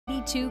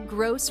22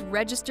 gross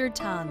registered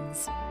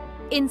tons.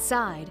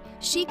 Inside,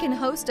 she can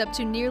host up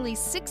to nearly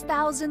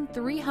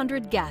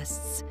 6,300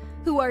 guests,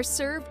 who are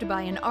served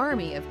by an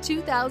army of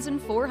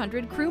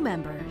 2,400 crew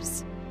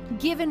members.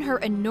 Given her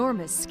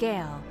enormous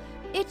scale,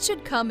 it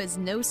should come as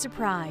no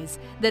surprise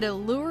that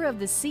Allure of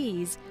the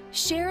Seas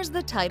shares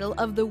the title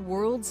of the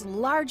world's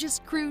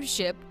largest cruise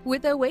ship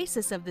with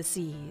Oasis of the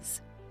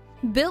Seas.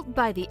 Built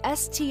by the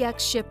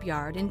STX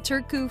shipyard in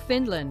Turku,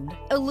 Finland,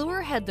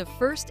 Allure had the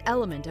first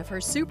element of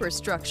her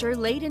superstructure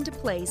laid into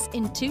place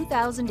in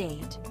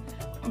 2008.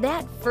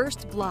 That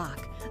first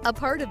block, a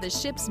part of the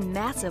ship's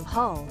massive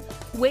hull,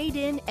 weighed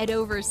in at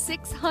over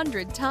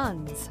 600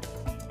 tons.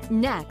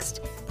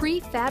 Next,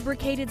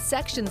 prefabricated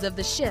sections of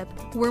the ship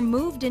were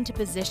moved into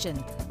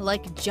position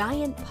like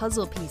giant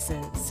puzzle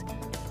pieces.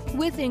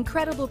 With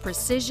incredible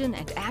precision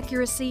and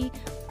accuracy,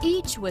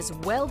 each was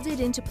welded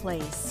into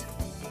place.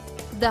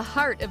 The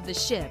heart of the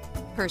ship,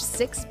 her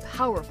 6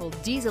 powerful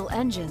diesel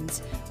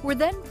engines, were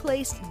then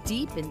placed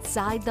deep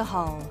inside the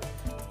hull.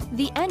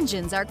 The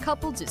engines are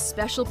coupled to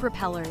special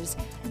propellers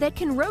that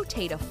can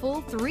rotate a full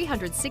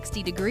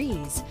 360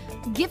 degrees,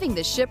 giving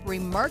the ship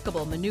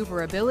remarkable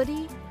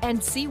maneuverability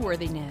and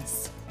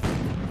seaworthiness.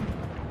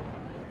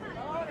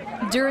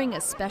 During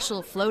a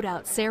special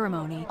float-out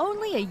ceremony,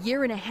 only a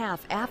year and a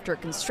half after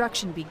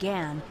construction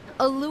began,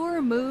 Allure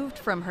moved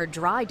from her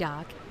dry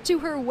dock to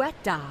her wet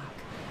dock.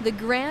 The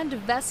grand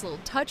vessel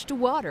touched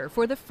water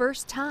for the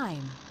first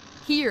time.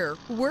 Here,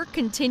 work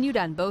continued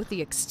on both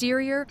the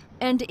exterior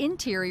and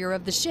interior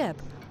of the ship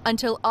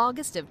until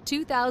August of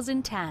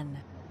 2010.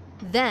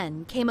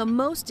 Then came a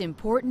most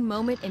important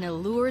moment in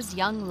Allure's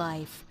young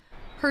life,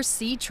 her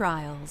sea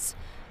trials.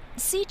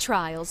 Sea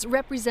trials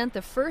represent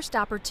the first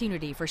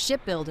opportunity for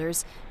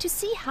shipbuilders to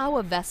see how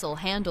a vessel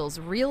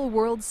handles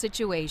real-world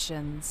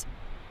situations.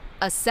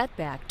 A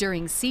setback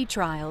during sea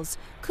trials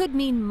could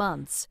mean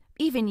months,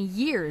 even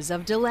years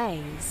of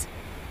delays.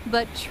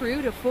 But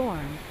true to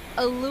form,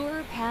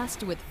 Allure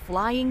passed with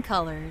flying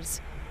colors.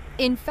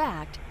 In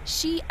fact,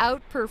 she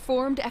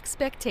outperformed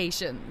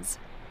expectations.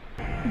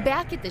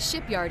 Back at the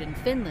shipyard in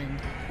Finland,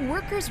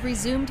 workers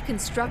resumed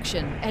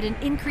construction at an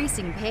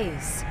increasing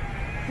pace.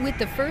 With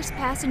the first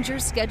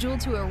passengers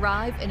scheduled to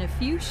arrive in a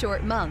few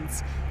short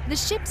months, the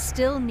ship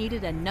still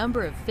needed a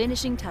number of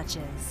finishing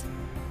touches.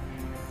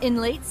 In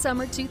late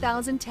summer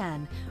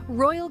 2010,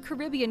 Royal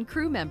Caribbean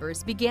crew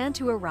members began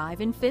to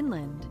arrive in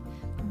Finland.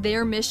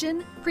 Their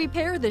mission?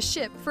 Prepare the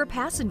ship for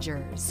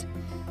passengers.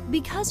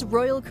 Because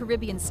Royal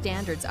Caribbean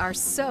standards are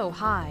so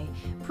high,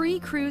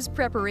 pre-cruise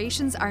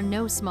preparations are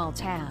no small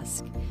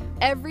task.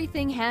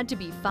 Everything had to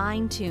be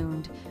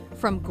fine-tuned,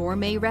 from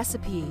gourmet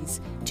recipes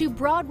to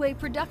Broadway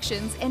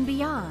productions and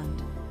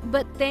beyond.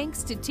 But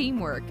thanks to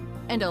teamwork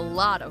and a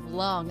lot of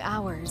long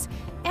hours,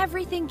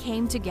 everything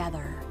came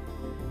together.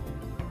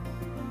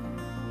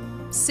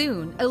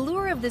 Soon,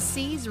 Allure of the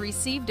Seas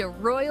received a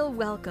royal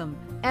welcome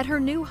at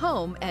her new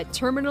home at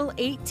Terminal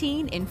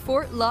 18 in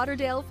Fort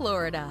Lauderdale,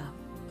 Florida.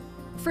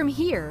 From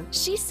here,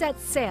 she set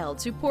sail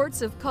to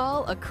ports of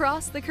call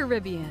across the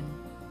Caribbean.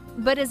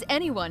 But as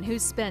anyone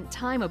who's spent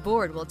time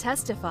aboard will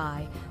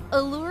testify,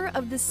 Allure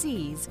of the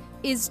Seas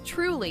is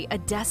truly a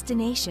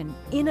destination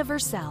in of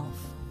herself.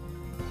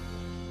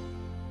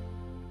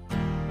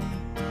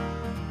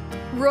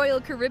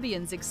 Royal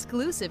Caribbean's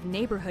exclusive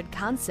neighborhood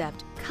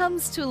concept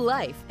comes to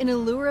life in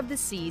Allure of the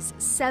Sea's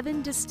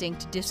 7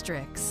 distinct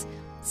districts: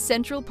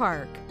 Central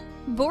Park,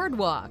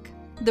 Boardwalk,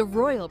 the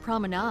Royal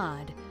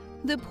Promenade,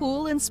 the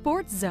Pool and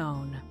Sports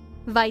Zone,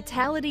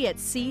 Vitality at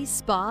Sea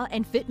Spa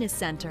and Fitness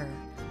Center,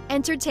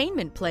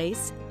 Entertainment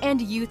Place,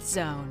 and Youth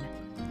Zone.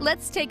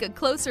 Let's take a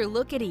closer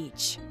look at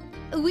each.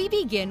 We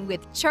begin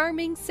with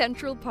charming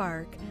Central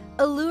Park,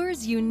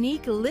 Allure's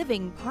unique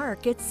living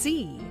park at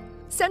sea.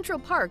 Central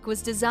Park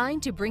was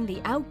designed to bring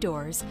the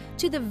outdoors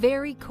to the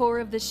very core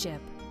of the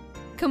ship,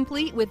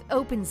 complete with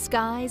open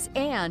skies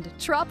and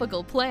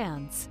tropical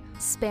plants.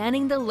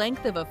 Spanning the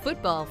length of a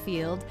football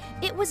field,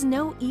 it was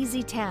no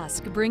easy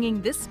task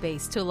bringing this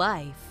space to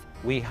life.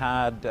 We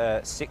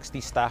had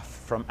 60 staff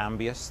from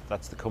Ambius,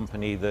 that's the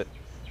company that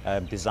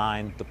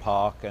designed the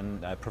park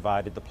and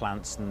provided the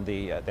plants and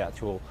the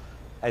actual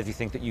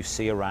everything that you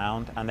see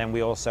around. And then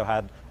we also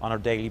had, on a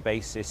daily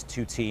basis,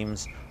 2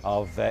 teams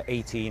of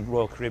 18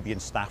 Royal Caribbean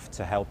staff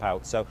to help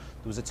out. So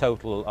there was a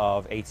total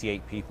of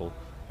 88 people.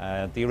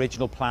 The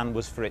original plan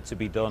was for it to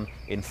be done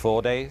in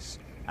 4 days,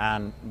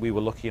 and we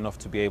were lucky enough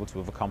to be able to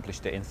have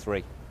accomplished it in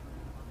 3.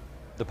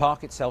 The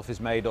park itself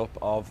is made up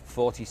of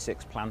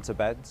 46 planter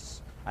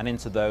beds, and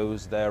into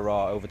those there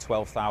are over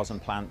 12,000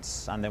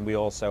 plants, and then we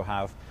also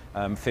have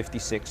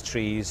 56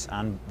 trees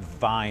and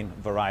vine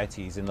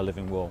varieties in the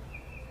living wall.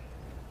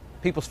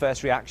 People's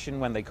first reaction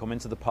when they come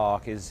into the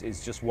park is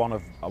just one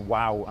of a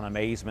wow and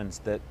amazement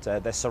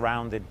that they're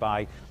surrounded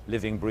by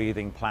living,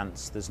 breathing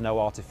plants. There's no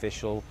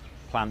artificial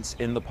plants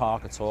in the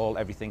park at all.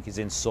 Everything is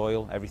in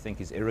soil, everything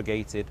is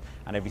irrigated,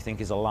 and everything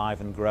is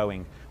alive and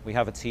growing. We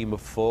have a team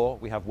of 4.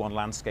 We have 1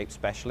 landscape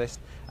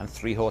specialist and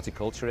 3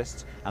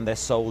 horticulturists, and their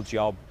sole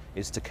job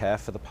is to care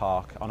for the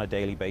park on a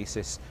daily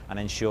basis and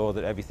ensure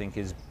that everything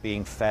is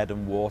being fed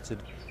and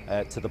watered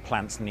to the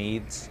plant's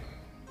needs.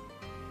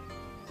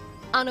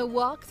 On a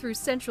walk through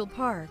Central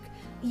Park,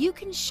 you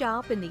can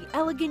shop in the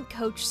elegant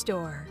Coach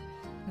store,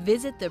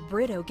 visit the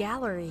Brito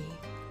Gallery,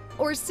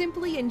 or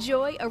simply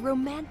enjoy a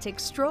romantic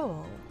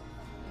stroll.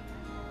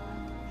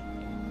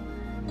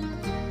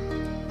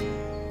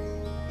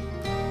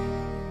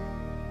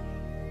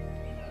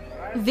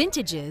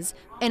 Vintages,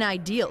 an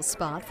ideal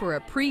spot for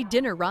a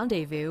pre-dinner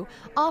rendezvous,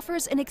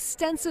 offers an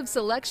extensive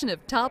selection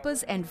of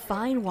tapas and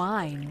fine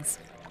wines.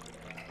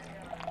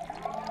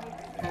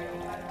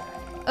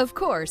 Of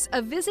course,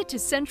 a visit to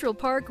Central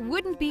Park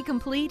wouldn't be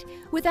complete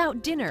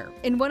without dinner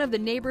in one of the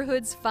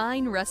neighborhood's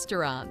fine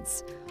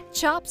restaurants.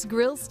 Chop's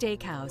Grill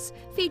Steakhouse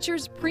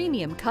features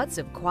premium cuts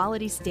of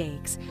quality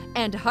steaks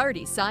and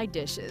hearty side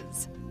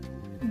dishes.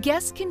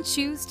 Guests can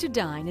choose to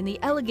dine in the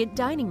elegant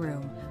dining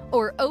room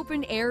or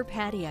open-air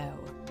patio.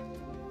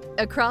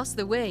 Across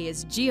the way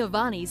is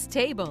Giovanni's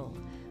Table,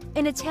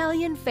 an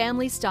Italian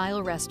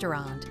family-style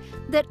restaurant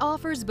that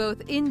offers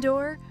both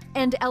indoor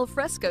and al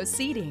fresco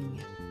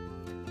seating.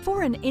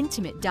 For an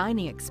intimate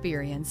dining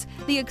experience,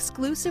 the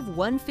exclusive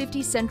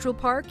 150 Central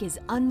Park is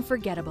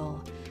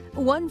unforgettable.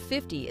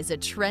 150 is a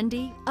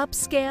trendy,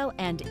 upscale,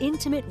 and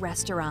intimate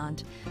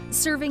restaurant,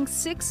 serving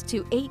 6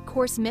 to 8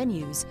 course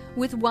menus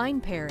with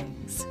wine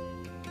pairings.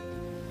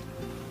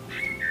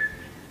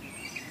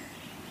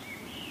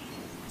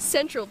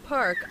 Central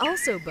Park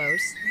also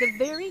boasts the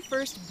very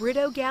first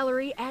Brito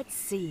Gallery at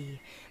sea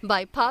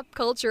by pop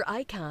culture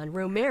icon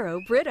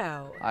Romero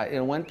Brito.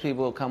 And when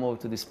people come over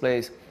to this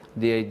place,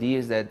 the idea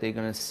is that they're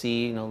going to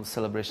see, the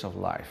celebration of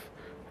life,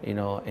 in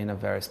a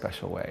very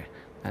special way.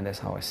 And that's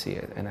how I see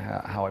it and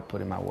how I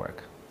put in my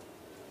work.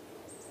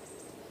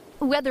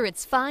 Whether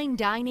it's fine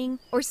dining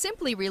or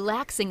simply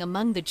relaxing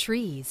among the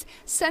trees,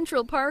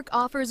 Central Park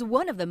offers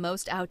one of the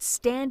most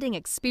outstanding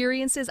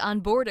experiences on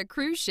board a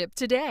cruise ship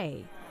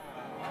today.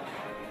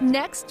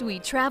 Next, we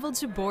travel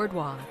to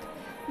Boardwalk.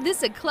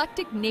 This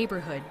eclectic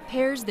neighborhood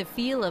pairs the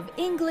feel of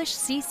English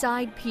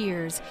seaside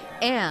piers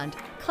and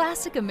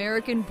classic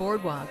American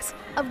boardwalks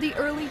of the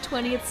early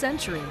 20th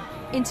century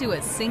into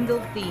a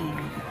single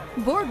theme.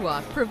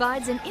 Boardwalk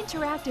provides an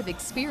interactive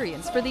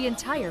experience for the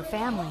entire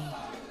family,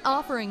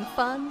 offering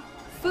fun,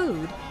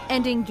 food,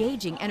 and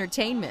engaging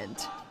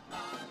entertainment.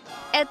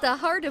 At the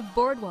heart of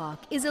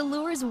Boardwalk is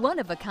Allure's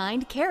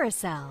one-of-a-kind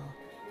carousel.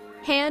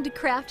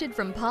 Handcrafted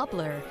from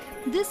poplar,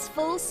 this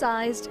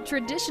full-sized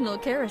traditional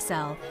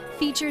carousel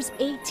features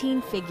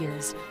 18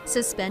 figures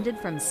suspended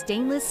from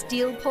stainless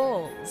steel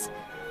poles.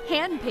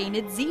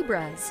 Hand-painted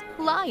zebras,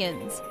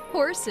 lions,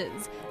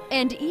 horses,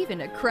 and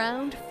even a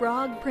crowned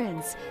frog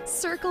prince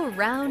circle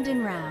round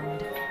and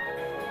round.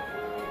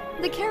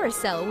 The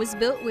carousel was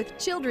built with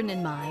children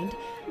in mind,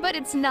 but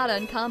it's not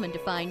uncommon to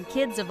find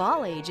kids of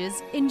all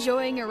ages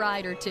enjoying a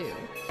ride or two.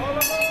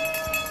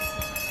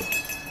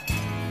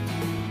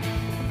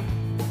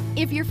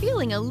 If you're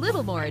feeling a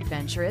little more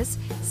adventurous,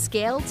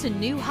 scale to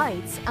new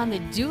heights on the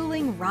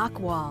dueling rock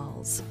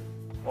walls.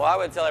 Well, I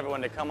would tell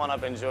everyone to come on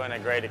up enjoying a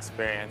great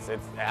experience.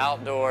 It's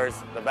outdoors,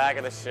 the back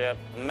of the ship,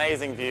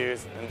 amazing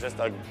views, and just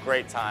a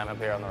great time up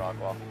here on the rock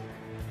wall.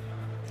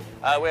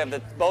 We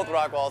have both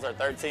rock walls are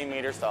 13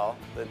 meters tall,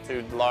 the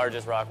two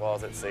largest rock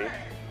walls at sea.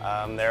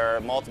 There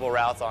are multiple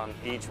routes on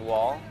each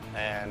wall,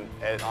 and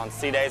on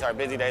sea days, our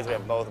busy days, we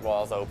have both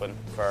walls open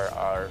for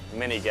our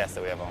many guests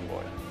that we have on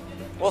board.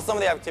 Well, some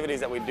of the activities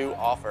that we do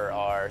offer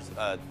are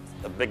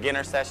the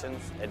beginner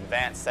sessions,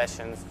 advanced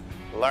sessions,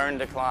 learn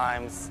to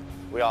climbs.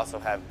 We also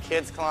have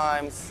kids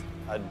climbs,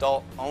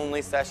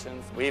 adult-only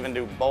sessions. We even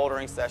do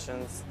bouldering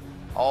sessions,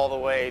 all the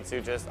way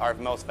to just our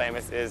most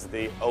famous is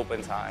the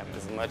open time,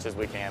 as much as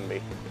we can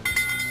be.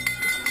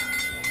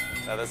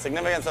 The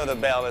significance of the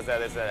bell is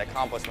that it's an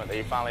accomplishment that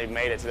you finally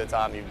made it to the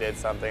top and you did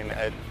something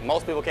that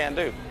most people can't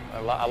do.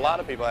 A lot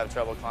of people have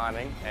trouble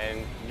climbing,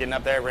 and getting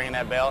up there, ringing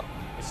that bell,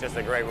 it's just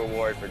a great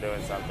reward for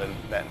doing something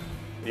that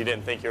you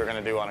didn't think you were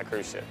going to do on a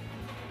cruise ship.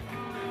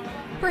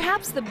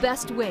 Perhaps the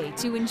best way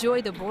to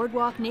enjoy the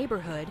Boardwalk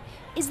neighborhood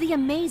is the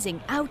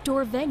amazing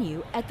outdoor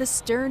venue at the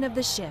stern of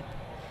the ship.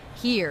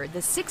 Here, the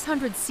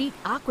 600-seat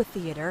Aqua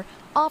Theater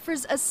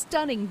offers a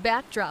stunning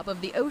backdrop of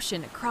the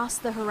ocean across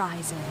the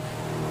horizon.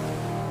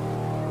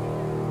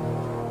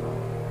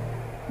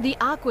 The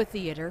Aqua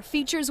Theater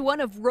features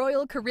one of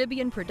Royal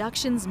Caribbean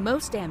Productions'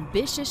 most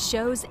ambitious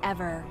shows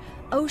ever,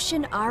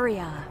 Ocean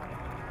Aria.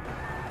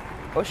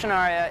 Ocean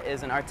Aria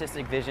is an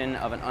artistic vision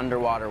of an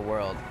underwater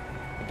world.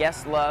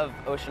 Guests love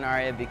Ocean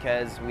Aria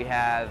because we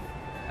have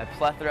a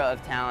plethora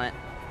of talent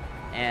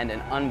and an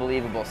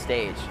unbelievable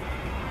stage.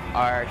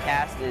 Our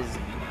cast is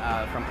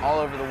from all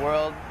over the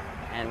world,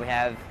 and we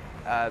have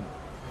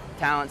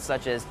talents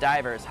such as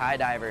divers, high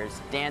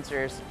divers,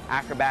 dancers,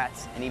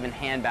 acrobats, and even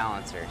hand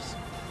balancers.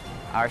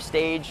 Our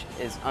stage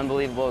is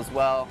unbelievable as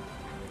well,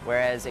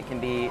 whereas it can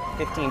be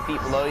 15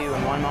 feet below you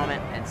in one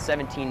moment and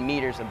 17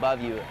 meters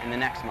above you in the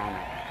next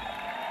moment.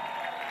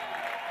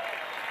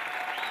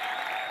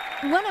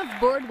 One of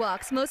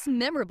Boardwalk's most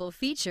memorable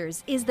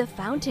features is the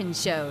fountain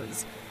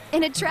shows.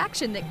 an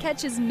attraction that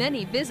catches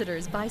many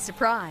visitors by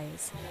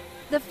surprise.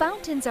 The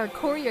fountains are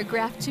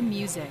choreographed to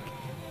music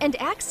and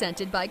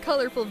accented by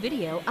colorful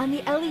video on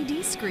the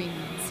LED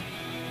screens.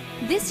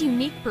 This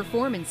unique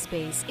performance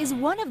space is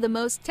one of the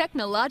most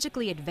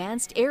technologically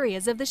advanced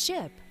areas of the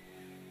ship.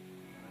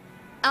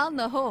 On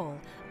the whole,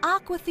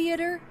 Aqua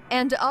Theater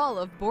and all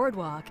of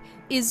Boardwalk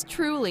is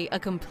truly a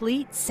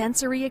complete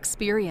sensory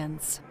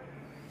experience.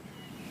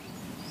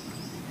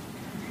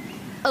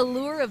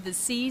 Allure of the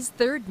Sea's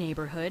third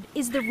neighborhood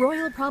is the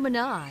Royal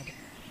Promenade.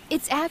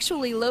 It's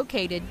actually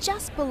located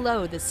just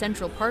below the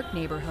Central Park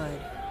neighborhood.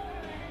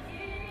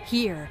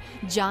 Here,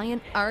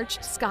 giant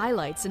arched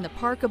skylights in the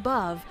park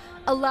above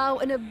allow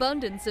an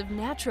abundance of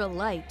natural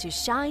light to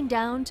shine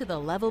down to the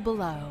level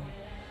below.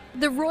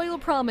 The Royal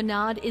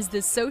Promenade is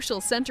the social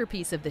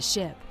centerpiece of the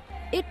ship.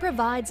 It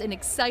provides an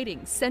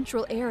exciting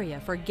central area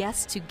for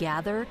guests to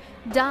gather,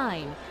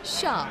 dine,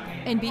 shop,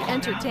 and be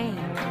entertained.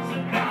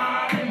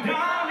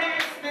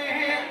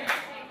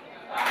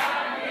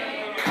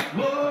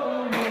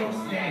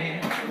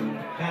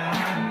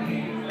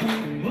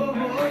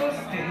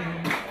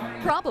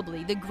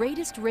 Probably the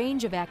greatest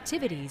range of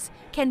activities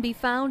can be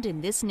found in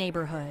this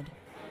neighborhood.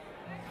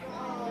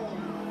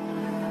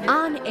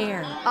 On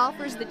Air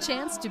offers the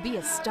chance to be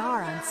a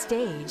star on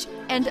stage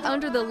and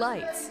under the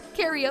lights,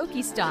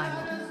 karaoke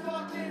style.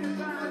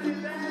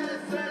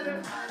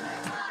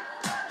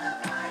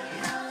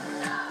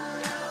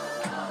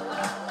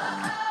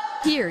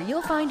 Here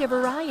you'll find a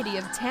variety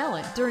of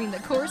talent during the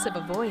course of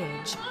a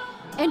voyage.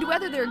 And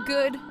whether they're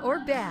good or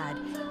bad,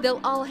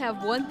 they'll all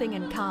have one thing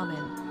in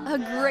common: a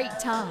great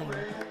time.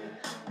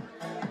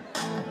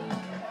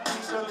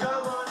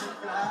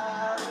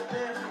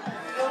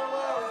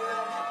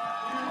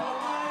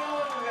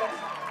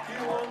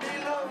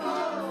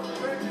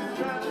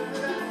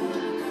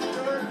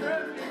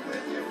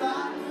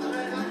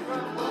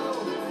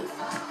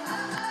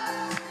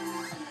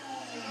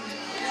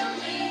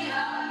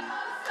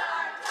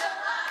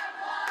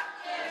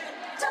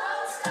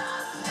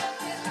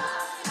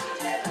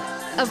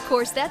 Of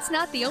course, that's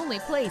not the only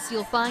place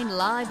you'll find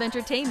live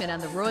entertainment on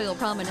the Royal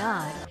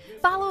Promenade.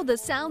 Follow the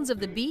sounds of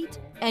the beat,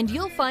 and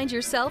you'll find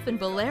yourself in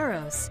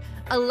Boleros,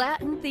 a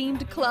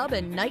Latin-themed club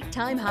and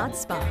nighttime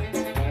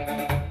hotspot.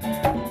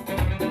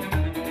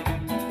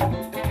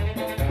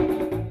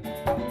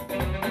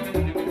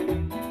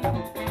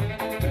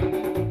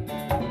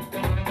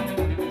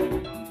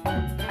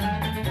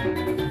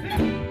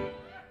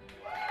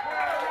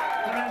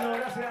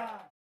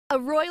 A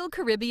Royal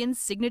Caribbean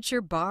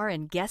signature bar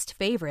and guest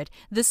favorite,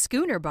 the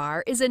Schooner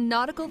Bar is a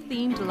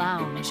nautical-themed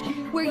lounge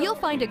where you'll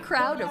find a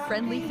crowd of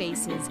friendly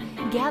faces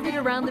gathered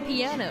around the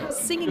piano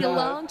singing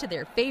along to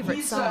their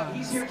favorite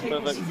songs.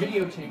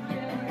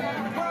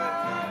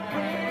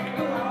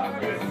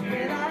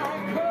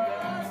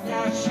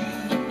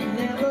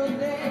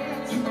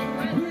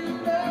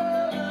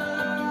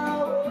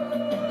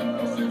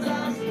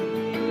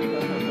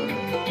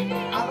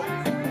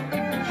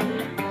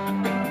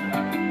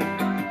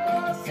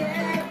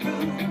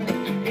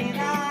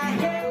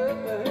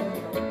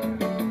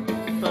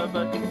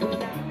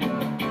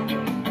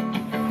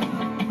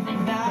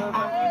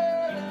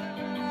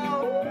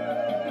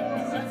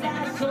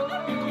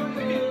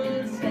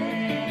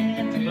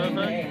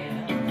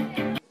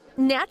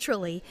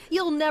 Naturally,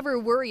 you'll never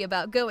worry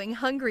about going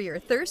hungry or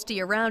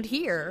thirsty around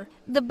here.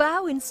 The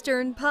Bow and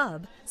Stern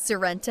Pub,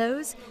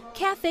 Sorrento's,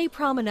 Cafe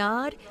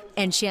Promenade,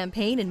 and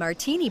Champagne and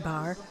Martini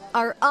Bar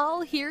are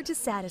all here to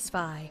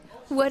satisfy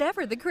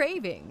whatever the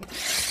craving.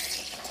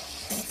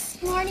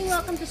 Good morning,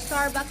 welcome to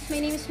Starbucks. My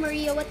name is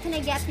Maria. What can I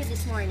get you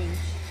this morning?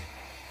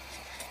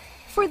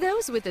 For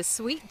those with a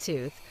sweet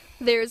tooth,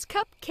 there's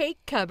Cupcake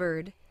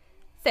Cupboard.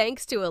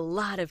 Thanks to a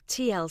lot of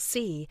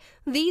TLC,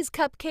 these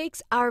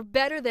cupcakes are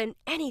better than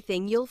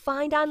anything you'll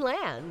find on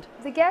land.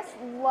 The guests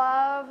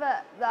love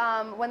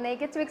when they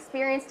get to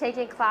experience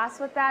taking a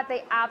class with that.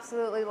 They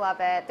absolutely love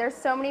it. There's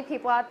so many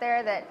people out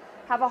there that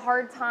have a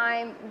hard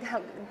time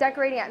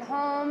decorating at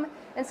home,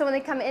 and so when they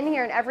come in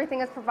here and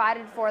everything is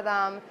provided for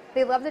them,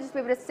 they love to just be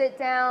able to sit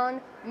down,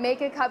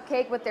 make a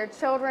cupcake with their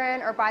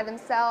children or by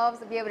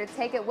themselves, and be able to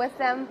take it with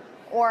them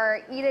or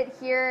eat it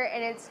here,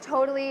 and it's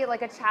totally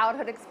like a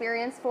childhood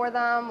experience for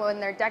them when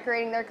they're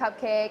decorating their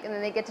cupcake and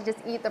then they get to just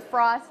eat the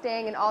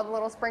frosting and all the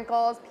little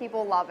sprinkles.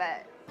 People love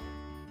it.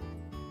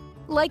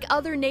 Like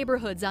other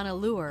neighborhoods on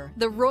Allure,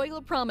 the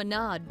Royal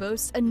Promenade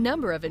boasts a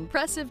number of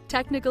impressive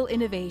technical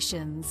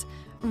innovations.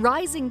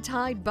 Rising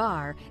Tide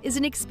Bar is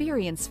an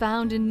experience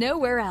found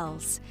nowhere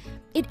else.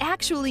 It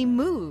actually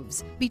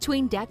moves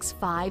between decks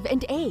 5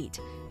 and 8,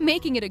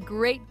 making it a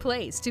great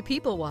place to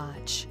people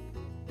watch.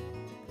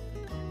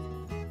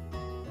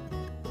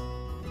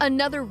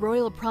 Another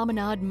Royal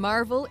Promenade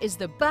marvel is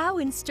the Bow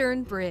and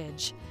Stern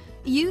Bridge.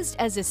 Used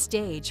as a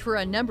stage for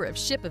a number of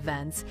ship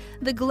events,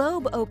 the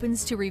globe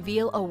opens to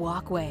reveal a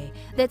walkway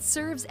that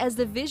serves as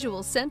the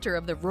visual center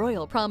of the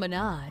Royal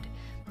Promenade.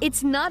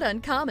 It's not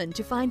uncommon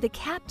to find the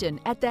captain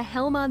at the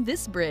helm on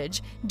this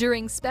bridge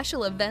during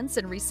special events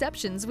and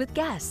receptions with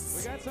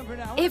guests.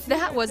 If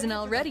that wasn't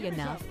already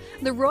enough,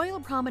 the Royal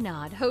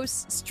Promenade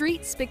hosts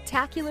street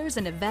spectaculars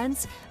and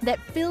events that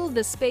fill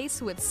the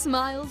space with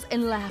smiles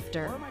and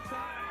laughter.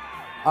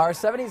 Our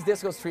 70s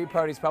Disco Street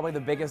Party is probably the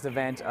biggest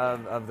event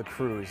of the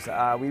cruise.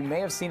 We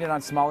may have seen it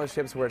on smaller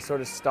ships where it sort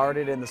of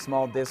started in the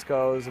small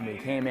discos and we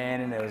came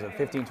in and it was a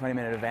 15-20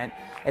 minute event.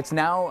 It's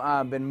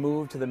now been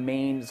moved to the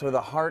main, sort of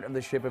the heart of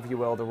the ship, if you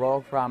will, the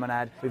Royal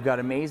Promenade. We've got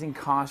amazing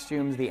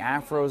costumes, the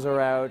afros are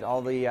out,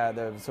 all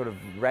the sort of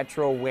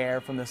retro wear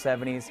from the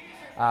 70s.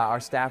 Our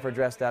staff are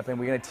dressed up, and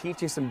we're going to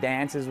teach you some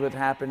dances that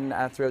happen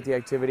throughout the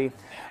activity.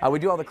 We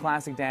do all the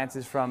classic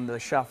dances from the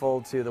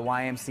shuffle to the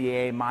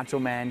YMCA. Macho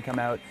Man come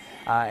out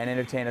and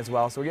entertain as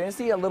well. So we're going to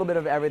see a little bit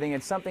of everything.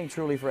 It's something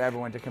truly for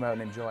everyone to come out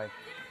and enjoy.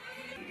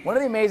 One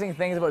of the amazing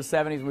things about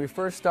 70s, when we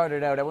first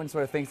started out, everyone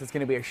sort of thinks it's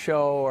going to be a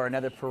show or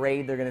another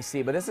parade they're going to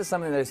see, but this is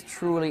something that is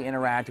truly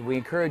interactive. We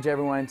encourage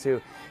everyone to,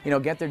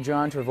 get their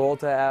John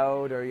Travolta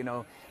out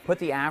or, put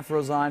the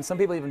afros on. Some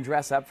people even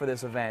dress up for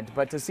this event,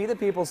 but to see the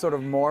people sort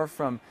of morph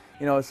from,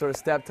 sort of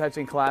step,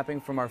 touching,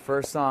 clapping from our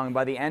first song,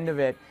 by the end of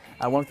it,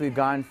 once we've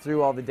gone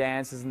through all the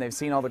dances and they've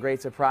seen all the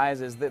great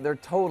surprises, they're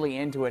totally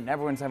into it and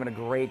everyone's having a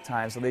great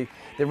time. So they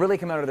really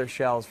come out of their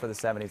shells for the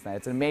 70s night.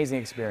 It's an amazing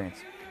experience.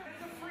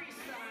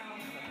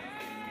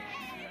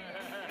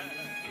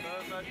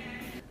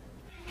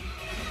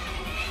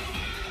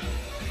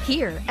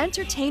 Here,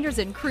 entertainers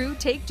and crew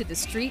take to the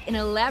street in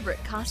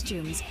elaborate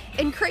costumes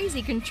and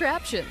crazy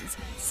contraptions,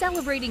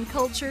 celebrating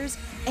cultures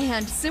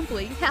and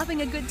simply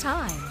having a good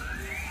time.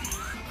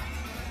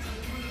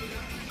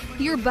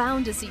 You're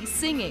bound to see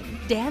singing,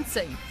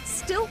 dancing,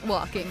 stilt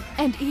walking,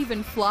 and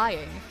even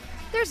flying.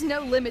 There's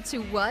no limit to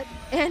what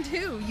and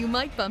who you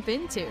might bump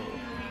into.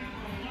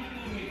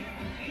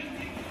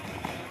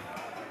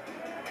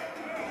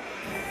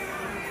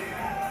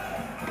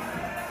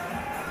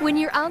 When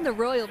you're on the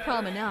Royal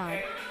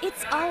Promenade,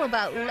 it's all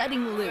about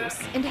letting loose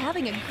and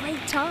having a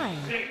great time.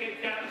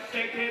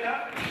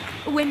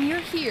 When you're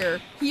here,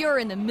 you're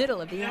in the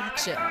middle of the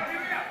action.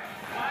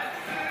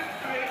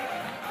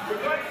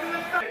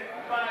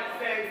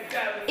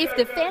 If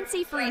the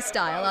fancy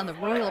freestyle on the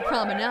Royal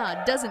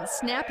Promenade doesn't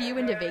snap you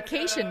into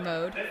vacation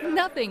mode,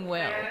 nothing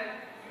will.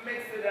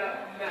 Mix it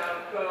up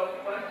now, go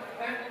 1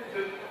 and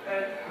 2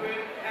 and 3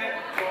 and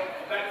 4.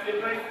 Back to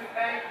your places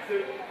and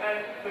 2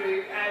 and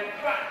 3 and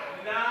 5.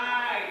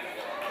 Nice.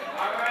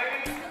 All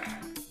right.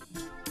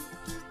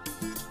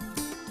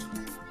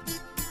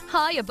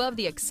 High above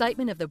the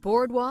excitement of the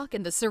boardwalk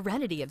and the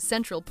serenity of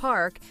Central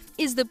Park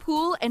is the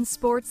pool and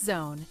sports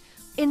zone.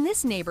 In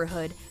this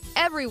neighborhood,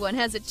 everyone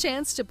has a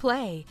chance to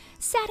play,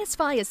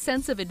 satisfy a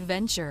sense of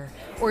adventure,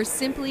 or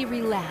simply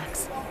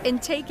relax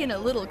and take in a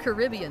little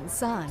Caribbean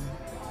sun.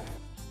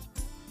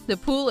 The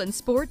pool and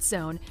sports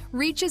zone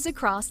reaches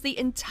across the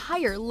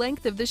entire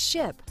length of the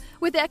ship,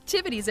 with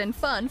activities and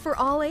fun for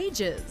all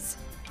ages.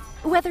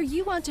 Whether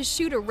you want to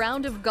shoot a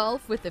round of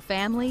golf with the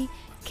family,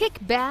 kick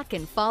back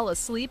and fall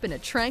asleep in a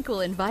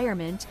tranquil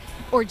environment,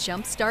 or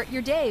jumpstart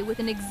your day with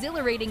an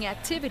exhilarating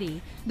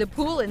activity, the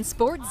pool and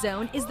sports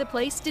zone is the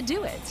place to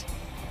do it.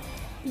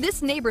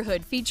 This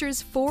neighborhood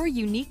features 4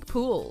 unique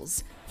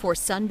pools. For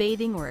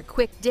sunbathing or a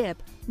quick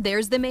dip,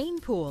 there's the main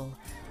pool.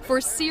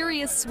 For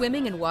serious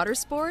swimming and water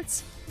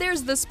sports,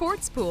 there's the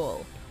sports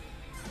pool.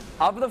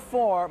 Of the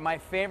 4, my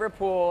favorite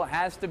pool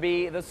has to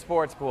be the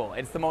sports pool.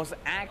 It's the most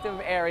active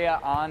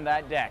area on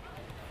that deck.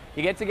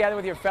 You get together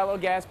with your fellow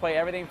guests, play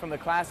everything from the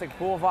classic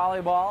pool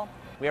volleyball.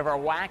 We have our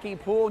wacky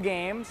pool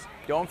games.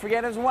 Don't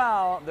forget as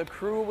well, the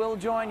crew will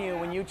join you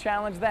when you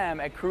challenge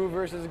them at crew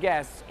versus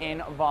guests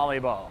in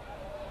volleyball.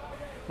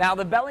 Now,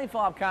 the belly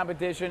flop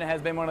competition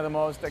has been one of the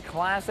most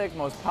classic,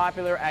 most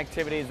popular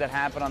activities that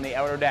happen on the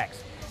outer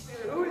decks.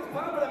 Who is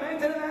part of the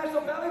men's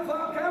international belly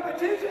flop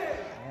competition?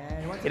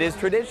 It is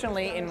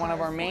traditionally in one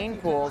of our main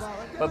pools,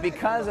 but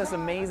because this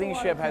amazing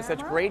ship has such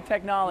great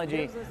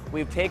technology,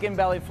 we've taken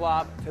belly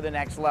flop to the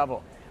next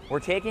level. We're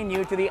taking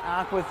you to the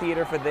Aqua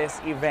Theater for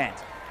this event.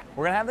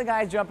 We're going to have the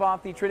guys jump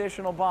off the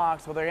traditional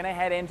box, but they're going to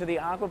head into the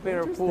Aqua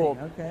Theater pool.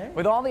 Okay.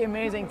 With all the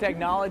amazing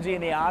technology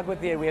in the Aqua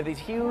Theater, we have these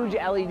huge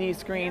LED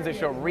screens that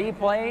show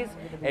replays.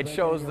 It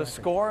shows the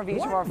score of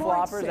each of our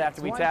floppers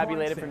after we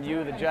tabulate it from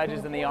you, the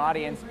judges, and the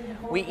audience.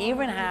 We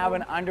even have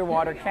an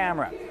underwater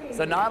camera.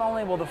 So not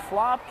only will the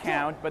flop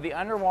count, but the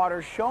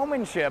underwater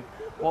showmanship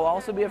will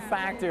also be a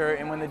factor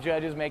in when the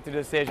judges make the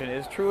decision. It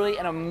is truly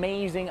an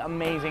amazing,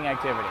 amazing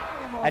activity.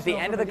 At the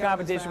end of the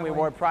competition, we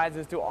award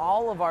prizes to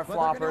all of our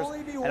floppers,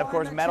 and of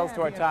course medals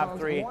to our top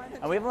 3.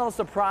 And we have a little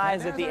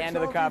surprise at the end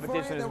of the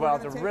competition as well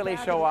to really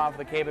show off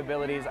the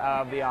capabilities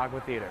of the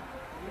Aqua Theater.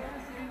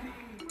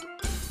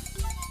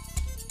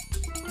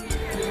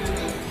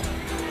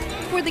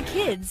 For the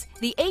kids,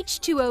 the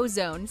H2O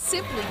zone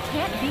simply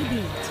can't be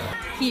beat.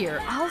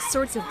 Here, all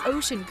sorts of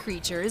ocean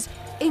creatures,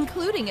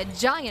 including a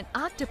giant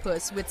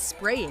octopus with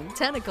spraying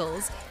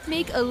tentacles,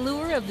 make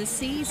Allure of the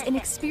Seas an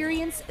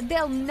experience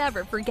they'll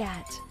never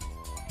forget.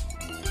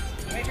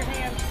 Make your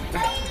hand.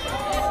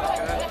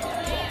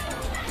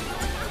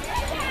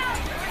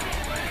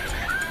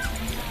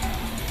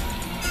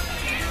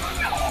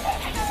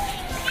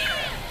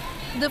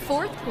 The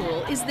fourth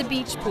pool is the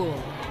beach pool.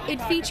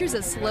 It features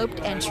a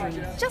sloped entry,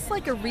 just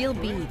like a real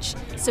beach,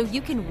 so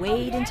you can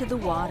wade into the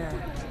water.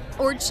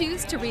 Or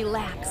choose to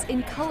relax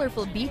in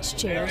colorful beach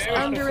chairs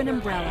under an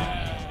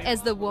umbrella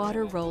as the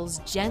water rolls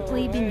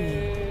gently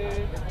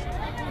beneath.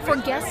 For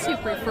guests who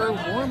prefer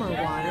warmer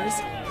waters,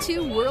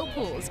 2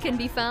 whirlpools can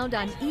be found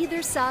on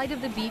either side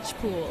of the beach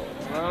pool.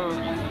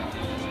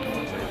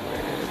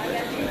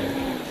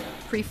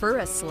 Prefer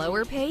a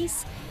slower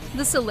pace?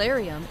 The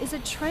solarium is a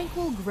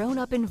tranquil,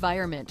 grown-up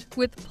environment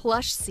with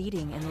plush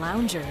seating and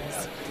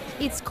loungers.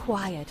 It's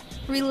quiet,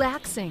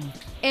 relaxing,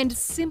 and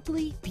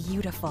simply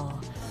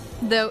beautiful,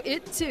 though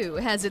it too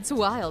has its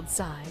wild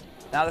side.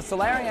 Now the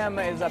solarium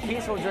is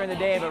peaceful during the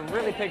day, but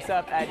really picks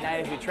up at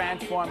night as we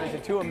transform into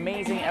 2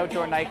 amazing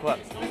outdoor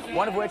nightclubs.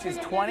 One of which is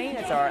 20,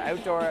 it's our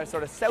outdoor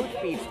sort of South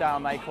Beach style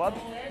nightclub.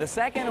 The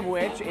second of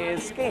which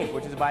is Scape,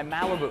 which is by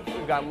Malibu.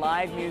 We've got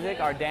live music,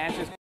 our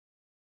dancers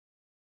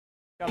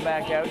come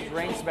back out,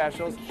 drink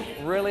specials,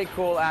 really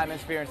cool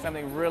atmosphere and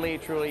something really,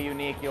 truly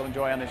unique you'll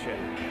enjoy on the ship.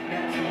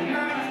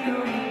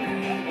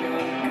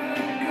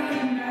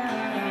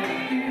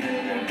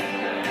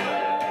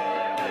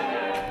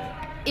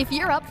 If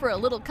you're up for a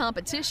little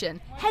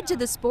competition, head to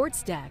the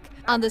sports deck.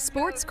 On the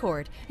sports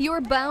court,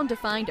 you're bound to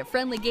find a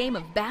friendly game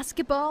of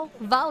basketball,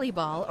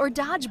 volleyball, or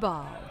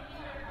dodgeball.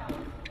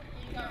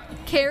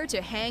 Care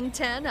to hang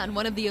 10 on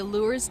one of the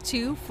Allure's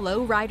 2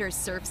 Flow Rider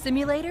surf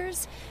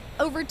simulators?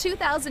 Over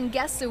 2,000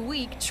 guests a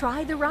week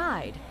try the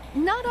ride,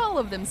 not all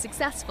of them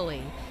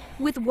successfully.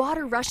 With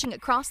water rushing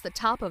across the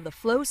top of the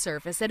flow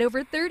surface at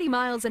over 30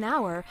 miles an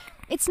hour,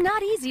 it's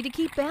not easy to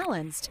keep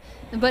balanced,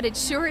 but it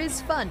sure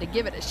is fun to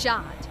give it a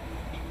shot.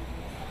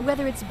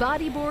 Whether it's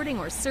bodyboarding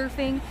or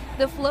surfing,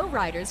 the flow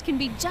riders can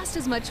be just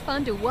as much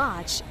fun to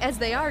watch as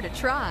they are to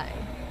try.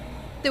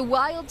 The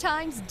wild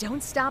times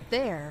don't stop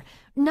there.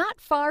 Not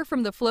far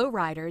from the flow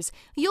riders,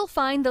 you'll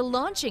find the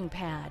launching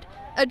pad,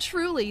 a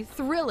truly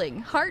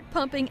thrilling,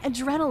 heart-pumping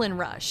adrenaline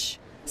rush.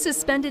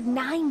 Suspended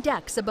 9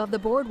 decks above the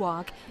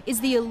boardwalk is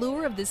the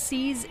Allure of the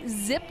Seas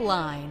zip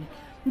line.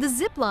 The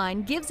zip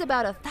line gives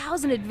about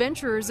 1,000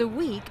 adventurers a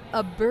week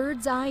a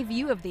bird's eye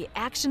view of the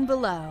action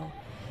below.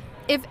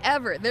 If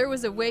ever there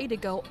was a way to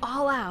go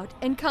all out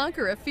and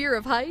conquer a fear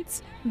of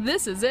heights,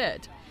 this is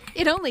it.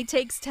 It only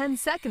takes 10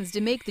 seconds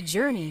to make the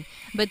journey,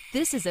 but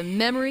this is a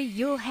memory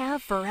you'll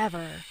have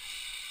forever.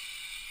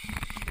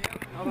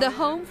 The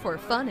home for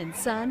fun and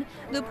sun,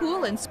 the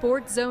Pool and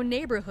Sports Zone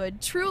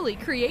neighborhood truly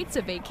creates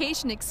a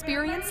vacation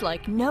experience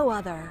like no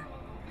other.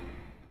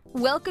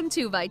 Welcome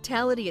to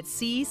Vitality at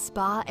Sea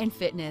Spa and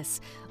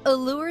Fitness,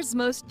 Allure's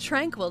most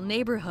tranquil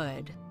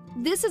neighborhood.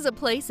 This is a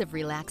place of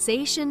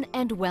relaxation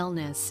and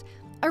wellness,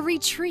 a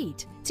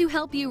retreat to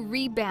help you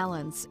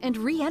rebalance and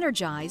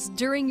re-energize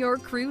during your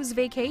cruise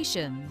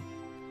vacation.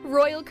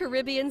 Royal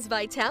Caribbean's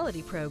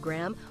Vitality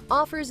program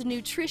offers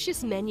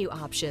nutritious menu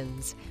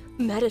options,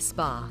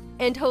 Medi-Spa,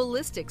 and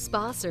holistic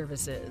spa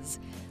services,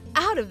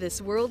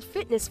 out-of-this-world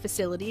fitness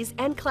facilities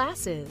and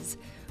classes,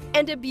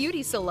 and a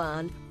beauty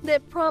salon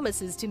that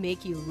promises to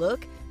make you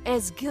look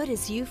as good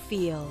as you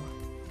feel.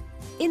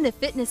 In the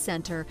fitness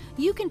center,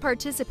 you can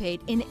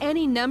participate in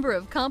any number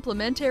of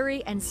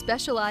complimentary and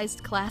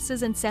specialized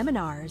classes and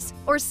seminars,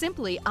 or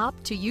simply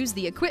opt to use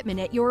the equipment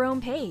at your own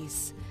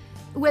pace.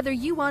 Whether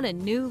you want a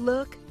new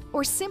look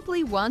or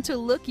simply want to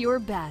look your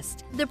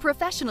best, the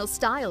professional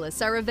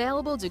stylists are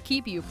available to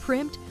keep you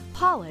primed,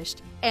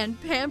 polished, and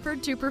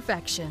pampered to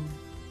perfection.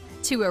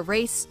 To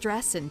erase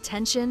stress and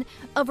tension,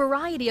 a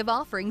variety of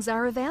offerings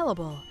are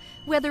available.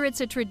 Whether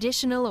it's a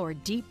traditional or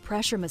deep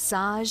pressure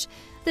massage,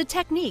 the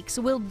techniques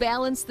will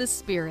balance the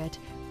spirit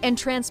and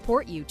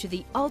transport you to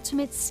the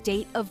ultimate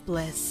state of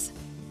bliss.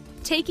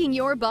 Taking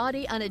your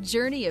body on a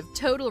journey of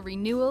total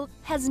renewal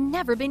has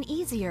never been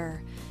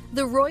easier.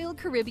 The Royal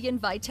Caribbean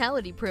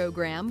Vitality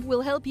Program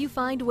will help you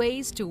find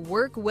ways to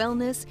work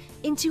wellness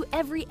into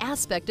every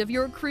aspect of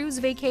your cruise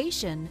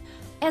vacation,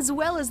 as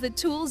well as the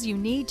tools you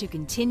need to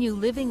continue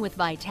living with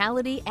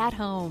vitality at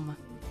home.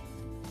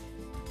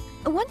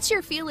 Once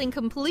you're feeling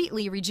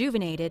completely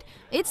rejuvenated,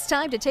 it's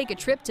time to take a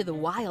trip to the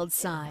Wild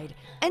Side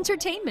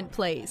Entertainment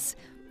Place.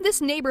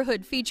 This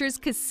neighborhood features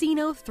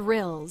casino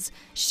thrills,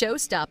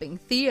 show-stopping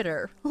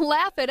theater,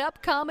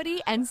 laugh-it-up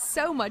comedy, and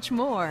so much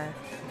more.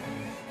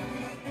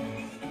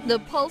 The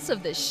pulse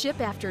of the ship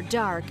after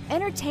dark,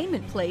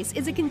 Entertainment Place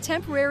is a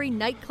contemporary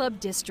nightclub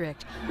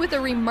district with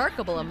a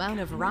remarkable amount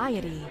of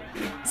variety.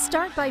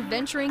 Start by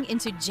venturing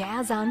into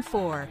Jazz on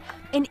 4,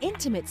 an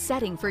intimate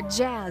setting for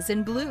jazz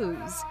and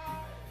blues.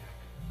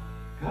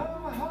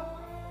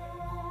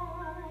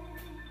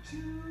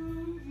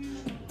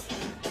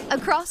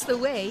 Across the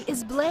way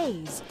is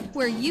Blaze,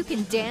 where you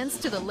can dance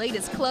to the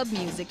latest club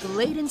music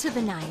late into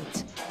the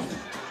night.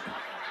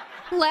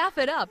 Laugh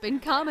it up in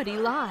Comedy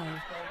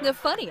Live, the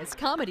funniest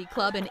comedy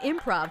club and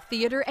improv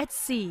theater at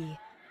sea.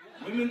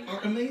 Women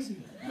are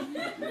amazing.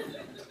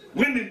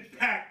 Women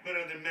pack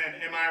better than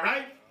men, am I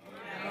right?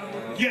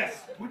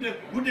 Yes.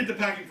 Who did the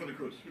packing for the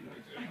cruise?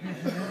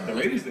 The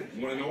ladies did.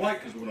 You want to know why?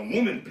 Because when a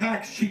woman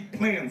packs, she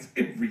plans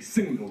every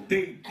single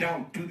day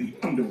down to the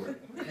underwear.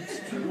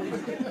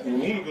 When a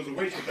woman goes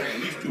away, she'll pack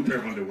at least 2 pair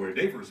of underwear a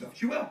day for herself.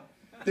 She will.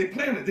 They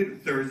plan it. They do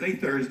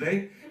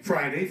Thursday,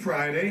 Friday,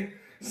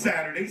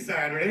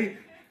 Saturday.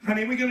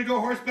 Honey, we gonna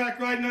go horseback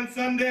riding on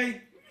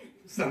Sunday?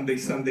 Sunday.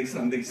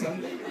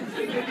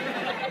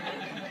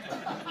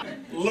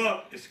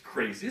 Love is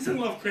crazy. Isn't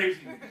love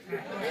crazy?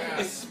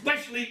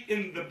 Especially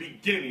in the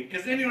beginning.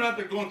 Is anyone out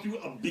there going through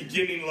a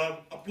beginning love?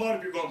 Applaud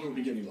if you're going through a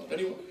beginning love.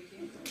 Anyone?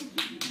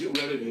 Get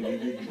ready.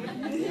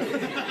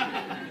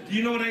 Do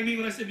you know what I mean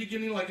when I say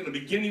beginning? Like in the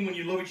beginning when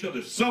you love each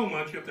other so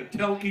much, you have to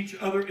tell each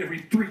other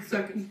every 3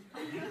 seconds.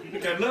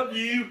 Like, I love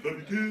you.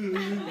 Love you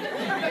 2.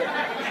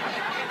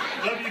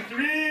 Love you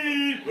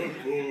 3.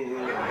 Love you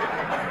 4.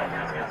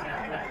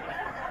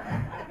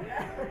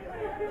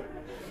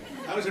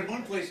 I was in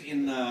one place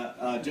in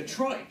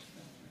Detroit,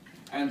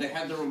 and they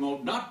had the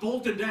remote not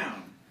bolted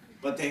down,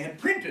 but they had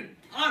printed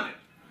on it,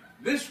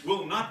 "This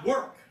will not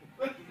work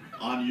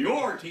on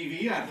your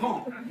TV at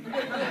home."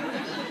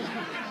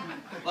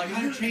 Like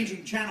I'm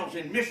changing channels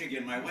in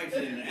Michigan, my wife's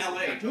in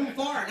LA.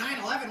 2-4,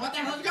 9/11, what the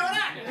hell's going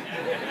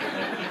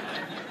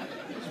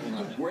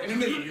on? We're in a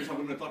million years I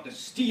wouldn't have thought to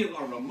steal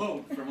a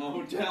remote from a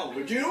hotel,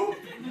 would you?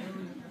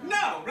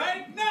 No,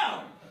 right?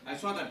 No. I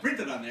saw that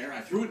printed on there,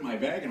 I threw it in my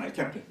bag, and I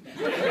kept it.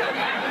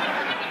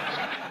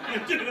 I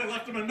did it, I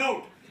left him a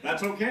note.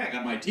 That's okay, I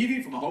got my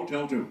TV from a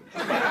hotel, too.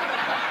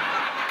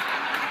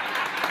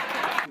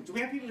 Do we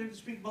have people who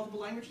speak multiple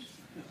languages?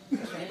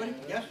 Yes, anybody?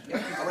 Yes?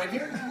 Yes? All right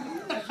here?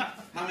 Yes.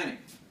 How many?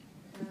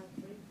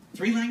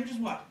 3 languages,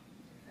 what?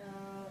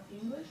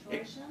 English,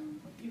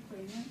 Russian,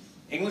 Ukrainian.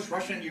 English,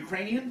 Russian,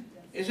 Ukrainian?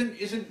 Isn't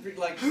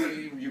like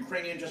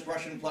Ukrainian just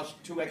Russian plus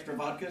 2 extra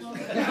vodkas?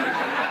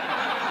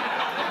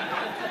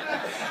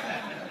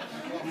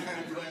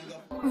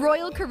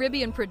 Royal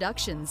Caribbean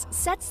Productions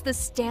sets the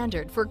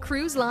standard for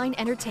cruise line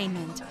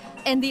entertainment,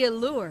 and the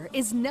Allure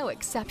is no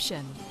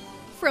exception.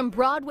 From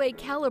Broadway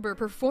caliber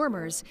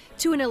performers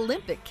to an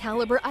Olympic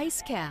caliber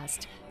ice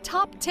cast,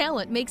 top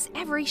talent makes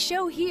every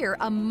show here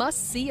a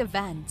must-see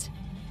event.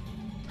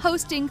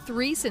 Hosting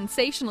 3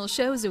 sensational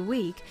shows a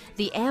week,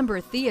 the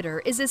Amber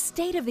Theater is a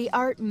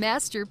state-of-the-art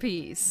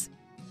masterpiece.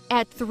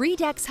 At 3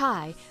 decks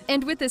high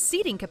and with a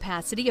seating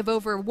capacity of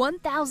over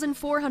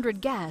 1,400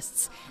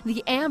 guests,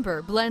 the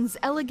Amber blends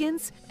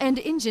elegance and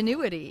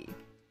ingenuity.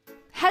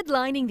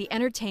 Headlining the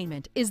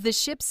entertainment is the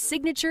ship's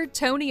signature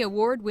Tony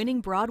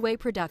Award-winning Broadway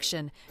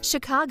production,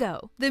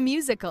 Chicago, the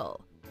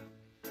Musical.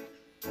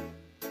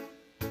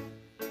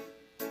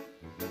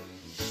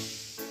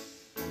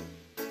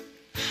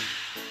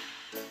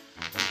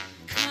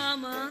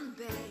 Come on,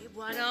 babe,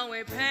 why don't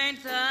we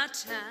paint the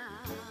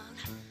town?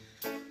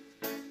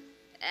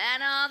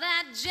 And all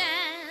that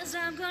jazz,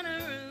 I'm gonna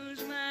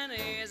rouge my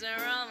knees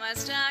and roll my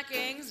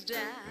stockings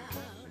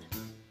down.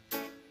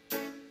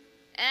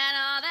 And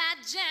all that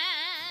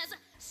jazz.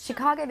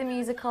 Chicago the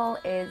Musical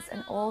is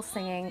an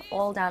all-singing,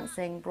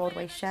 all-dancing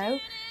Broadway show.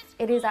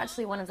 It is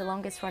actually one of the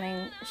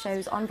longest-running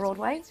shows on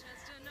Broadway,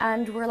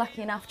 and we're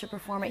lucky enough to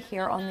perform it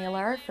here on the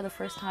Allure for the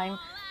first time.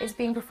 It's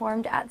being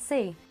performed at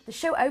sea. The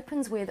show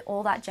opens with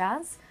All That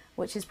Jazz,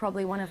 which is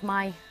probably one of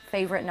my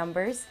favorite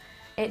numbers.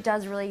 It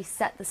does really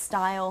set the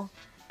style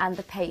and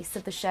the pace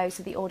of the show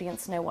so the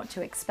audience know what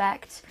to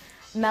expect.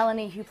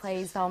 Melanie, who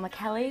plays Velma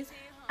Kelly,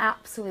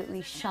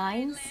 absolutely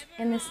shines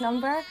in this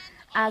number,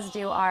 as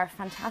do our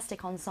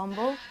fantastic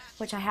ensemble,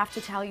 which I have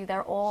to tell you,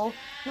 they're all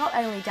not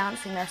only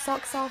dancing their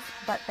socks off,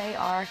 but they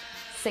are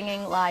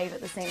singing live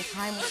at the same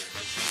time.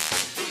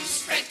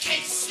 Whose red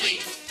cake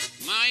sleep?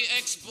 My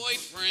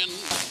ex-boyfriend.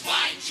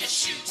 Why'd you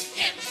shoot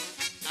him?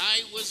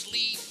 I was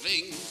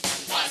leaving.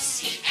 Was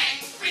he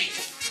angry?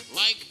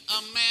 Like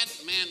a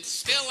madman.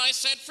 Still I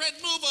said, Fred,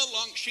 move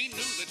along. She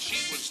knew that she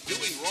was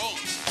doing wrong.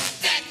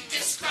 Then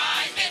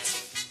describe it.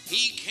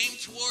 He came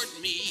toward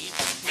me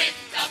with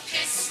a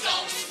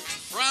pistol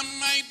from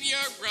my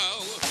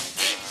bureau.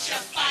 Did you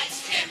fight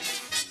him?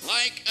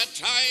 Like a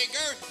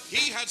tiger,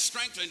 he had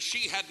strength and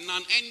she had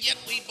none, and yet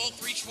we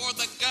both reached for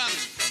the gun.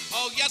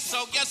 Oh yes,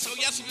 oh yes, oh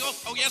yes, we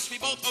both, oh yes, we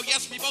both, oh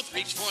yes, we both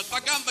reached for the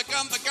gun, the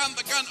gun, the gun,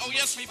 the gun. Oh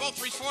yes, we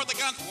both reached for the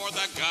gun, for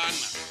the gun.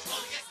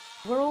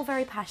 We're all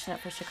very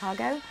passionate for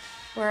Chicago.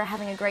 We're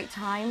having a great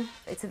time.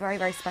 It's a very,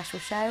 very special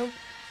show,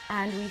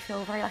 and we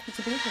feel very lucky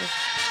to be here.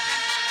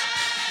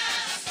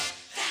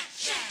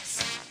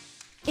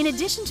 In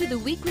addition to the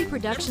weekly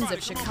productions of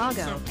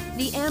Chicago,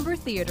 the Amber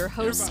Theater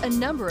hosts a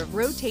number of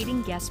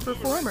rotating guest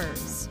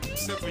performers.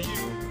 Except for you.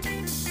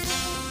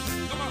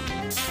 Come on.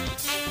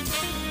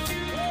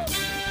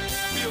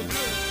 Feel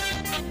good.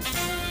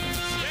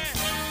 Yeah.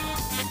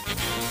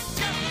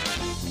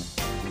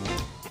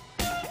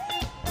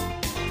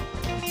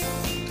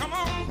 Come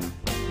on.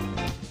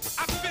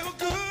 I feel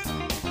good.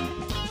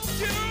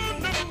 You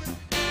know it.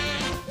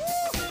 Woo.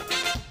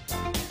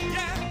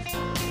 Yeah.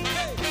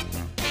 Hey.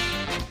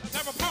 Let's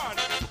have a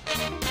party.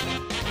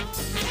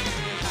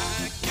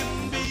 I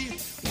can be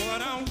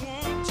what I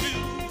want to,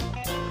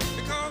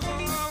 because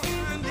all I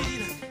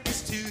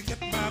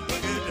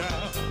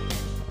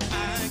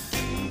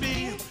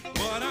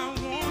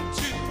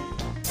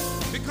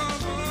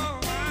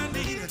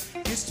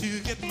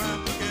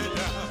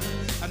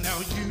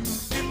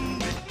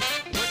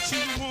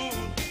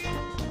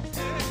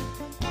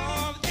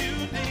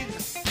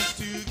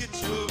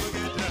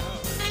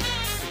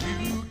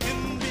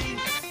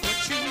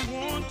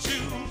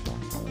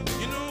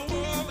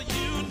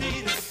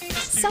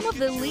Some of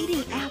the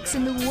leading acts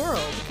in the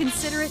world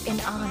consider it an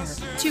honor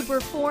to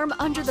perform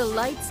under the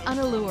lights on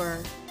Allure.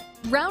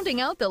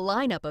 Rounding out the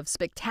lineup of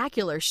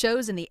spectacular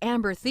shows in the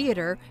Amber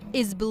Theater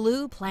is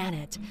Blue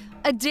Planet,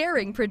 a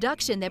daring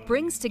production that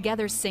brings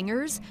together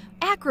singers,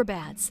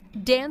 acrobats,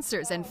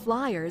 dancers, and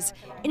flyers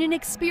in an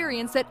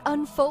experience that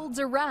unfolds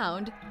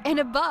around and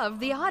above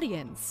the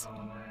audience.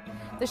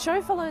 The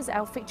show follows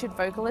our featured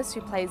vocalist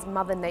who plays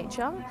Mother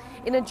Nature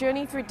in a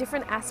journey through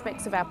different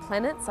aspects of our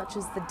planet, such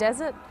as the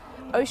desert,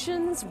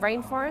 oceans,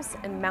 rainforests,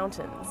 and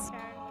mountains.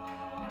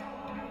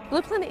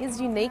 Blue Planet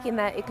is unique in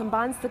that it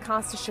combines the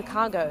cast of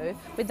Chicago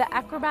with the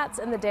acrobats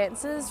and the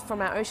dancers from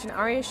our Ocean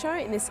Aria show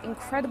in this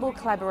incredible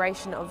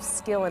collaboration of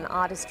skill and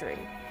artistry.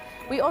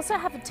 We also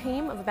have a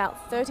team of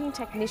about 13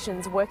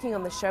 technicians working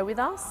on the show with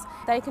us.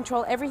 They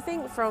control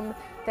everything from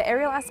the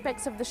aerial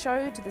aspects of the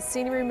show to the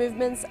scenery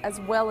movements, as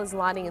well as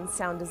lighting and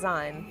sound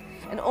design.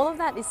 And all of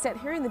that is set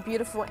here in the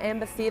beautiful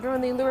Amber Theater on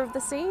the Allure of the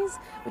Seas,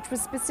 which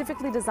was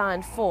specifically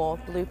designed for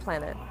Blue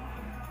Planet.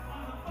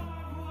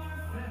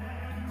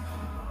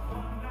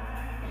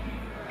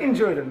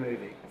 Enjoy the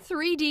movie.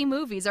 3D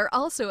movies are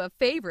also a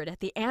favorite at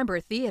the Amber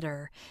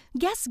Theater.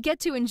 Guests get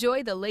to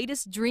enjoy the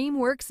latest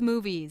DreamWorks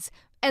movies,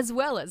 as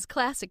well as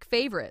classic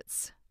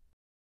favorites.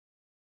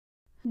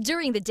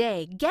 During the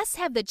day, guests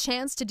have the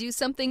chance to do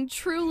something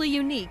truly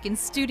unique in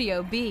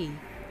Studio B: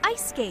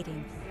 ice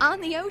skating on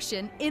the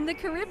ocean in the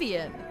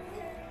Caribbean.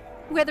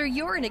 Whether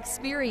you're an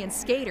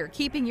experienced skater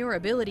keeping your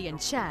ability in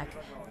check,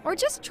 or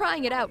just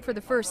trying it out for the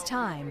first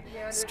time,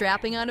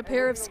 strapping on a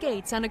pair of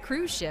skates on a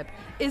cruise ship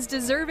is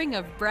deserving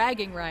of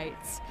bragging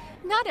rights.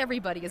 Not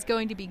everybody is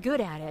going to be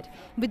good at it,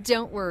 but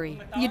don't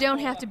worry, you don't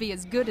have to be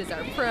as good as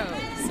our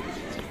pros.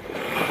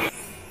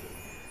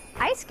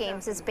 Ice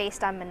Games is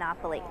based on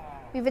Monopoly.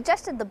 We've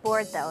adjusted the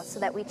board though so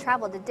that we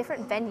travel to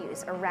different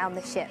venues around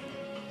the ship.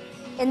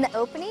 In the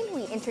opening,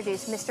 we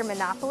introduce Mr.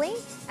 Monopoly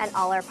and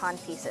all our pawn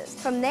pieces.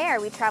 From there,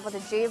 we travel to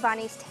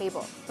Giovanni's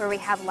table, where we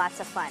have lots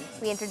of fun.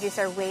 We introduce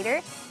our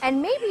waiter,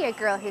 and maybe a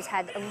girl who's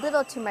had a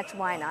little too much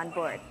wine on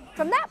board.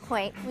 From that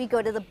point, we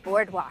go to the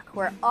boardwalk,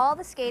 where all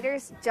the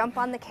skaters jump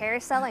on the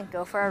carousel and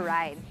go for a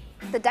ride.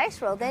 The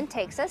dice roll then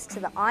takes us to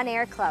the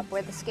on-air club,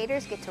 where the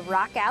skaters get to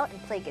rock out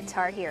and play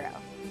Guitar Hero.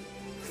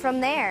 From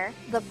there,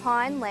 the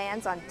pawn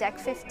lands on deck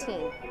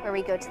 15, where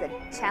we go to the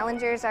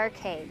Challengers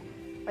Arcade,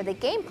 where the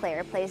game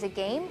player plays a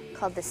game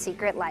called The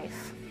Secret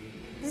Life.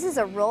 This is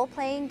a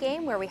role-playing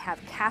game where we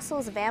have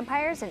castles,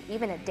 vampires, and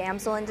even a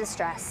damsel in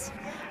distress.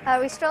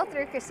 We stroll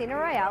through Casino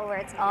Royale, where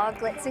it's all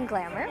glitz and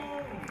glamour.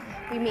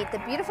 We meet the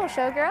beautiful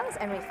showgirls,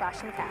 and we flash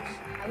some cash.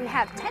 We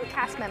have 10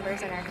 cast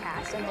members in our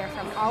cast, and they're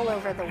from all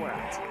over the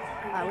world.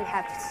 We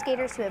have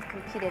skaters who have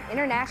competed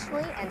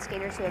internationally and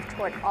skaters who have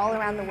toured all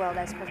around the world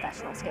as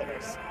professional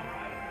skaters.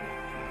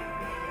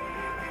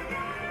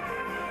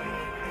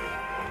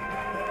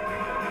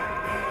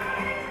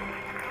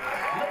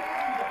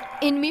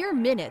 In mere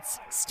minutes,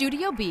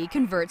 Studio B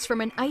converts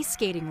from an ice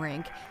skating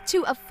rink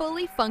to a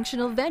fully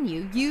functional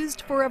venue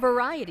used for a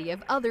variety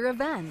of other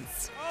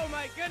events. Oh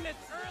my goodness!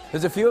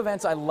 There's a few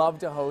events I love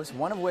to host,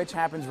 one of which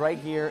happens right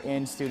here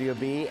in Studio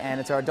B, and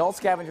it's our adult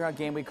scavenger hunt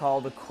game we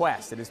call The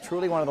Quest. It is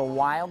truly one of the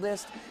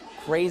wildest,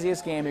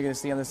 craziest game you're going to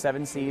see on the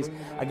 7 Seas.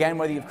 Again,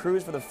 whether you've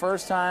cruised for the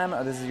first time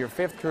or this is your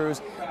 5th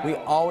cruise, we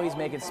always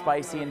make it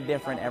spicy and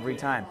different every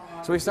time.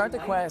 So we start the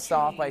quest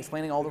off by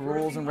explaining all the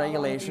rules and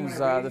regulations,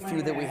 the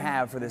few that we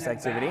have for this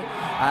activity.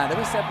 Then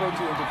we separate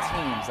you into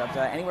teams, up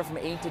to anywhere from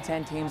 8 to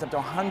 10 teams, up to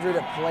 100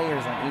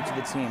 players on each of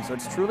the teams. So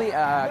it's truly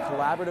a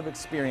collaborative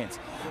experience.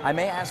 I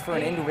may ask for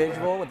an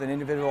individual with an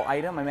individual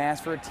item. I may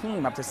ask for a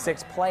team, up to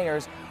 6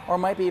 players, or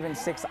might be even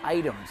 6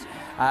 items.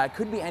 It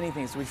could be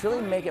anything. So we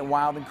truly make it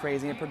wild and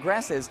crazy. It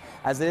progresses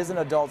as it is an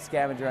adult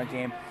scavenger hunt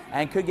game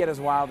and could get as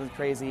wild and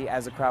crazy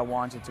as the crowd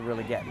wants it to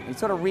really get. You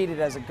sort of read it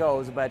as it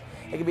goes, but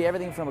it could be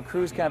everything from a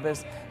cruise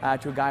compass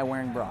to a guy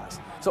wearing bras.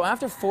 So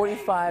after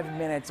 45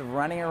 minutes of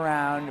running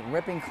around,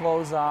 ripping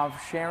clothes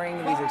off, sharing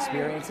these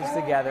experiences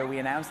together, we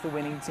announce the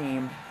winning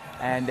team,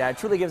 and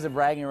truly gives a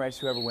bragging rights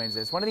to whoever wins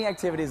this. One of the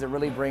activities that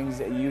really brings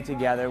you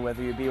together,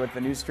 whether you be with the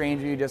new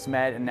stranger you just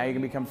met and now you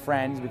can become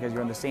friends because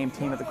you're on the same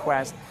team at the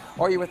quest,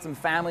 or you're with some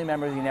family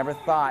members you never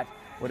thought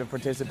would have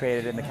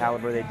participated in the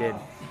caliber they did.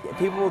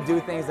 People will do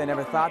things they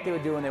never thought they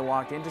would do when they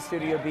walked into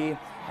Studio B,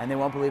 and they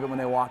won't believe it when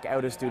they walk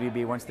out of Studio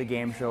B once the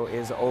game show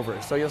is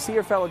over. So you'll see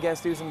your fellow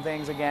guests do some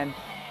things again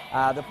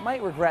that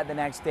might regret the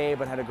next day,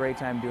 but had a great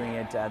time doing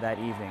it that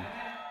evening.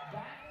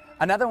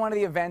 Another one of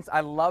the events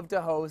I love to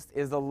host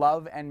is the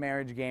Love and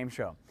Marriage Game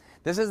Show.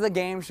 This is the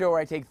game show where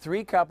I take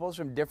 3 couples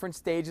from different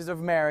stages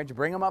of marriage,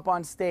 bring them up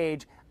on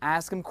stage,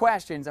 ask them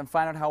questions, and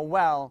find out how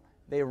well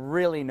they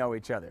really know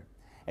each other.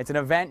 It's an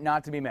event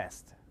not to be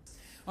missed.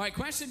 All right,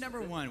 question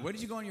number 1. Where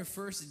did you go on your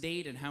first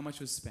date and how much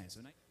was spent?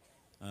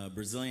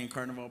 Brazilian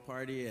carnival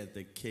party at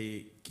the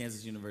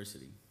Kansas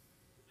University.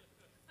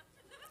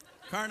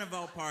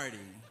 Carnival party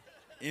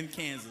in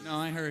Kansas. No,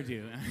 I heard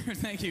you.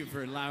 Thank you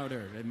for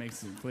louder. It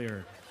makes it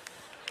clearer.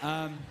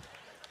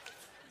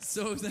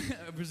 So it was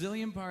a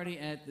Brazilian party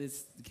at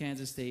this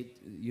Kansas State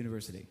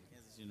University.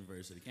 Kansas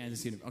University.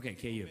 Kansas University. Okay,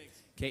 KU.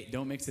 Okay,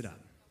 don't mix it up.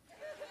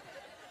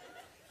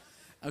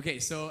 Okay,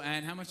 so,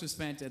 and how much was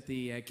spent at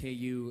the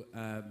KU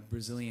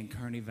Brazilian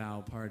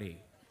Carnival party?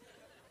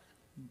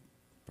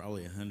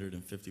 Probably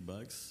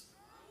 $150.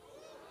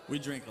 We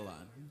drink a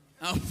lot.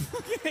 Oh,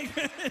 okay,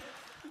 good.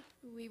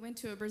 We went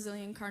to a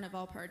Brazilian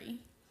Carnival party.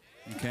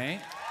 Okay.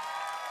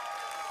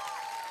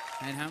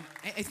 And how,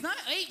 it's not,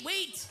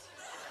 wait!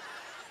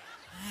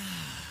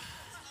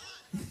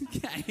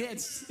 Yeah,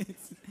 it's,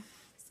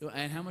 so,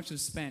 and how much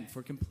was spent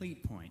for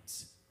complete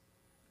points?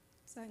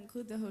 Does that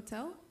include the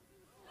hotel?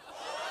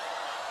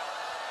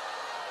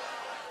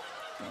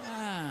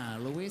 Ah,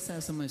 Luis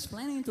has some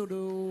explaining to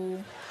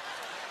do.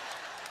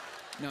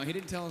 No, he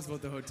didn't tell us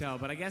about the hotel,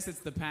 but I guess it's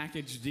the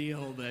package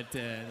deal that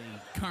the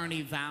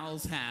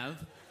Carnivals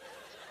have.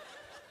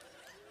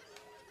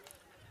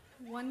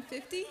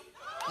 150?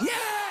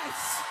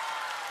 Yes!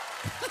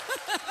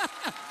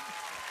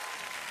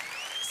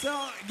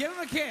 So, give him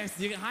a kiss.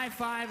 You can high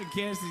five and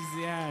kiss.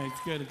 Yeah,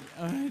 it's good.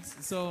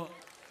 So,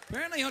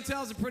 apparently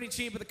hotels are pretty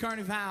cheap at the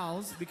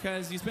Carnivals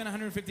because you spend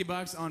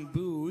 $150 on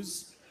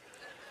booze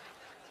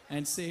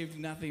and saved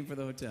nothing for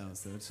the hotel.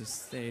 So it's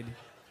just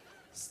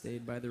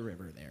stayed by the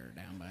river there,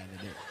 down by the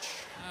ditch.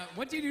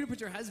 What do you do to put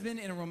your husband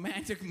in a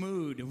romantic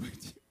mood?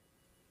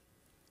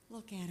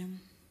 Look at him.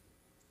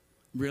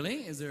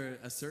 Really? Is there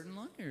a certain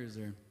look, or is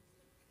there?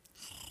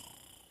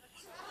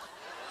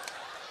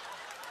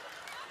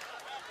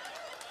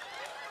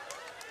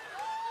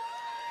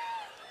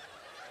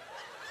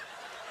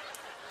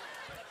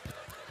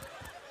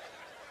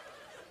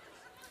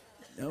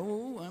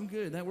 No, I'm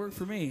good. That worked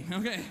for me.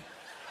 Okay.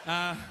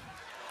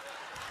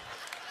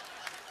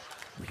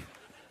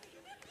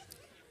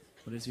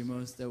 What is your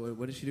most?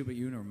 What does she do? But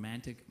you in a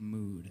romantic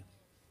mood?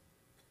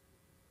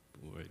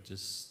 Boy,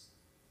 just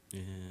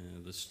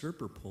the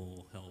stripper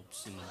pole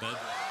helps in the bedroom.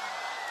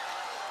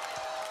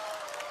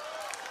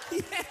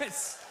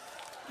 Yes,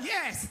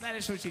 yes, that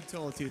is what she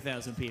told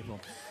 2,000 people.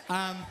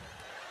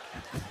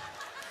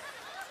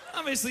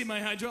 Obviously, my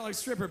hydraulic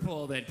stripper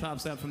pole that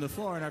pops up from the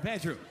floor in our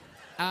bedroom.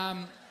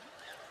 No.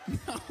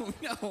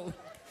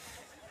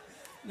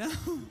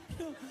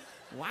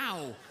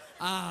 Wow.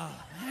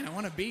 Man, I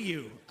want to be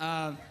you.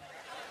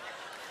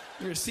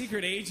 You're a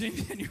secret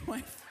agent and your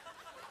wife.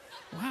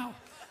 Wow.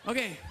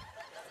 Okay.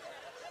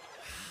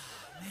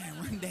 Man,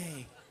 one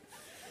day.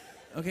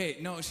 Okay,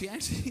 no, she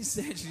actually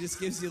said she just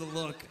gives you the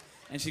look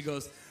and she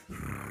goes,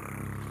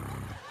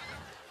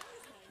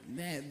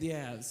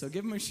 yeah, so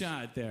give him a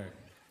shot there.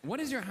 What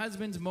is your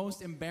husband's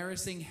most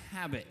embarrassing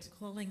habit?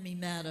 Calling me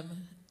madam.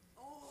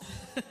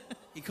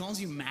 He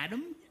calls you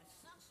madam?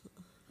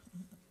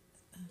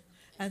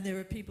 And there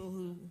are people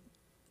who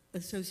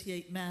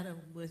associate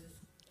madam with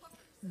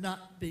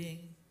not being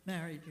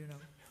married, you know.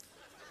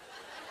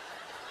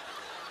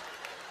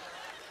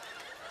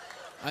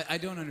 I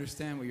don't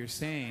understand what you're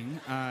saying,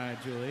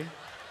 Julie.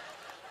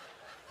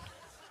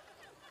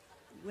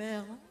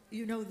 Well,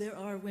 you know, there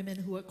are women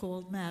who are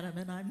called madam,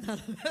 and I'm not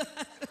a madam.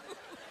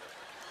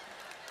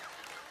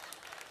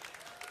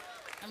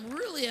 I'm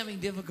really having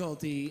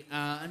difficulty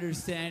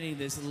understanding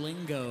this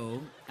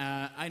lingo.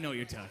 I know what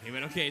you're talking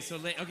about. Okay, so,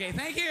 okay,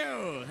 thank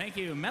you. Thank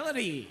you.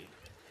 Melody.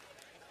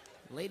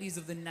 Ladies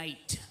of the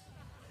night.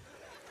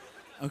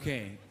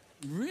 Okay,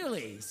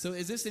 really? So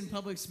is this in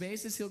public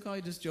spaces? He'll call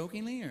you just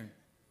jokingly, or?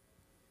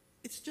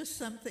 It's just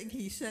something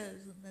he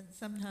says, and then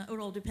sometimes it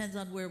all depends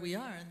on where we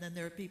are, and then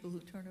there are people who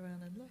turn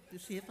around and look to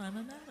see if I'm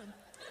a madam.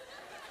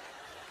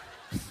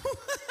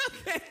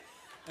 Okay.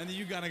 And then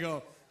you gotta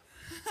go,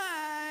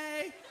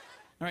 hi.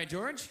 All right,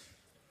 George.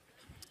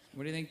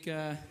 What do you think?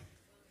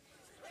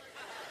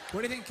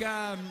 What do you think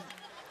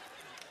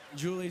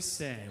Julie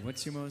said?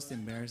 What's your most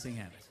embarrassing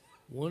habit?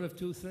 One of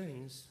two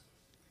things.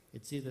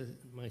 It's either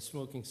my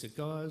smoking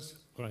cigars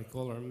or I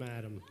call her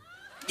madam.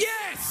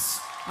 Yes!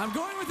 I'm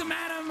going with the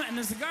madam, and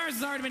the cigars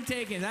has already been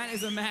taken. That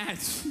is a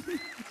match.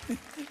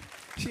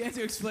 She had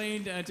to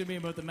explain to me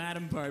about the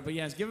madam part, but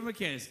yes, give him a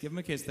kiss. Give him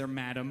a kiss there,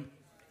 madam.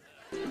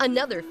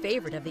 Another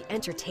favorite of the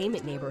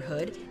entertainment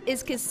neighborhood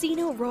is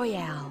Casino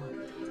Royale.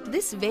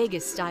 This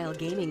Vegas-style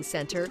gaming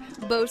center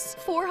boasts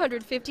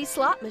 450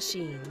 slot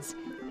machines,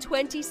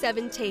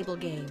 27 table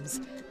games,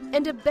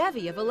 and a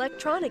bevy of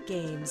electronic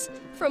games,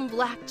 from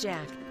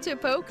blackjack to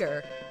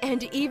poker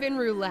and even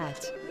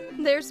roulette.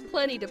 There's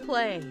plenty to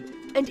play,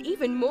 and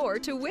even more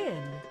to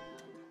win.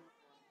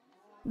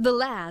 The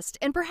last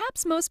and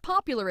perhaps most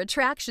popular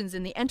attractions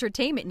in the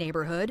entertainment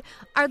neighborhood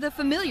are the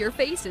familiar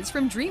faces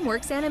from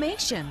DreamWorks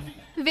Animation.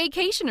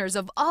 Vacationers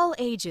of all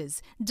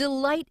ages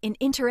delight in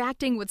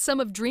interacting with some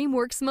of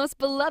DreamWorks' most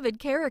beloved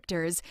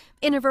characters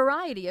in a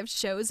variety of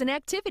shows and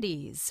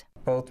activities.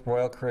 Both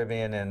Royal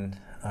Caribbean and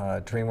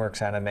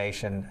DreamWorks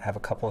Animation have a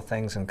couple of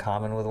things in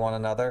common with one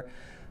another.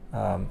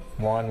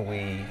 One,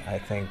 I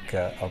think,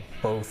 are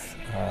both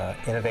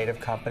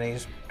innovative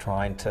companies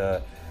trying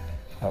to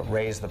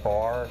raise the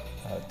bar,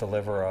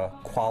 deliver a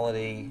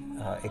quality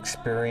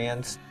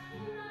experience.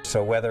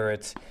 So whether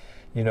it's,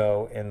 you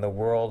know, in the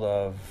world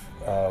of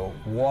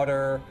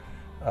water,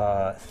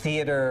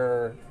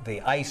 theater,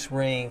 the ice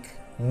rink,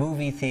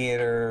 movie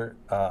theater,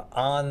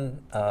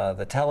 on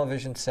the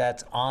television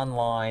sets,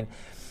 online.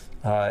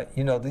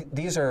 You know,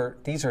 these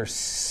are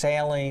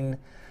sailing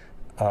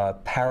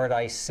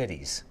paradise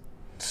cities.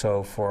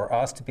 So for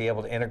us to be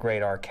able to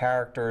integrate our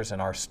characters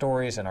and our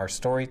stories and our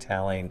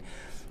storytelling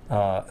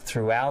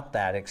throughout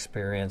that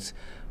experience,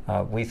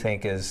 we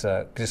think is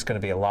just going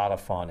to be a lot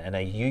of fun and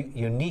a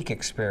unique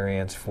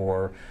experience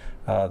for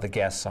the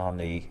guests on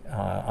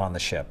the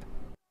ship.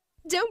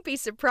 Don't be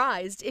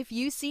surprised if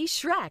you see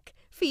Shrek,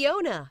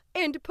 Fiona,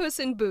 and Puss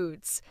in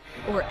Boots,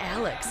 or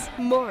Alex,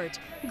 Mort,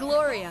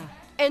 Gloria,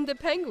 and the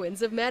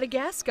penguins of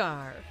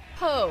Madagascar,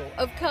 Po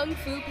of Kung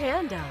Fu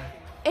Panda,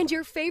 and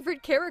your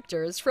favorite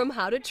characters from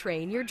How to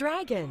Train Your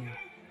Dragon.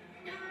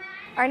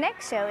 Our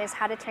next show is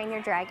How to Train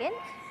Your Dragon,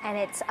 and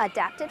it's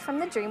adapted from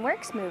the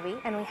DreamWorks movie,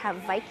 and we have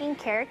Viking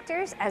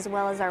characters as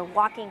well as our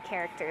walking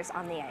characters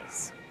on the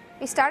ice.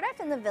 We start off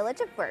in the village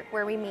of Berk,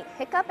 where we meet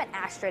Hiccup and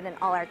Astrid and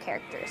all our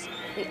characters.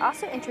 We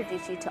also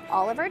introduce you to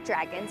all of our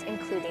dragons,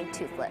 including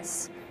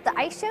Toothless. The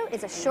ice show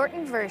is a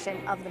shortened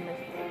version of the movie.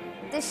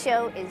 This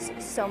show is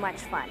so much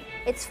fun.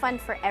 It's fun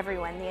for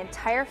everyone, the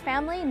entire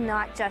family,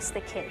 not just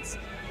the kids.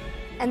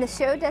 And the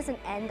show doesn't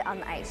end on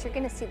the ice. You're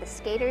going to see the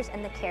skaters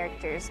and the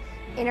characters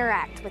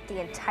interact with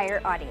the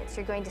entire audience.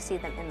 You're going to see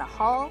them in the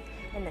hall,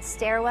 in the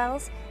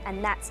stairwells,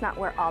 and that's not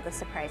where all the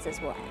surprises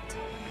will end.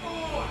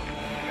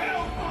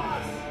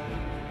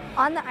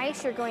 On the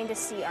ice, you're going to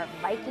see our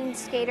Viking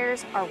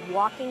skaters, our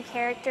walking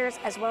characters,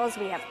 as well as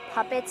we have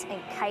puppets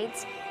and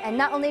kites. And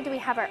not only do we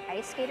have our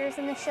ice skaters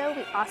in the show,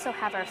 we also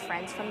have our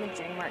friends from the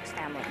DreamWorks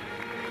family.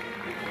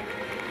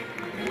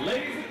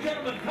 Ladies and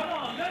gentlemen, come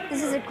on.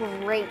 This is a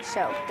great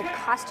show. The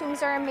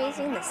costumes are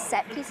amazing, the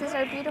set pieces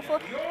are beautiful.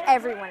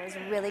 Everyone is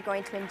really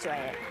going to enjoy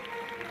it.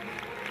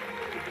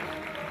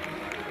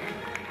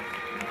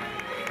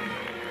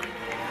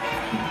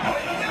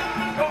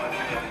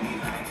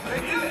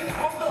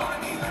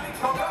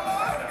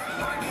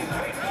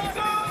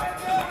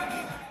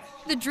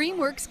 The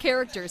DreamWorks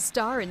characters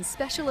star in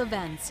special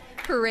events,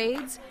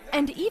 parades,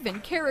 and even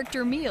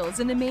character meals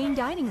in the main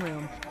dining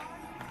room.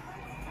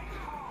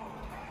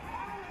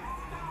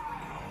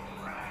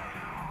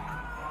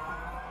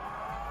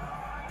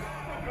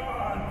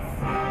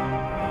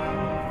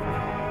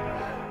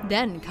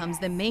 Then comes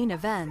the main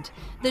event.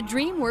 The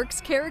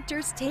DreamWorks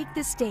characters take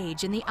the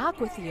stage in the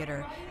Aqua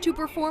Theater to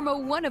perform a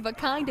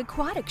one-of-a-kind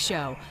aquatic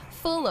show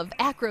full of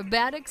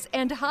acrobatics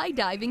and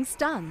high-diving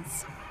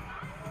stunts.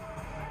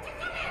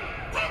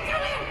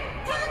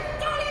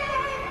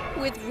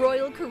 With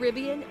Royal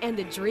Caribbean and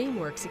the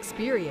DreamWorks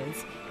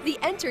experience, the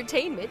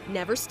entertainment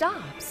never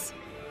stops.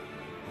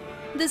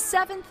 The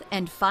seventh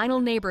and final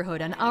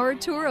neighborhood on our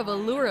tour of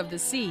Allure of the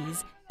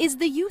Seas is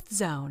the Youth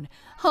Zone,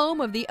 home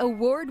of the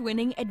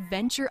award-winning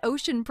Adventure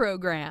Ocean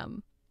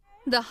program.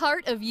 The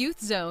heart of Youth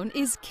Zone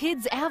is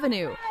Kids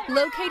Avenue,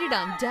 located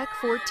on Deck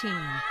 14.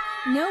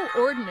 No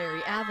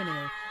ordinary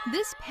avenue,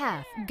 this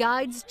path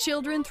guides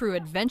children through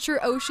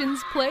Adventure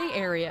Ocean's play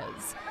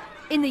areas.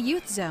 In the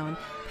Youth Zone,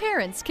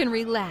 parents can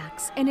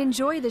relax and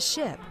enjoy the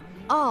ship,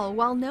 all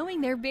while knowing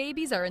their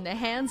babies are in the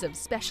hands of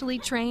specially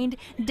trained,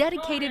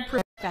 dedicated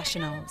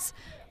professionals.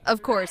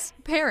 Of course,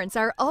 parents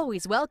are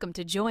always welcome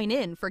to join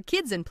in for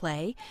Kids in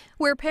Play,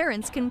 where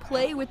parents can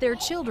play with their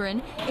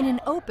children in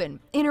an open,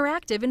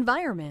 interactive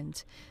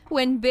environment.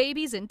 When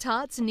babies and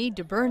tots need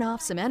to burn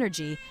off some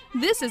energy,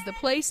 this is the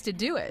place to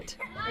do it.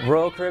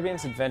 Royal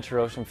Caribbean's Adventure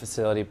Ocean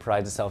facility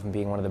prides itself in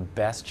being one of the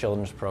best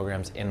children's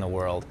programs in the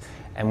world,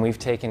 and we've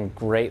taken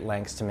great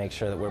lengths to make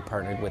sure that we're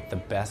partnered with the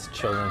best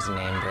children's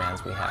name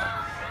brands we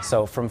have.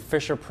 So from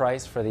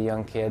Fisher-Price for the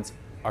young kids,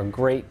 are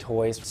great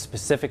toys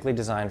specifically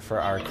designed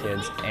for our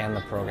kids and the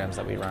programs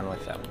that we run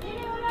with them.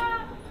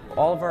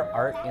 All of our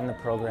art in the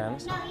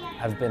programs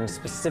have been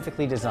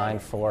specifically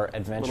designed for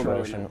Adventure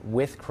Ocean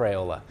with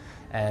Crayola.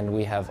 And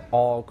we have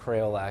all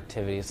Crayola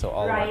activities, so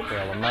all of our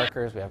Crayola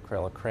markers, we have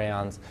Crayola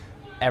crayons,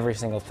 every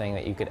single thing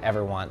that you could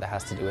ever want that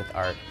has to do with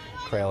art.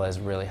 Crayola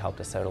has really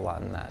helped us out a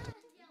lot in that.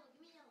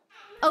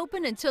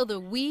 Open until the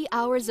wee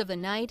hours of the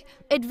night,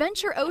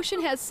 Adventure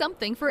Ocean has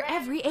something for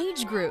every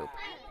age group.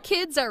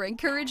 Kids are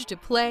encouraged to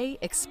play,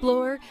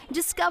 explore,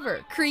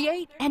 discover,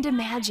 create, and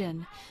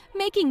imagine.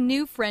 Making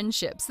new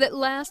friendships that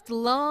last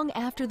long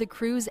after the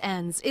cruise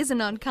ends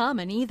isn't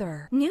uncommon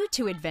either. New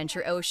to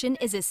Adventure Ocean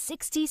is a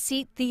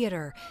 60-seat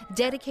theater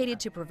dedicated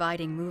to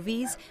providing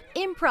movies,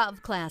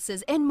 improv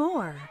classes, and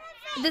more.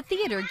 The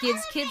theater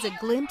gives kids a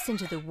glimpse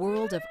into the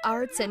world of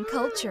arts and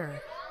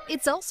culture.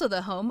 It's also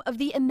the home of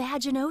the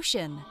Imagine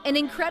Ocean, an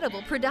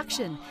incredible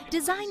production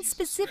designed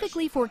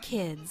specifically for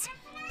kids.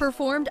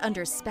 Performed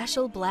under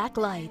special black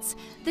lights,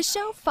 the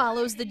show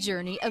follows the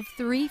journey of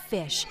 3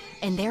 fish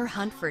and their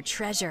hunt for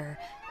treasure,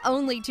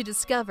 only to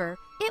discover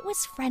it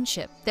was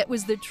friendship that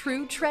was the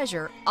true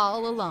treasure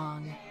all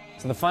along.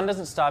 So the fun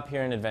doesn't stop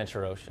here in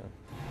Adventure Ocean.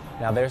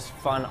 Now there's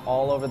fun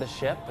all over the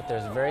ship, but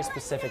there's very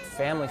specific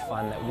family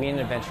fun that we in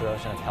Adventure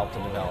Ocean have helped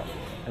to develop,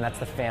 and that's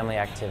the family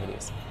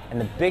activities.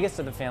 And the biggest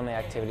of the family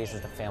activities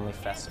is the Family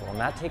Festival, and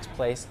that takes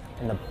place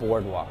in the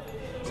boardwalk.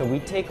 So we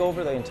take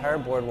over the entire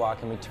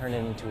boardwalk and we turn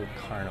it into a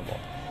carnival.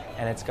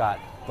 And it's got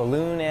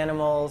balloon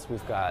animals,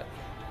 we've got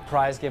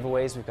prize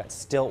giveaways, we've got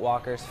stilt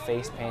walkers,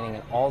 face painting,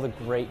 and all the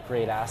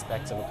great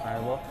aspects of a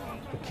carnival.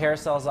 The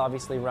carousel's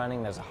obviously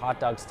running, there's a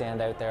hot dog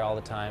stand out there all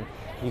the time.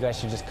 You guys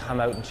should just come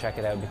out and check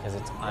it out because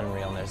it's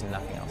unreal and there's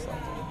nothing else like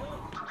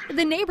it.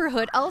 The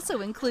neighborhood also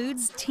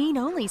includes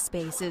teen-only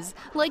spaces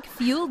like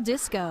Fuel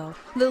Disco,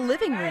 the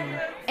living room,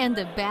 and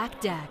the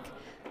back deck.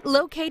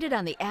 Located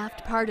on the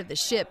aft part of the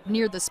ship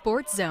near the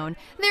sports zone,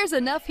 there's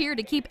enough here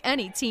to keep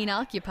any teen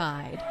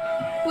occupied.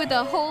 With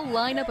a whole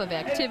lineup of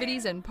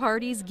activities and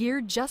parties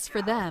geared just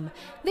for them,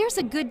 there's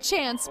a good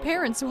chance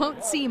parents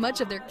won't see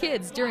much of their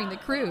kids during the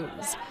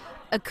cruise.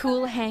 A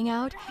cool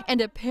hangout and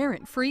a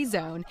parent-free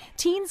zone,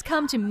 teens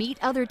come to meet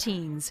other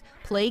teens,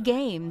 play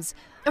games,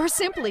 or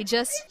simply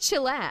just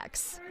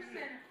chillax.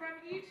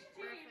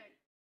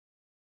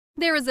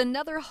 There is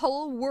another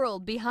whole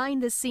world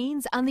behind the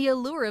scenes on the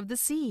Allure of the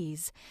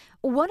Seas.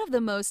 One of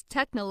the most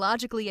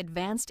technologically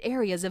advanced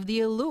areas of the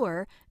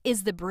Allure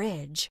is the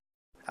bridge.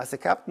 As the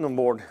captain on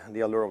board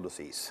the Allure of the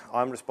Seas,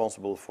 I'm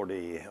responsible for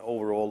the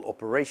overall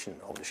operation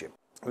of the ship,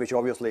 which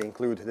obviously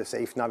include the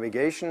safe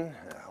navigation,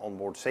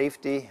 onboard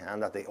safety,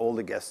 and that all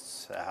the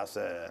guests has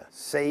a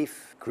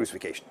safe cruise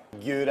vacation.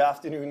 Good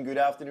afternoon, good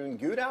afternoon,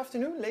 good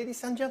afternoon,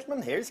 ladies and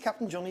gentlemen. Here's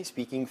Captain Johnny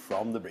speaking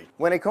from the bridge.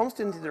 When it comes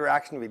to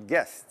interaction with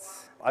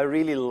guests, I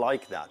really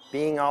like that.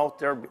 Being out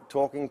there,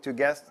 talking to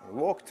guests,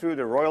 walk through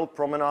the Royal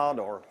Promenade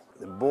or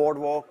the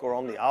boardwalk or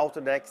on the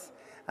outer decks,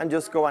 and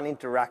just go and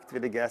interact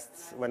with the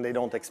guests when they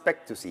don't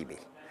expect to see me.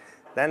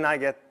 Then I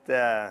get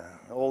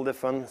all the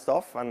fun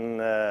stuff and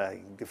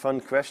the fun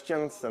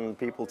questions, and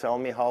people tell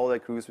me how their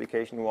cruise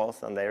vacation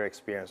was and their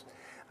experience.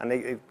 And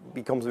it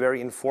becomes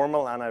very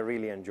informal, and I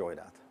really enjoy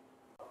that.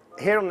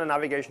 Here on the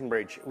navigation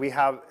bridge, we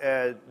have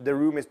the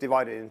room is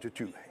divided into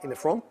two. In the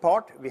front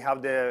part, we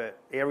have the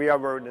area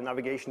where the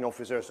navigation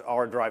officers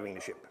are driving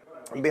the ship.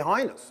 And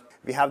behind us,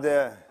 we have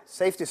the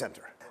safety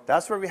center.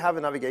 That's where we have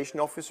a navigation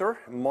officer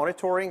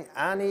monitoring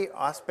any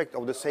aspect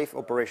of the safe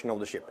operation of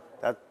the ship.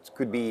 That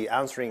could be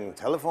answering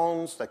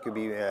telephones, that could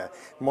be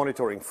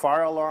monitoring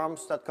fire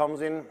alarms that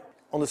comes in.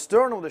 On the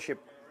stern of the ship,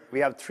 we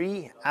have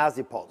 3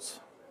 azipods.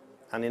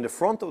 And in the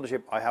front of the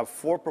ship, I have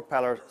 4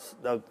 propellers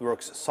that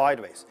works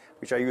sideways,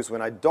 which I use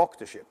when I dock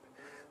the ship.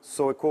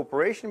 So a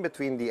cooperation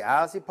between the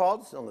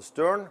azipods on the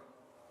stern,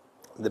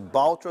 the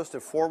bow thruster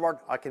forward,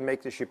 I can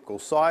make the ship go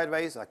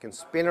sideways, I can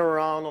spin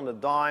around on the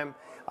dime,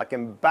 I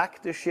can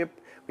back the ship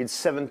with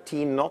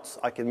 17 knots,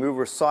 I can move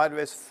her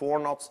sideways 4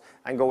 knots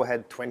and go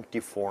ahead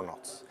 24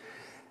 knots.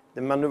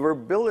 The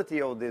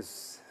maneuverability of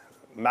this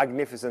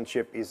magnificent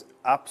ship is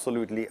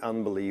absolutely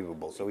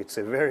unbelievable, so it's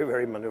a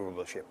very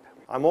maneuverable ship.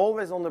 I'm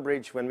always on the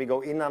bridge when we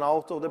go in and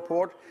out of the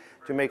port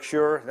to make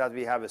sure that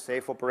we have a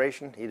safe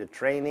operation, either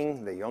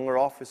training the younger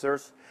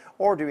officers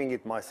or doing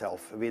it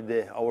myself with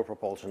our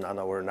propulsion and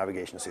our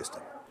navigation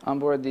system. On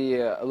board the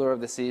Allure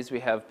of the Seas, we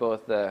have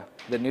both the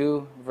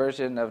new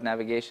version of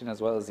navigation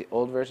as well as the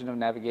old version of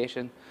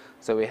navigation.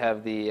 So we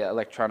have the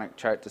electronic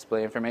chart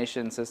display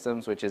information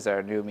systems, which is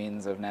our new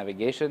means of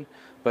navigation,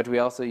 but we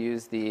also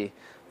use the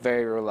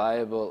very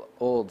reliable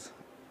old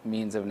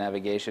means of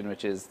navigation,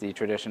 which is the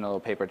traditional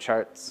paper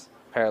charts,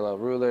 parallel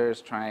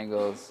rulers,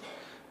 triangles,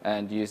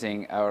 and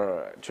using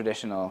our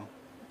traditional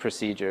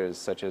procedures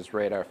such as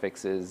radar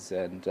fixes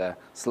and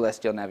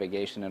celestial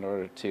navigation in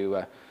order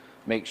to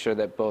make sure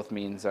that both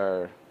means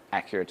are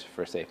accurate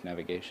for safe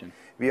navigation.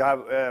 We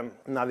have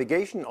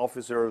navigation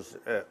officers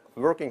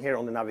working here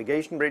on the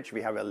navigation bridge,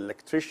 we have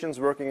electricians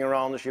working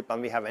around the ship,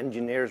 and we have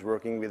engineers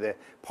working with the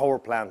power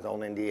plant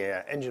on in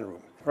the engine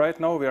room. Right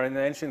now we are in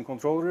the engine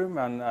control room,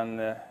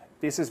 and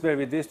this is where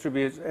we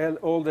distribute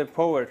all the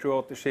power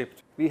throughout the ship.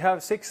 We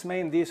have 6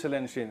 main diesel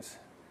engines.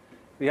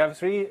 We have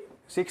 3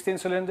 16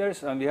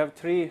 cylinders and we have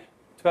 3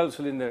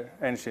 12-cylinder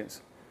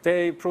engines.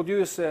 They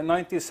produce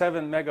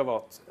 97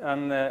 megawatts,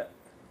 and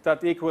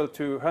that equal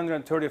to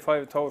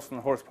 135,000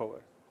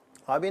 horsepower.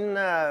 I've been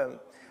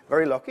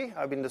very lucky.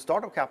 I've been the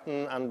startup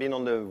captain and been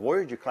on the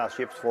Voyager class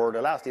ships for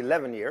the last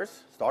 11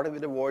 years. Started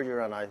with the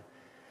Voyager and I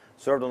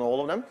served on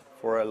all of them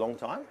for a long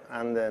time.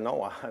 And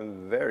now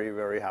I'm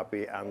very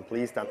happy and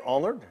pleased and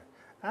honored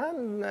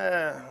and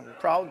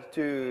proud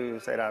to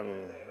say that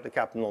I'm the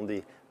captain on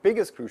the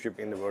biggest cruise ship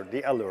in the world,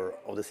 the Allure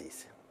of the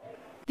Seas.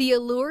 The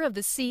Allure of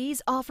the Seas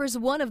offers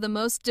one of the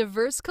most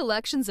diverse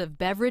collections of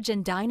beverage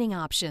and dining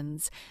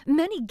options.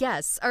 Many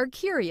guests are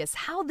curious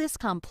how this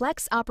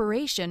complex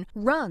operation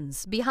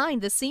runs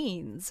behind the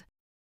scenes.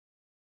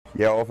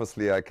 Yeah,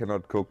 obviously I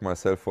cannot cook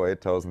myself for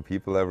 8,000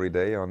 people every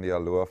day on the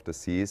Allure of the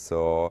Seas,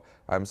 so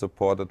I'm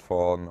supported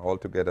for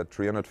altogether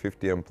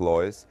 350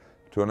 employees.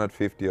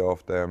 250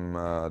 of them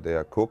they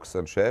are cooks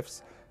and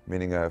chefs,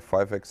 meaning I have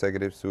 5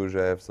 executive sous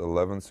chefs,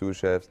 11 sous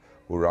chefs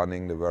who are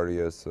running the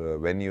various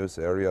venues,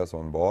 areas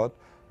on board.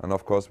 And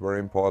of course, very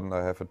important,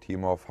 I have a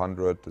team of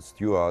 100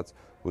 stewards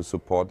who's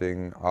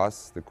supporting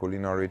us, the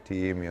culinary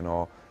team, you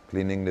know,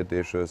 cleaning the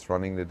dishes,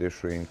 running the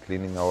dish ring,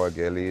 cleaning our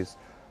galleys.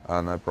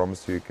 And I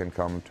promise you can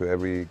come to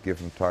every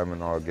given time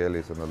in our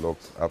galleys and it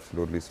looks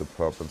absolutely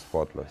superb and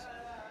spotless.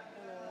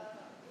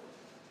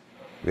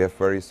 We have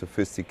very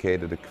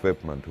sophisticated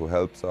equipment who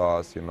helps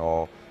us, you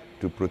know,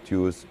 to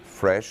produce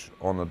fresh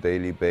on a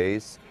daily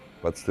basis,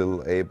 but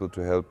still able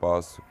to help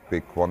us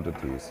big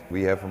quantities.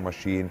 We have a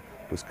machine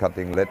who's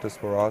cutting lettuce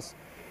for us.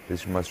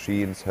 This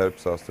machine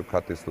helps us to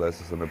cut these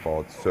lettuces in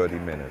about 30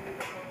 minutes.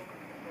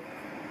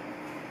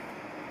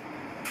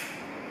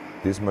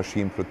 This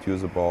machine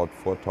produces about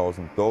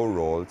 4,000 dough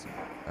rolls,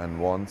 and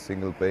one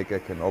single baker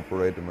can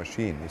operate the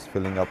machine. He's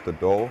filling up the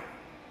dough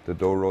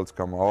rolls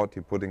come out,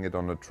 he's putting it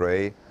on a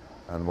tray,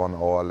 and 1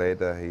 hour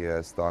later he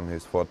has done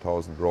his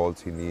 4,000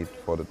 rolls he needs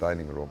for the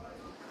dining room.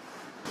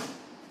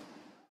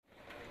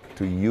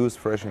 To use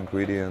fresh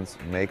ingredients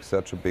makes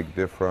such a big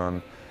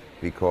difference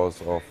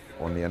because of,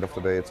 on the end of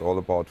the day, it's all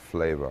about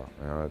flavor.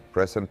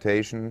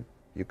 Presentation,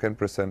 you can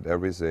present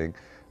everything,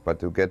 but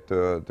to get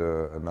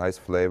a nice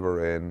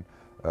flavor in,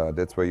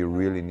 that's where you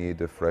really need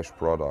a fresh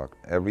product.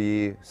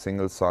 Every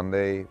single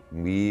Sunday,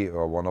 me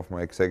or one of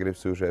my executive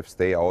sous chefs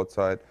stay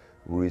outside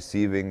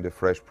receiving the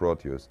fresh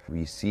produce.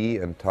 We see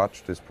and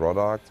touch this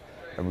product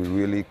and we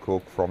really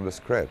cook from the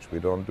scratch. We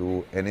don't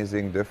do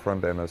anything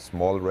different than a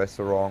small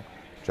restaurant,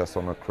 just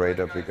on a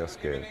greater, bigger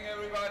scale.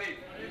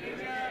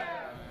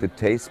 The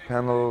taste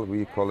panel,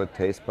 we call it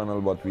taste panel,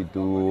 what we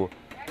do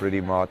pretty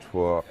much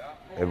for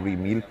every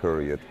meal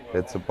period.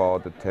 That's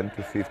about a 10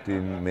 to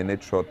 15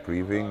 minute short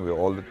briefing where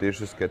all the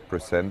dishes get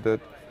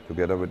presented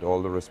together with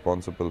all the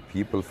responsible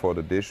people for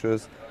the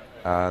dishes,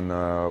 and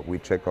we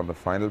check on the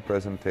final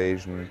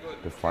presentation,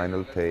 the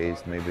final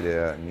taste. Maybe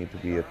there need to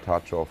be a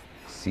touch of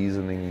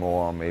seasoning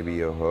more,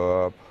 maybe a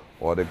herb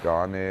or the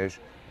garnish,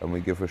 and we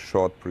give a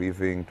short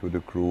briefing to the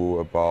crew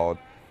about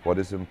what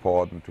is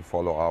important to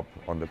follow up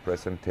on the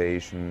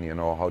presentation, you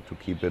know, how to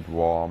keep it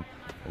warm,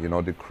 you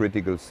know, the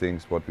critical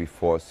things what we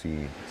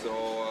foresee.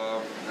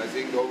 So I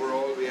think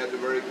overall we had a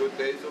very good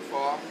day so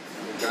far.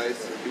 The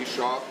guys be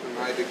sharp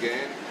tonight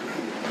again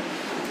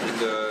in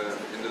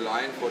the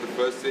line for the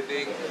first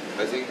sitting.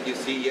 I think you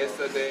see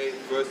yesterday,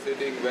 first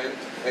sitting went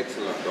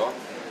excellent, huh?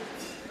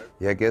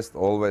 Yeah, guests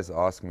always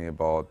ask me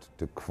about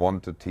the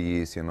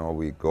quantities, you know,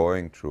 we're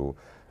going through.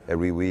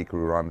 Every week we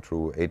run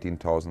through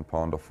 18,000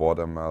 pounds of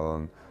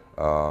watermelon,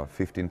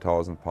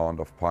 15,000 pounds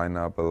of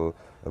pineapple,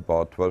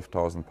 about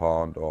 12,000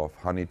 pounds of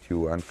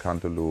honeydew and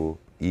cantaloupe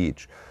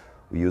each.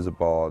 We use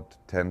about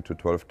 10 to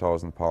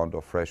 12,000 pounds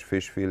of fresh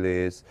fish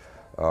fillets,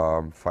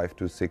 5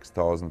 to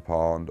 6,000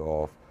 pounds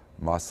of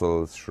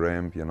mussels,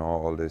 shrimp, you know,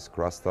 all these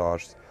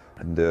crustaceans.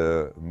 And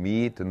the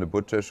meat in the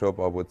butcher shop,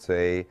 I would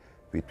say,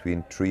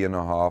 between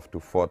 3,500 to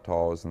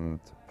 4,000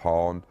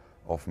 pounds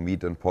of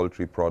meat and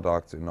poultry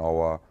products in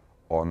our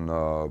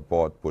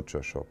on-board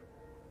butcher shop.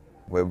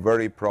 We're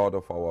very proud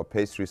of our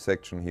pastry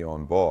section here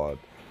on board.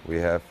 We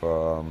have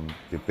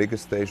the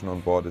biggest station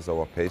on board is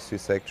our pastry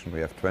section.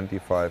 We have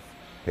 25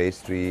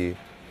 pastry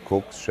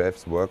cooks,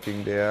 chefs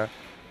working there,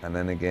 and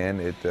then again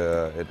it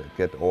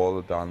get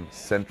all done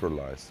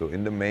centralized. So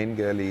in the main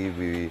galley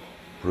we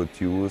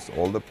produce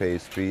all the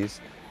pastries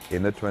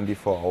in a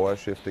 24-hour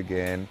shift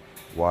again,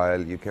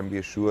 while you can be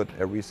assured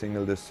every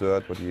single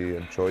dessert what you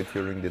enjoy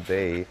during the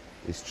day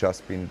is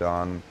just been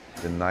done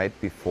the night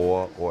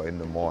before or in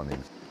the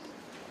morning.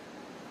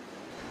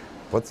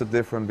 What's the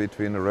difference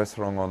between a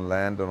restaurant on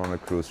land and on a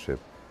cruise ship?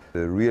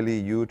 The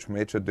really huge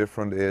major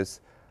difference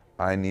is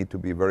I need to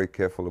be very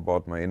careful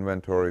about my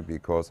inventory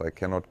because I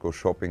cannot go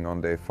shopping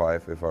on day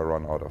 5 if I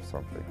run out of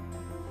something.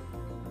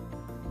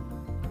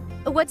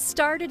 What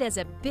started as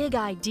a big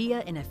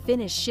idea in a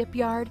Finnish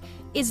shipyard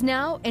is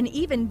now an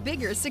even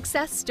bigger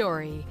success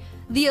story.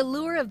 The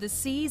Allure of the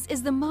Seas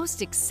is the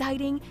most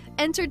exciting,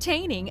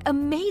 entertaining,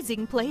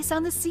 amazing place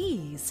on the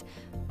seas.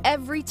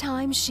 Every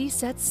time she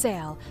sets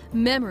sail,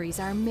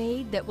 memories are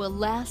made that will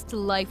last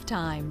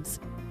lifetimes.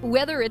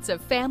 Whether it's a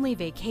family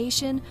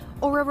vacation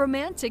or a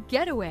romantic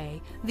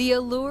getaway, the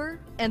Allure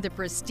and the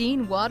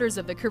pristine waters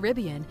of the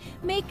Caribbean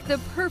make the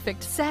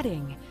perfect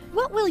setting.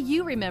 What will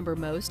you remember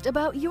most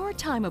about your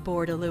time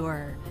aboard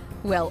Allure?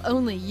 Well,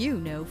 only you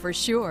know for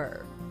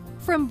sure.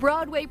 From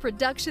Broadway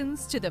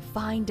productions to the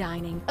fine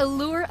dining,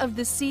 Allure of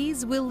the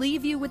Seas will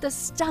leave you with a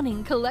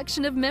stunning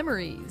collection of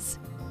memories.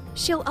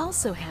 She'll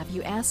also have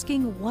you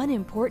asking one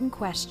important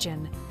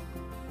question.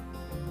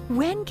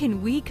 When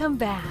can we come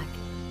back?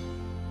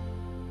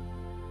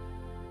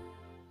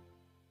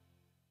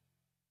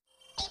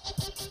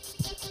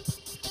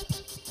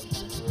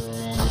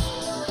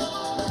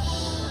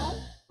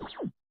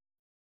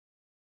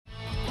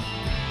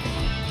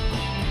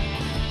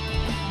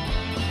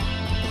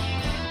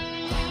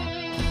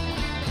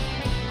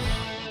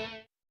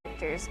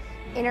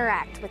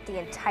 Interact with the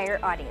entire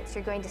audience.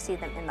 You're going to see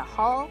them in the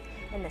hall,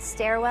 in the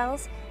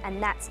stairwells,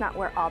 and that's not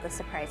where all the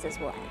surprises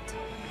will end.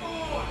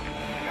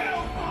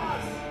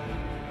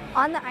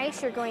 On the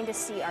ice, you're going to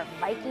see our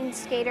Viking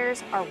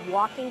skaters, our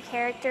walking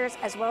characters,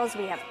 as well as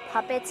we have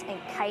puppets and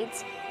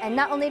kites. And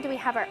not only do we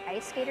have our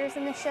ice skaters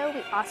in the show,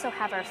 we also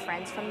have our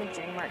friends from the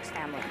DreamWorks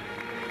family.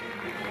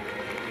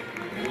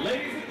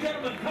 Ladies and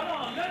gentlemen, come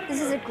on. This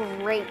is a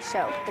great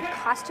show. The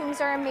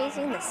costumes are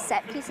amazing, the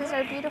set pieces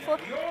are beautiful.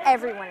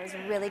 Everyone is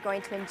really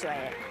going to enjoy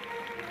it.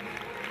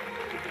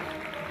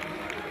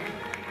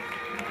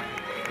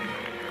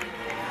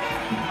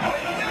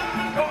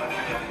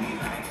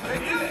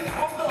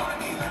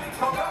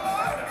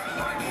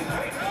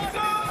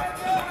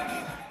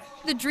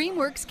 The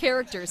DreamWorks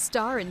characters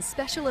star in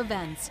special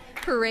events,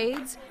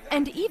 parades,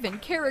 and even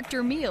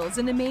character meals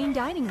in the main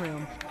dining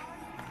room.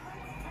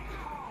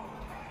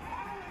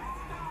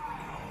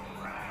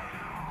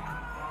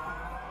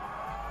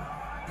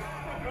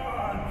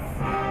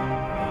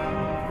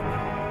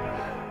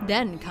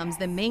 Then comes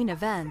the main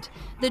event.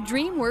 The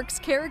DreamWorks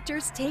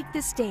characters take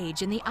the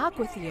stage in the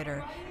Aqua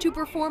Theater to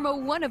perform a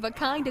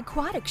one-of-a-kind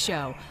aquatic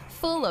show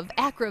full of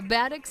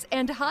acrobatics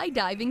and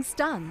high-diving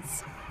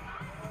stunts.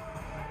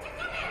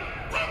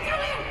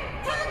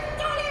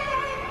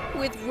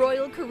 With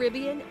Royal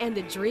Caribbean and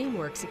the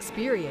DreamWorks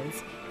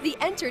experience, the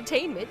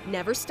entertainment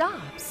never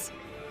stops.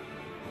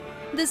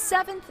 The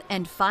seventh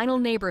and final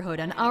neighborhood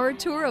on our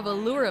tour of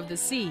Allure of the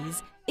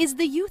Seas is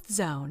the Youth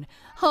Zone,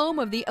 home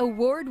of the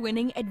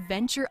award-winning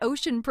Adventure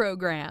Ocean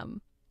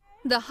program.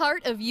 The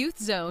heart of Youth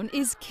Zone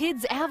is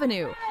Kids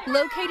Avenue,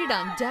 located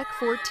on Deck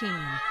 14.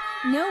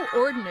 No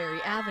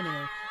ordinary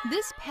avenue,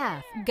 this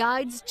path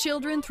guides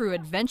children through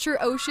Adventure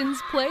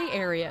Ocean's play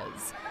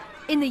areas.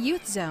 In the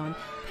Youth Zone,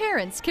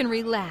 parents can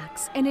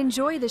relax and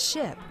enjoy the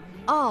ship,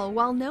 all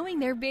while knowing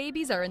their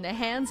babies are in the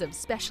hands of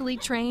specially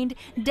trained,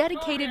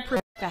 dedicated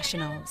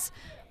professionals.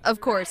 Of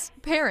course,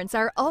 parents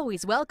are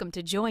always welcome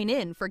to join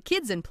in for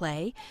Kids in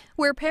Play,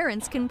 where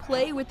parents can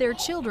play with their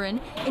children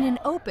in an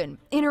open,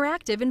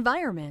 interactive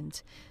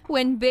environment.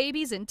 When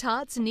babies and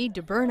tots need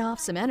to burn off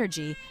some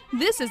energy,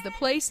 this is the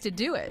place to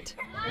do it.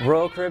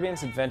 Royal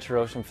Caribbean's Adventure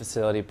Ocean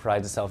facility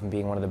prides itself in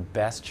being one of the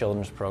best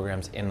children's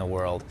programs in the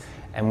world,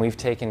 and we've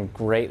taken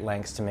great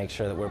lengths to make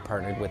sure that we're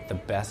partnered with the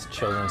best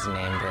children's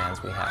name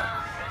brands we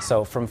have.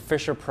 So from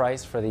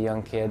Fisher-Price for the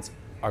young kids,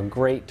 are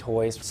great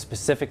toys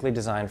specifically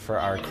designed for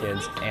our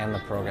kids and the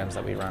programs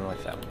that we run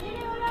with them.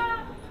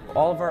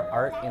 All of our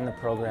art in the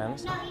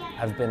programs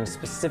have been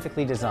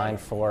specifically designed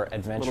for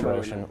Adventure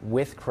Ocean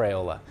with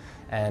Crayola.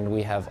 And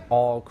we have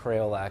all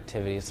Crayola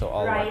activities, so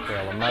all of our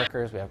Crayola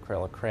markers, we have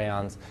Crayola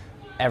crayons,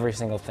 every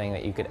single thing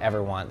that you could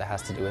ever want that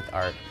has to do with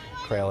art.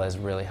 Crayola has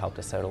really helped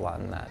us out a lot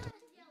in that.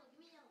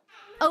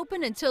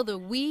 Open until the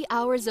wee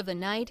hours of the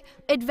night,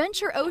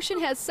 Adventure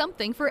Ocean has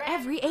something for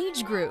every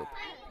age group.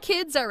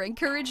 Kids are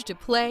encouraged to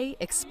play,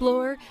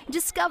 explore,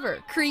 discover,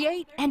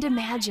 create, and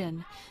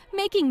imagine.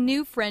 Making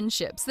new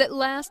friendships that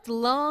last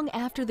long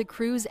after the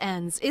cruise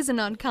ends isn't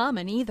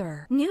uncommon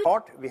either.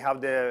 We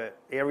have the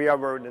area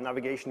where the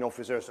navigation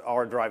officers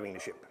are driving the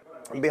ship.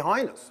 And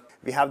behind us,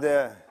 we have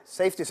the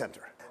safety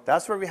center.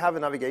 That's where we have a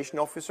navigation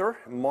officer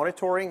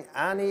monitoring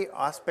any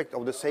aspect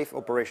of the safe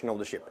operation of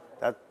the ship.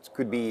 That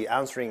could be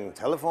answering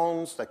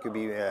telephones, that could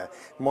be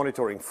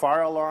monitoring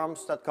fire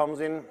alarms that comes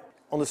in.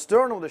 On the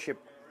stern of the ship,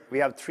 we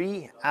have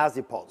 3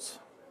 azipods,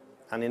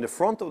 and in the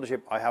front of the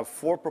ship I have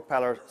 4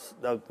 propellers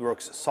that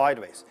works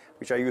sideways,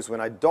 which I use when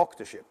I dock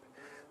the ship.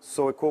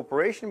 So a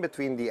cooperation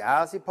between the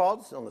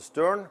azipods on the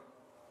stern,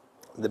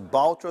 the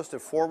bow thruster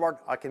forward,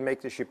 I can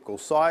make the ship go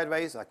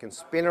sideways, I can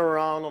spin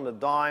around on the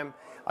dime,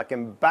 I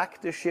can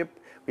back the ship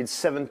with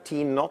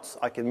 17 knots,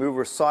 I can move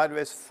her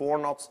sideways 4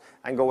 knots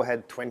and go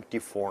ahead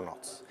 24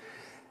 knots.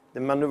 The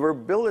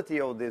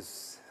maneuverability of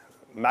this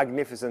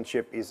magnificent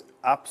ship is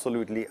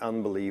absolutely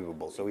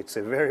unbelievable. So it's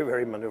a very,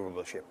 very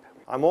maneuverable ship.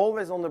 I'm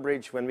always on the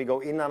bridge when we go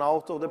in and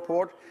out of the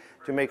port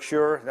to make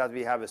sure that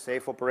we have a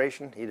safe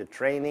operation, either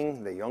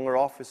training the younger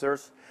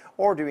officers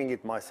or doing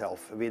it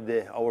myself with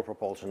our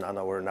propulsion and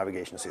our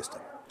navigation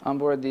system. On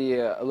board the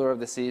Allure of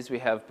the Seas, we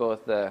have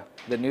both the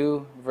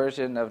new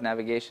version of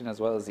navigation as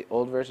well as the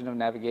old version of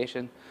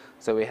navigation.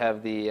 So we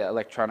have the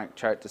electronic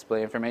chart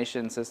display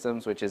information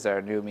systems, which is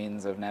our new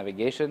means of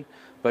navigation,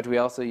 but we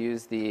also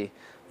use the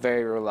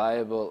very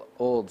reliable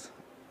old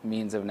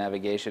means of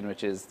navigation,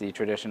 which is the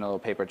traditional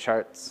paper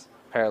charts,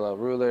 parallel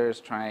rulers,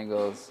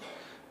 triangles,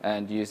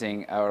 and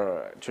using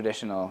our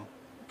traditional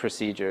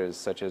procedures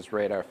such as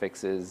radar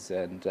fixes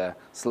and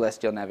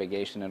celestial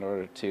navigation in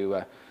order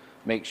to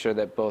make sure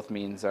that both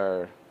means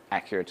are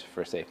accurate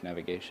for safe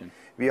navigation.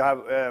 We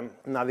have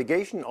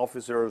navigation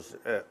officers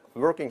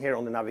working here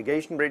on the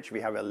navigation bridge,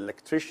 we have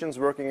electricians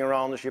working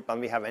around the ship,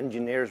 and we have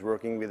engineers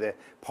working with the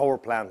power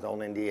plant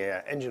on in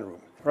the engine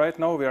room. Right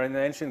now we are in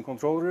the engine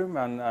control room,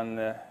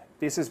 and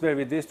this is where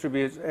we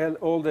distribute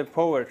all the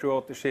power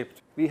throughout the ship.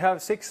 We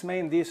have 6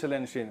 main diesel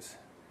engines.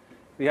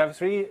 We have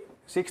 3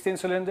 16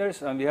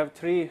 cylinders and we have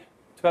 3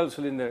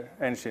 12-cylinder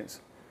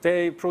engines.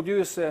 They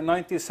produce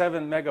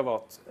 97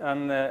 megawatts,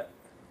 and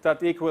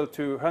that equal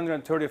to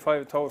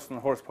 135,000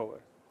 horsepower.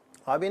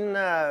 I've been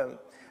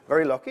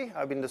very lucky.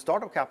 I've been the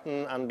startup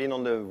captain and been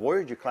on the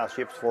Voyager class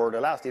ships for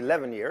the last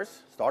 11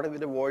 years. Started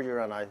with the Voyager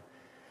and I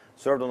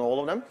served on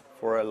all of them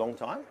for a long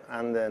time.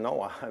 And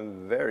now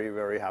I'm very,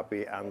 very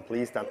happy and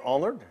pleased and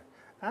honored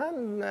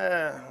and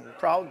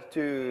proud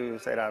to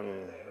say that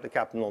I'm the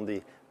captain on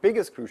the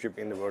biggest cruise ship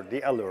in the world,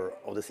 the Allure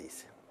of the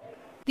Seas.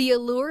 The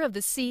Allure of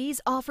the Seas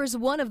offers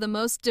one of the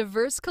most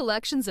diverse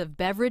collections of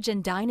beverage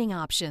and dining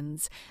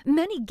options.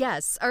 Many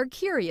guests are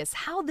curious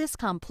how this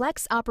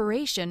complex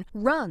operation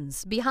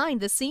runs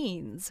behind the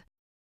scenes.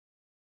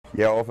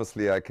 Yeah,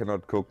 obviously I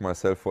cannot cook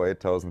myself for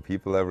 8,000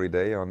 people every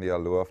day on the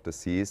Allure of the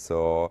Seas,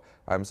 so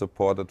I'm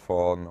supported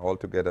for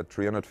altogether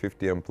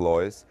 350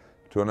 employees.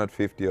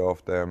 250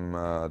 of them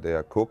they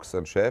are cooks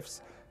and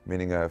chefs,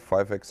 meaning I have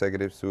 5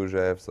 executive sous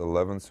chefs,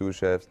 11 sous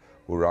chefs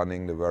who are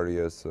running the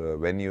various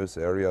venues,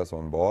 areas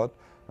on board.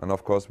 And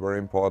of course, very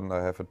important,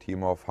 I have a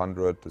team of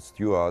 100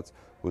 stewards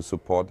who are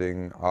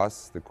supporting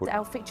us.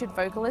 Our featured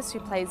vocalist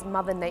who plays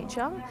Mother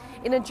Nature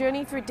in a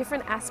journey through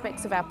different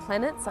aspects of our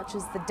planet, such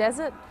as the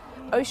desert,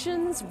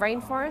 oceans,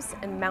 rainforests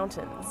and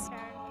mountains.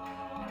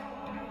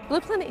 Blue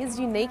Planet is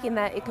unique in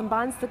that it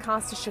combines the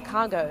cast of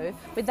Chicago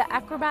with the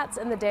acrobats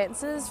and the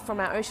dancers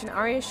from our Ocean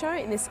Aria show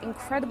in this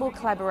incredible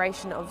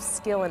collaboration of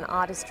skill and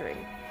artistry.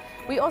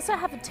 We also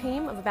have a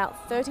team of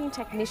about 13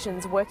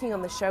 technicians working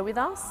on the show with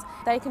us.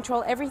 They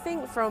control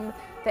everything from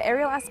the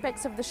aerial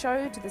aspects of the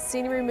show to the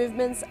scenery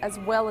movements, as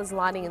well as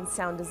lighting and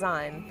sound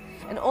design.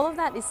 And all of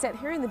that is set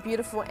here in the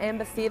beautiful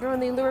Amber Theatre on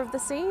the Allure of the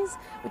Seas,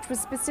 which was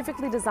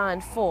specifically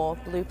designed for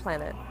Blue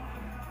Planet.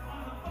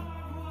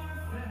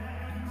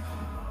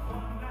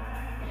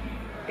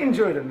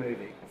 Enjoy the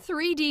movie.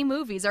 3D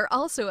movies are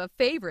also a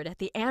favorite at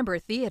the Amber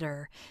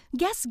Theatre.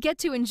 Guests get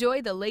to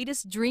enjoy the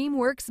latest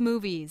DreamWorks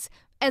movies,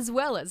 as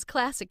well as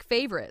classic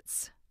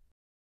favorites.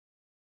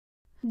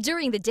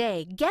 During the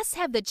day, guests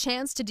have the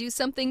chance to do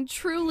something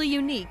truly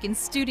unique in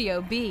Studio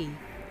B: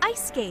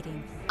 ice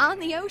skating on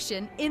the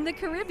ocean in the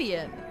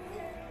Caribbean.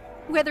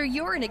 Whether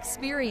you're an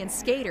experienced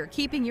skater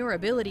keeping your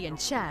ability in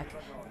check,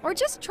 or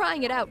just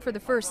trying it out for the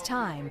first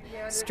time,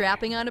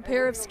 strapping on a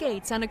pair of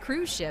skates on a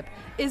cruise ship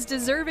is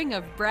deserving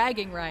of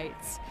bragging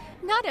rights.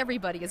 Not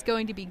everybody is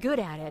going to be good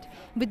at it,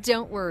 but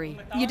don't worry,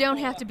 you don't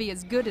have to be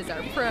as good as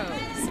our pros.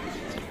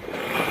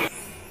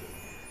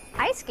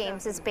 Ice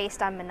Games is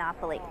based on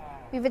Monopoly.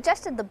 We've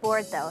adjusted the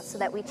board though so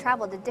that we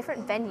travel to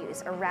different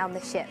venues around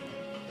the ship.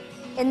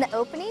 In the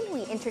opening,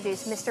 we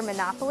introduce Mr.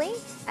 Monopoly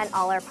and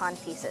all our pawn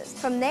pieces.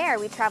 From there,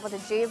 we travel to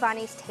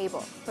Giovanni's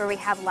table, where we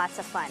have lots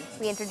of fun.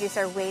 We introduce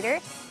our waiter,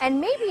 and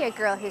maybe a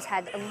girl who's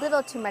had a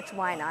little too much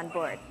wine on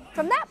board.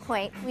 From that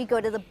point, we go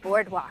to the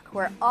boardwalk,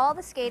 where all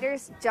the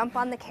skaters jump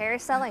on the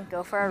carousel and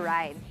go for a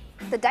ride.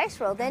 The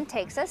dice roll then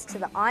takes us to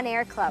the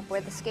on-air club,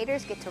 where the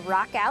skaters get to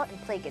rock out and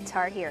play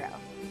Guitar Hero.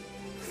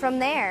 From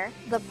there,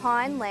 the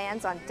pawn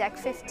lands on deck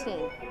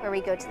 15, where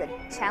we go to the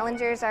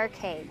Challengers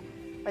Arcade,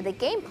 where the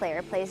game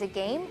player plays a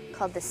game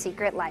called The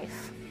Secret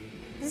Life.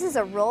 This is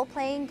a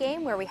role-playing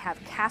game where we have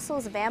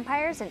castles,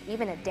 vampires, and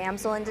even a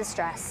damsel in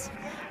distress.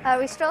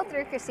 We stroll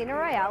through Casino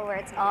Royale, where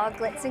it's all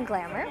glitz and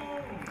glamour.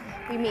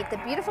 We meet the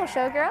beautiful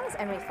showgirls,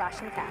 and we flash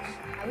some cash.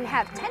 We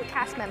have 10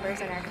 cast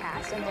members in our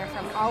cast, and they're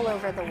from all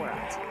over the world.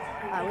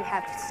 We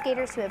have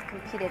skaters who have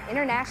competed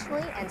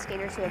internationally and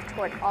skaters who have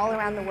toured all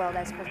around the world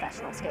as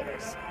professional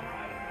skaters.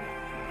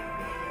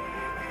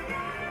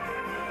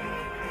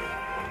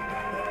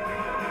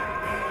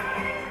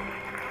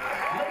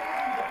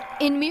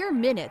 In mere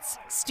minutes,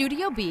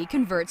 Studio B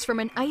converts from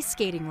an ice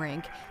skating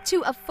rink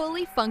to a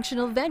fully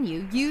functional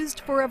venue used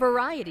for a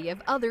variety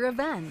of other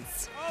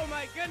events. Oh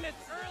my goodness!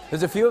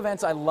 There's a few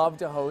events I love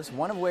to host,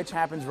 one of which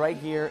happens right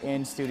here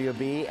in Studio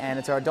B, and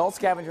it's our adult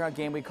scavenger hunt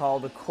game we call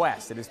The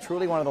Quest. It is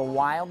truly one of the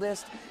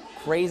wildest,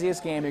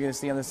 craziest game you're going to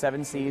see on the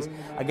 7 seas.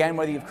 Again,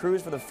 whether you've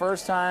cruised for the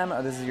first time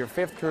or this is your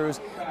 5th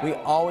cruise, we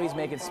always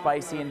make it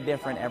spicy and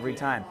different every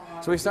time.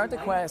 So we start the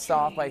quest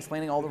off by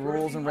explaining all the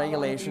rules and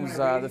regulations,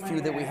 the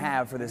few that we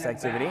have for this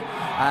activity.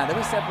 Then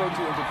we separate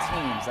you into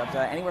teams, up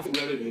to anywhere from...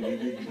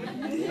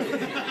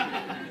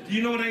 Do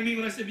you know what I mean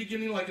when I say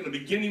beginning? Like in the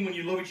beginning when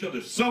you love each other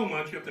so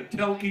much, you have to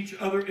tell each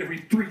other every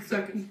 3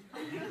 seconds.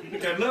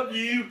 Like, I love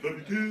you,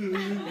 love you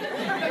 2.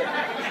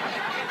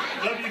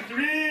 Love you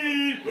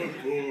 3, love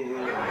you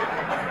 4.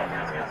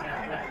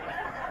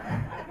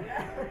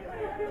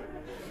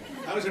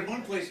 I was in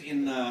one place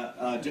in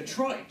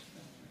Detroit,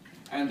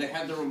 and they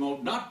had the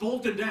remote not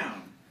bolted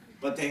down,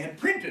 but they had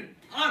printed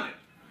on it,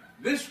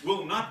 "This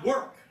will not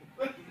work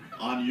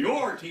on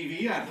your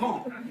TV at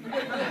home."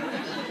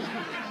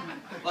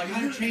 Like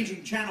I'm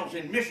changing channels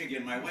in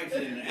Michigan, my wife's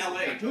in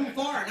LA. 2,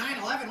 4, 9,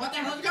 11, what the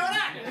hell's going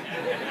on?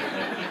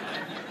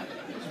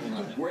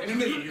 In a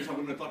million years I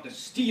wouldn't have thought to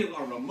steal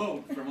a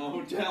remote from a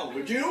hotel,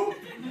 would you?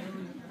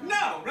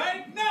 No,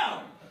 right?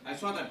 No! I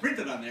saw that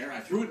printed on there, I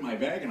threw it in my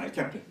bag, and I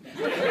kept it.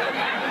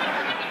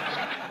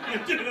 I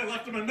did it, I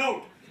left him a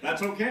note.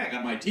 That's okay, I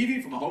got my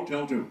TV from a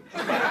hotel, too.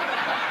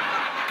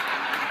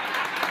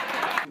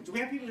 Do we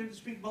have people here to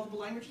speak multiple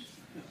languages?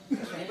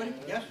 Yes, anybody?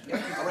 Yes?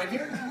 Yes? All right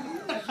here?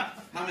 Yes.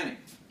 How many?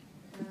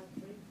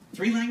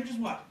 3 languages?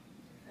 What?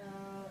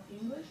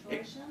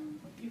 Russian,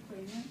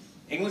 Ukrainian.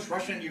 English,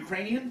 Russian,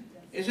 Ukrainian?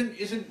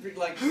 Isn't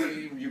like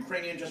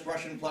Ukrainian just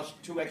Russian plus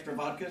 2 extra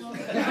vodkas?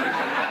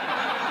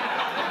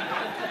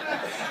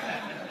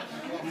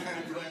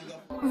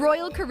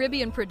 Royal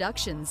Caribbean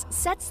Productions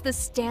sets the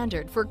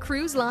standard for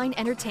cruise line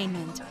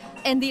entertainment,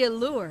 and the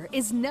Allure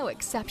is no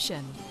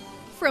exception.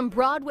 From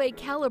Broadway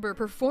caliber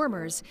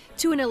performers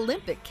to an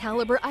Olympic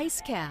caliber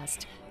ice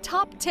cast,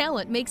 top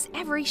talent makes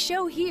every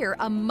show here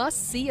a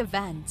must-see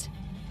event.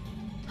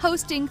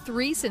 Hosting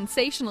 3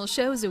 sensational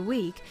shows a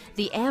week,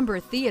 the Amber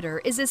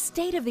Theater is a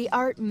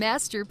state-of-the-art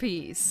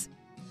masterpiece.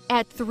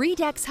 At 3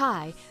 decks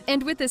high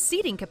and with a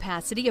seating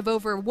capacity of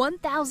over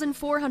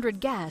 1,400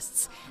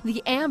 guests,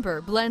 the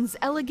Amber blends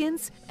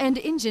elegance and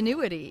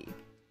ingenuity.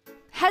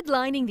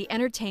 Headlining the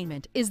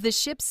entertainment is the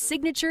ship's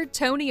signature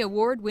Tony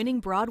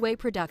Award-winning Broadway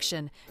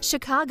production,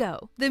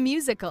 Chicago, the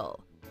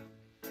Musical.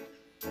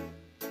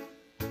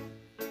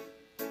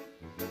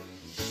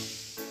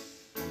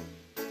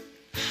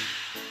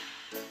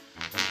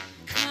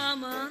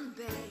 Come on,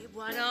 babe,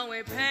 why don't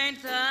we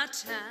paint the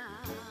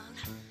town?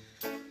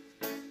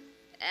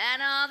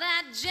 And all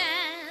that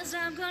jazz,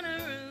 I'm gonna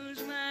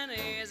rouge my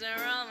knees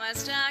and roll my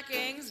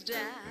stockings down.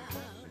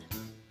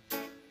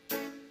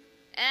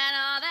 And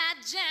all that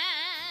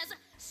jazz.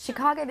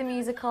 Chicago the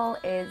Musical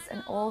is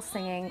an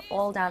all-singing,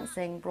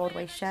 all-dancing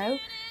Broadway show.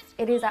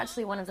 It is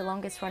actually one of the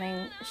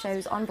longest-running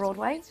shows on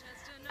Broadway,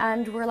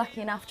 and we're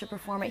lucky enough to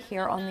perform it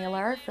here on the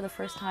Allure for the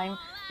first time.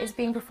 It's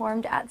being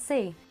performed at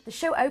sea. The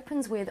show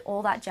opens with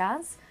All That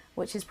Jazz,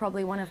 which is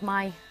probably one of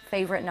my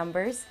favorite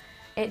numbers.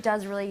 It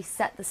does really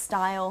set the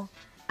style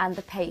and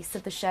the pace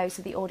of the show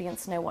so the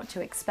audience know what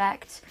to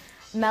expect.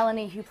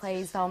 Melanie, who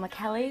plays Velma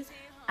Kelly,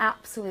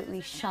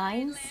 absolutely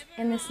shines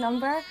in this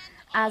number,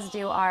 as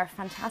do our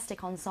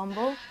fantastic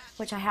ensemble,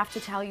 which I have to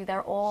tell you,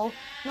 they're all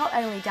not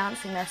only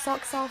dancing their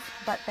socks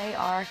off, but they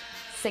are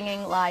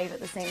singing live at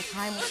the same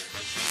time.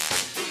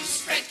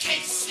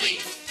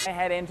 I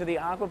head into the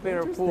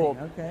Aquatheater pool.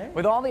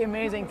 With all the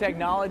amazing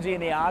technology in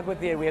the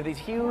Aquatheater, we have these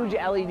huge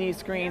LED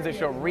screens that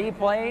show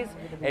replays.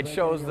 It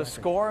shows the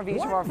score of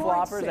each of our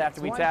floppers after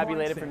we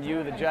tabulate it from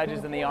you, the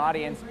judges, and the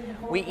audience.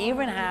 We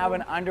even have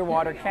an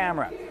underwater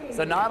camera.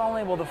 So not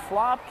only will the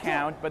flop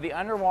count, but the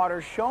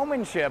underwater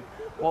showmanship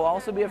will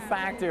also be a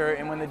factor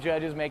in when the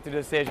judges make the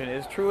decision. It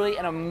is truly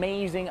an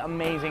amazing,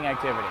 amazing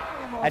activity.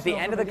 At the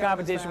end of the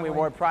competition, we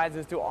award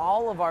prizes to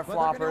all of our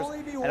floppers,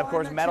 and of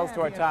course medals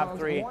to our top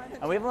 3.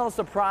 And we have a little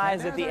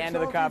surprise at the end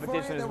of the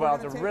competition as well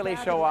to really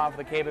show off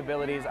the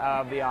capabilities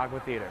of the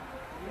Aquatheater.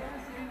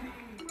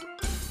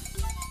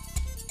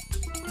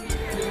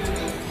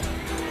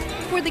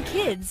 For the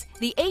kids,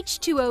 the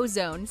H2O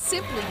zone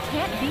simply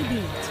can't be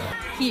beat.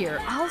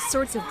 Here, all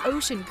sorts of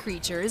ocean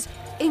creatures,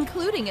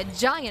 including a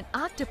giant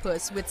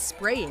octopus with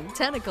spraying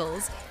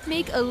tentacles,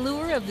 make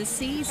Allure of the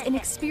Seas an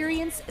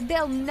experience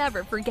they'll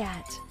never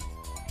forget.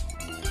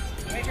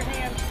 Make your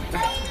hand.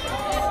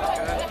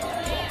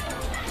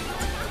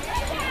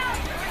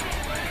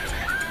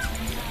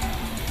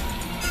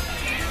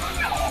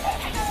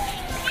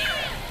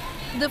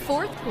 The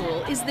 4th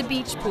pool is the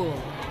beach pool.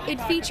 It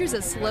features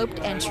a sloped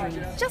entry,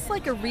 just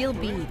like a real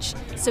beach,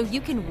 so you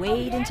can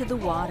wade into the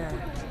water.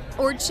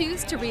 Or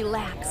choose to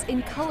relax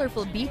in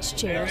colorful beach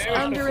chairs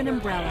under an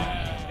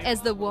umbrella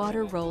as the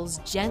water rolls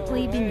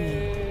gently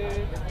beneath.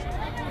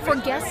 For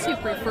guests who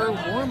prefer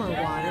warmer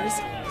waters,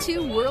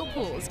 2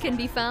 whirlpools can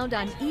be found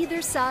on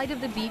either side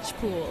of the beach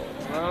pool.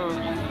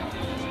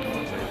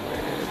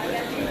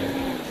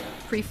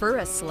 Prefer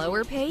a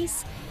slower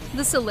pace?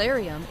 The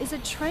solarium is a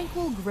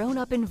tranquil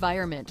grown-up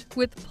environment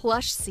with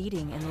plush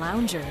seating and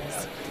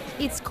loungers.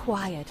 It's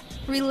quiet,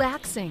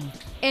 relaxing,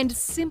 and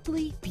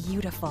simply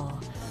beautiful,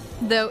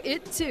 though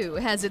it too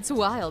has its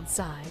wild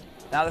side.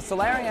 Now the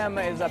solarium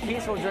is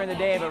peaceful during the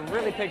day, but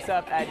really picks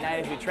up at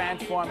night as we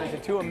transform into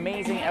 2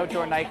 amazing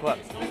outdoor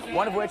nightclubs.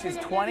 One of which is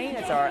 20,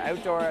 it's our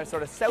outdoor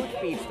sort of South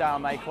Beach style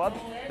nightclub.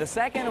 The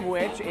second of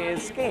which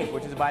is Scape,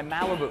 which is by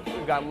Malibu.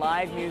 We've got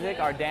live music,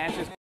 our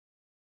dancers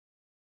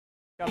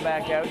come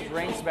back out,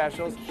 drink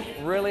specials,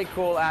 really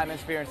cool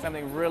atmosphere and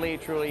something really,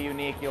 truly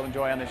unique you'll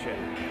enjoy on the ship.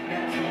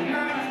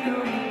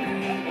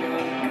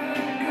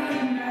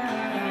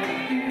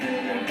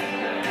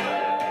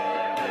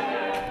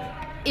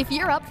 If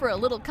you're up for a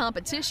little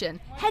competition,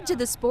 head to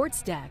the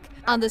sports deck.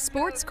 On the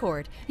sports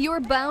court, you're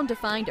bound to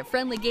find a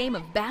friendly game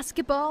of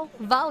basketball,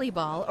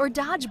 volleyball, or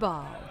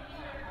dodgeball.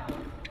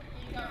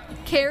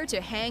 Care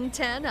to hang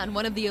 10 on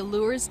one of the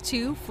Allure's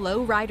 2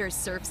 Flow Rider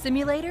surf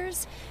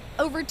simulators?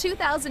 Over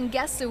 2,000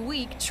 guests a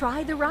week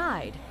try the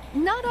ride,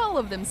 not all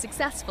of them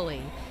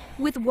successfully.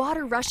 With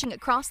water rushing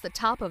across the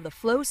top of the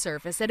flow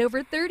surface at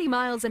over 30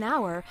 miles an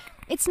hour,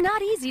 it's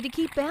not easy to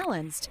keep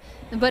balanced,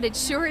 but it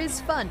sure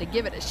is fun to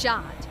give it a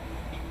shot.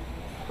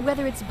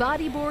 Whether it's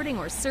bodyboarding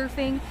or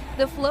surfing,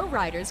 the Flow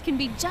Riders can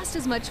be just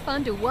as much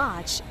fun to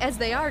watch as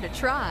they are to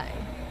try.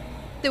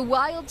 The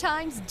wild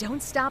times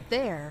don't stop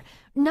there.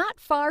 Not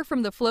far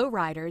from the Flow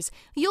Riders,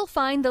 you'll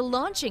find the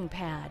launching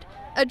pad,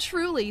 a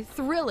truly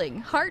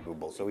thrilling heart.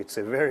 So it's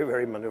a very,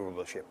 very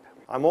maneuverable ship.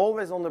 I'm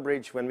always on the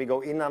bridge when we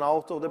go in and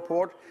out of the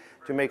port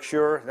to make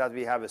sure that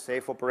we have a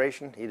safe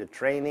operation, either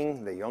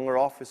training the younger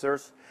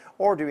officers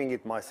or doing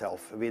it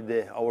myself with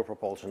our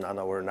propulsion and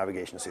our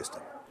navigation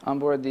system. On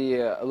board the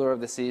Allure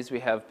of the Seas, we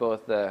have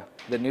both the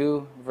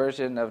new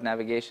version of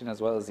navigation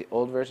as well as the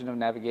old version of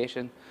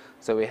navigation.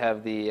 So we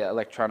have the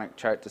electronic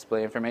chart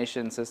display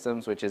information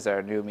systems, which is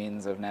our new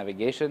means of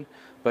navigation,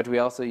 but we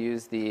also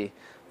use the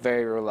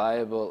very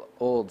reliable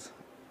old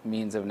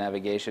means of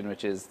navigation,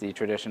 which is the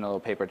traditional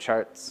paper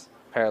charts,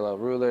 parallel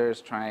rulers,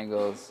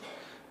 triangles,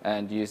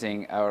 and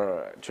using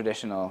our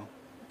traditional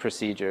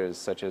procedures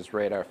such as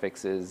radar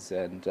fixes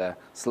and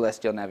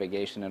celestial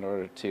navigation in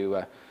order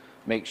to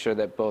make sure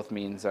that both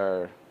means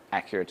are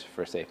accurate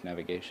for safe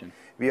navigation.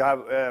 We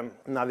have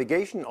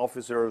navigation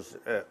officers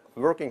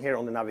working here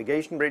on the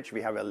navigation bridge.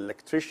 We have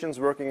electricians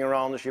working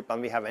around the ship,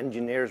 and we have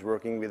engineers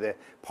working with the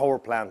power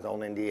plant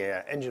down in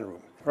the engine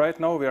room. Right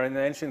now we are in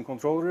the engine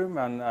control room,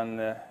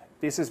 and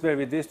this is where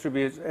we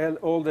distribute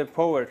all the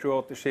power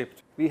throughout the ship.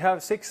 We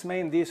have 6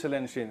 main diesel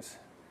engines.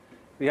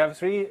 We have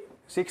 3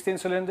 16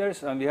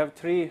 cylinders and we have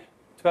 3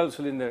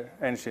 12-cylinder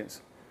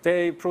engines.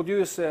 They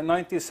produce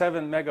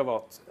 97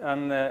 megawatts,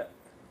 and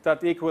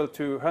that equal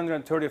to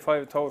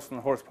 135,000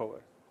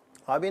 horsepower.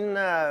 I've been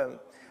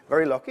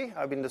very lucky.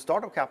 I've been the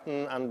startup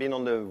captain and been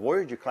on the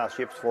Voyager class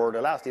ships for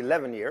the last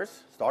 11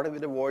 years. Started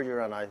with the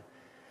Voyager and I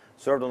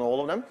served on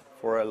all of them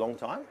for a long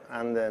time.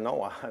 And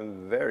now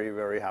I'm very,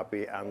 very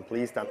happy and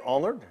pleased and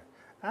honored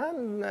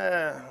and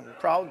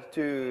proud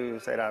to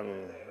say that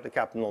I'm the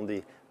captain on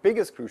the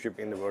biggest cruise ship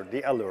in the world,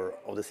 the Allure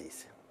of the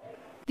Seas.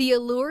 The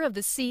Allure of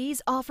the Seas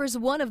offers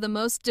one of the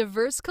most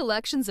diverse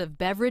collections of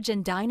beverage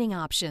and dining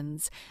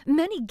options.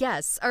 Many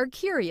guests are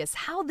curious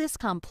how this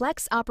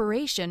complex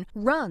operation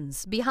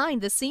runs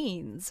behind the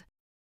scenes.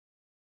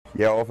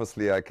 Yeah,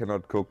 obviously I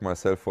cannot cook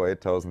myself for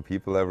 8,000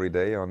 people every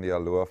day on the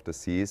Allure of the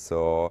Seas,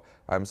 so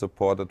I'm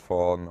supported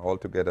for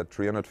altogether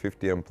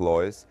 350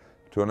 employees.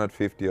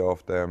 250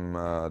 of them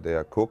they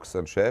are cooks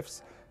and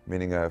chefs,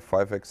 meaning I have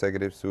 5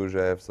 executive sous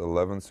chefs,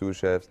 11 sous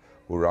chefs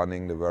who are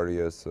running the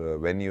various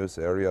venues,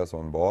 areas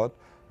on board.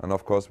 And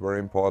of course, very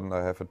important,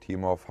 I have a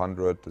team of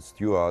 100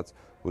 stewards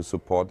who are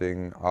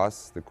supporting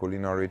us, the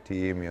culinary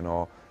team, you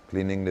know,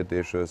 cleaning the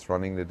dishes,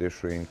 running the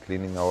dish ring,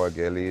 cleaning our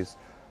galleys.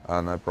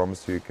 And I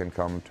promise you can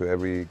come to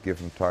every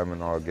given time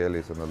in our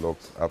galleys and it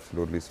looks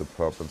absolutely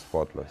superb and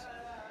spotless.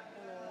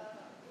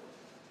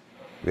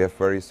 We have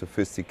very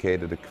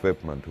sophisticated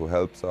equipment who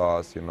helps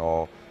us, you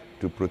know,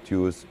 to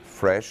produce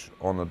fresh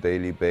on a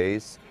daily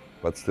basis,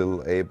 but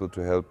still able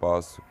to help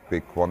us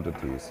big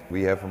quantities.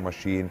 We have a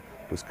machine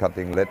who's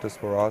cutting lettuce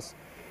for us.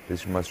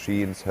 This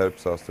machine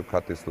helps us to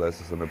cut these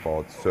lettuces in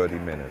about 30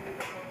 minutes.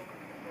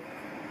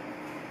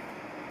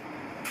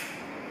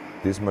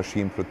 This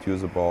machine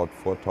produces about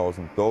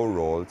 4,000 dough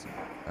rolls,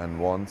 and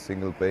one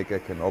single baker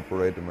can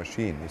operate the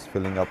machine. He's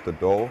filling up the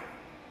dough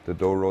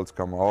rolls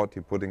come out,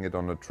 he's putting it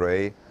on a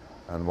tray,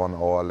 and 1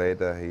 hour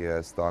later he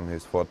has done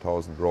his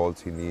 4,000 rolls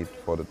he needs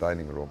for the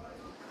dining room.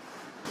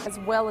 As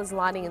well as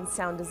lighting and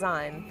sound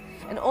design.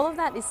 And all of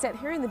that is set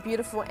here in the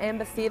beautiful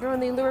Amber Theatre on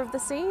the Allure of the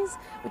Seas,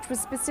 which was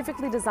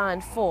specifically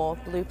designed for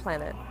Blue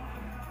Planet.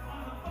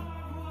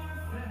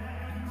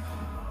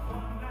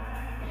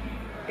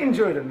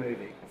 Enjoy the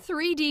movie.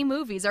 3D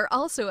movies are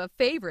also a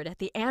favorite at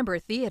the Amber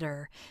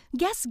Theatre.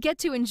 Guests get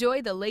to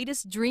enjoy the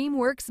latest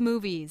DreamWorks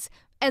movies,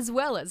 as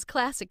well as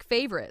classic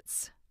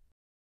favorites.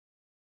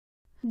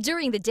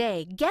 During the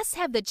day, guests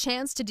have the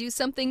chance to do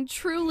something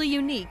truly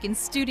unique in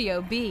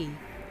Studio B.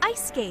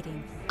 Ice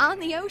skating on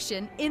the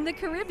ocean in the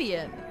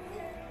Caribbean.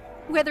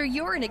 Whether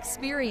you're an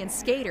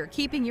experienced skater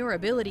keeping your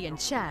ability in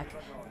check,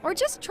 or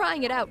just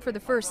trying it out for the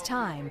first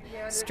time,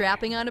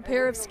 strapping on a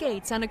pair of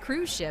skates on a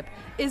cruise ship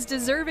is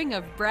deserving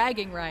of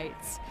bragging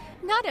rights.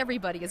 Not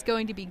everybody is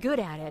going to be good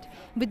at it,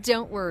 but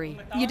don't worry,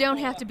 you don't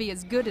have to be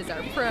as good as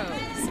our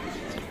pros.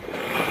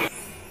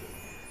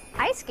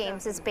 Ice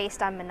Games is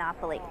based on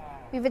Monopoly.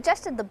 We've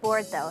adjusted the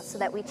board though so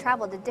that we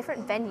travel to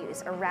different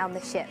venues around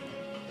the ship.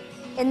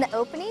 In the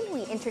opening,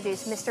 we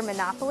introduce Mr.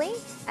 Monopoly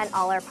and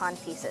all our pawn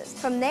pieces.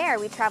 From there,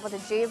 we travel to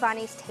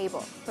Giovanni's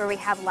table, where we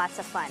have lots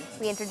of fun.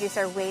 We introduce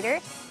our waiter,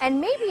 and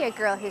maybe a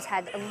girl who's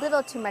had a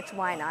little too much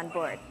wine on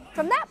board.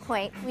 From that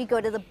point, we go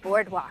to the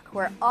boardwalk,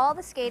 where all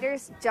the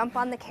skaters jump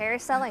on the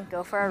carousel and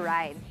go for a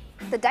ride.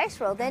 The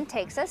dice roll then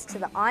takes us to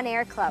the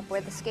on-air club,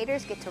 where the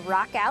skaters get to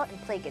rock out and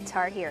play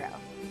Guitar Hero.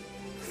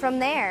 From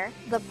there,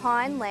 the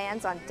pawn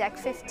lands on deck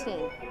 15,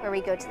 where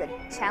we go to the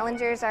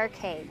Challengers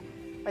Arcade,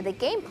 where the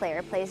game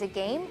player plays a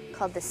game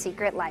called The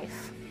Secret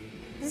Life.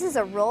 This is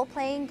a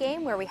role-playing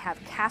game where we have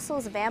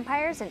castles,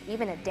 vampires, and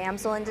even a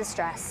damsel in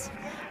distress.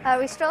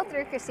 We stroll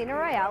through Casino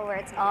Royale, where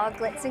it's all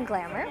glitz and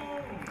glamour.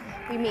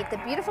 We meet the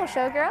beautiful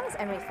showgirls,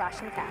 and we flash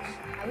some cash.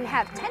 We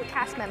have 10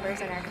 cast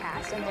members in our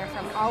cast, and they're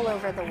from all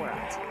over the world.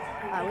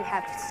 We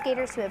have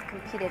skaters who have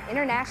competed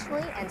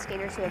internationally and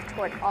skaters who have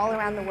toured all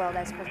around the world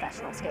as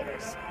professional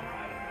skaters.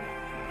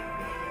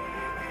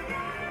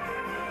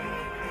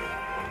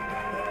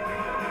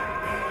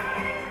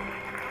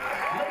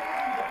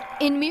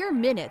 In mere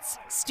minutes,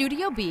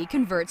 Studio B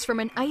converts from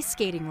an ice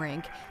skating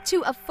rink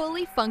to a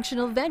fully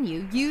functional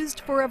venue used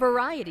for a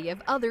variety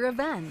of other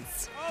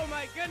events. Oh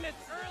my goodness!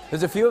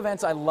 There's a few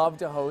events I love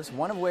to host,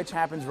 one of which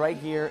happens right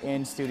here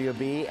in Studio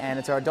B, and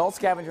it's our adult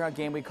scavenger hunt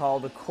game we call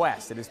The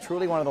Quest. It is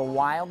truly one of the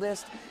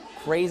wildest,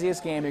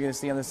 craziest game you're going to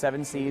see on the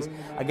 7 Seas.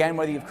 Again,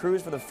 whether you've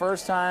cruised for the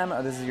first time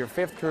or this is your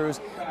 5th cruise,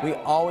 we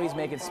always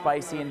make it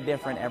spicy and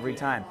different every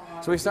time.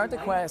 So we start the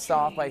quest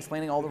off by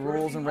explaining all the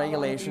rules and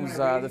regulations,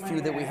 the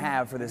few that we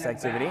have for this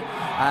activity.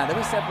 Then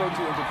we separate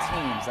you into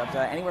teams, up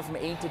to anywhere from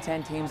 8 to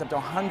 10 teams, up to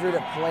 100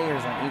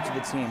 players on each of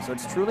the teams. So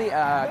it's truly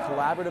a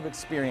collaborative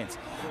experience.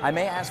 I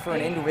may ask for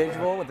an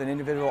individual with an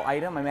individual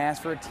item. I may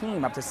ask for a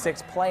team up to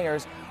 6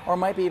 players, or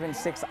might be even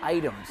 6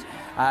 items.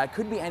 It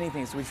could be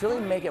anything. So we truly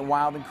make it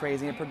wild and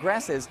crazy. It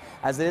progresses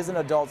as it is an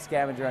adult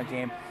scavenger hunt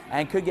game,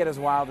 and could get as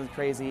wild and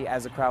crazy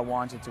as the crowd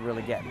wants it to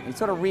really get. You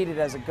sort of read it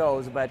as it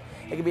goes, but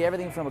it could be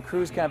everything from a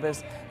cruise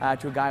compass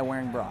to a guy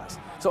wearing bras.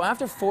 So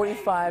after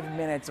 45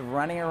 minutes of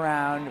running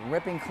around,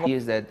 ripping clothes,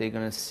 Is that they're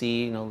going to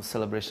see, the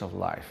celebration of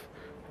life,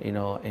 in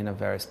a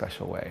very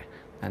special way.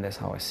 And that's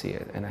how I see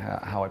it and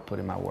how I put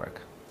in my work.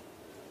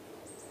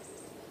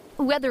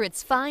 Whether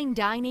it's fine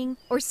dining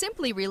or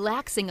simply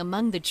relaxing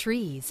among the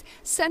trees,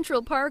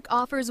 Central Park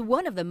offers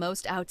one of the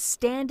most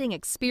outstanding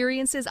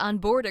experiences on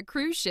board a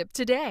cruise ship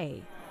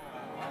today.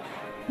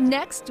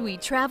 Next, we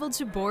travel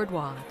to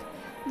Boardwalk.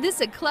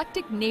 This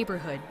eclectic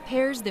neighborhood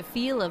pairs the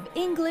feel of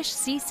English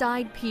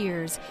seaside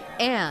piers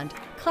and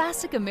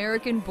classic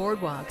American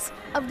boardwalks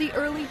of the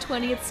early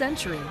 20th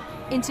century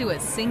into a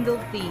single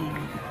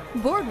theme.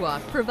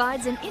 Boardwalk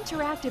provides an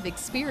interactive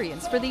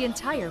experience for the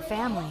entire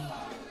family,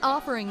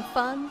 offering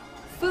fun,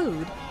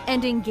 food,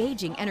 and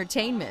engaging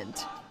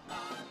entertainment.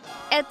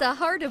 At the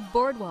heart of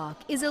Boardwalk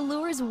is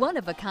Allure's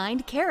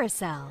one-of-a-kind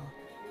carousel.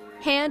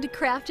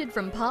 Handcrafted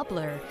from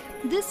poplar,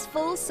 this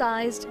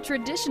full-sized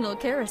traditional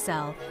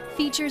carousel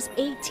features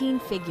 18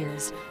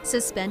 figures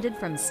suspended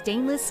from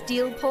stainless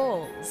steel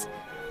poles.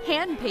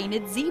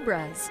 Hand-painted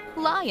zebras,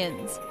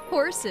 lions,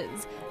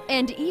 horses,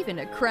 and even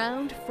a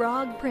crowned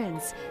frog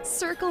prince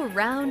circle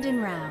round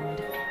and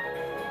round.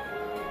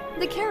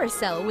 The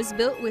carousel was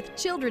built with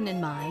children in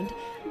mind,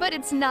 but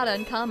it's not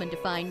uncommon to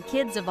find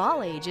kids of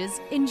all ages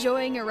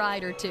enjoying a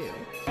ride or two.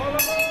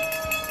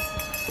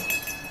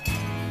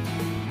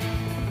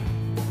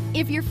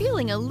 If you're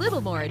feeling a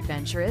little more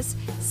adventurous,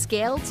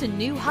 scale to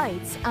new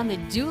heights on the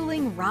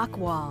dueling rock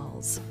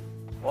walls.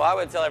 Well, I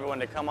would tell everyone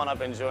to come on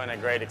up and enjoy a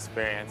great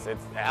experience.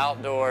 It's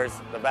outdoors,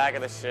 the back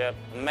of the ship,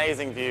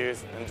 amazing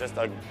views, and just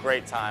a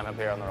great time up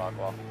here on the rock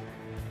wall.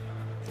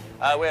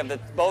 We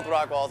have both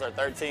rock walls are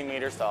 13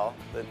 meters tall,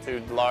 the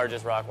 2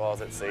 largest rock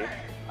walls at sea.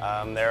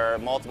 There are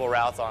multiple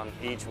routes on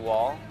each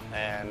wall,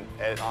 and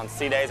on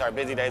sea days, our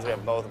busy days, we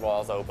have both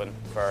walls open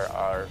for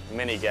our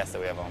many guests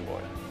that we have on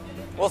board.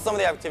 Well, some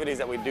of the activities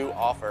that we do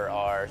offer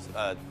are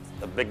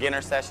the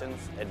beginner sessions,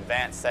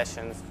 advanced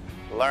sessions,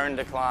 learn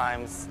to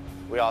climbs.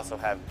 We also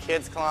have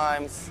kids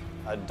climbs,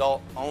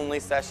 adult-only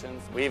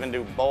sessions. We even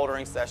do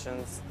bouldering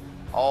sessions,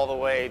 all the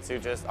way to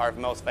just our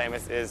most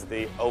famous is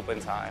the open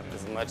time,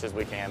 as much as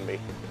we can be.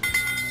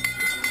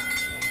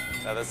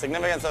 The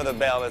significance of the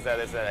bell is that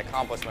it's an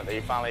accomplishment that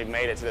you finally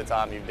made it to the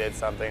top and you did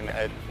something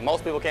that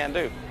most people can't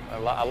do. A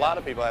lot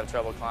of people have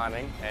trouble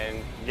climbing,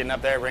 and getting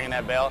up there, ringing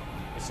that bell,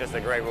 it's just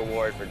a great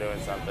reward for doing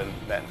something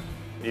that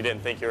you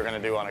didn't think you were going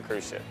to do on a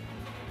cruise ship.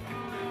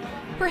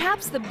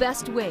 Perhaps the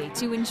best way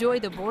to enjoy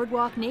the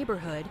Boardwalk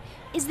neighborhood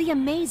is the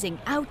amazing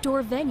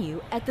outdoor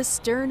venue at the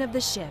stern of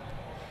the ship.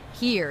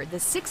 Here, the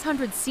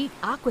 600-seat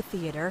Aqua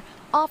Theater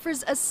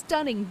offers a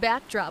stunning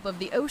backdrop of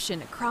the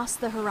ocean across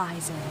the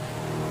horizon.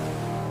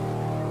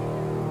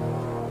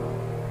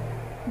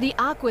 The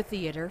Aqua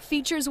Theater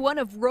features one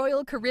of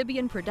Royal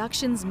Caribbean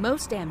Productions'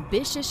 most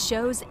ambitious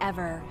shows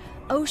ever,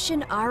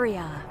 Ocean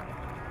Aria.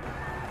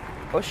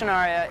 Ocean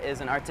Aria is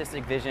an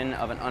artistic vision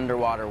of an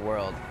underwater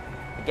world.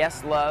 The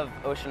guests love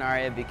Ocean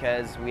Aria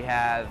because we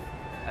have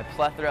a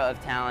plethora of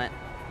talent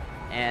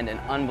and an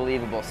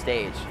unbelievable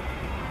stage.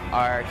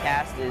 Our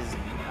cast is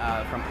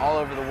from all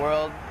over the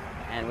world.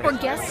 And for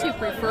guests who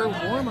prefer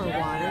warmer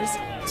waters,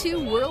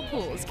 2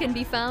 whirlpools can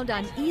be found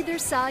on either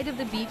side of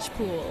the beach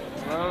pool.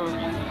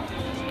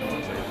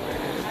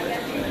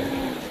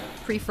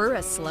 Prefer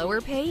a slower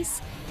pace?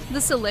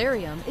 The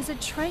solarium is a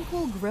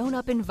tranquil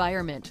grown-up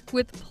environment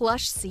with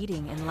plush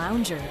seating and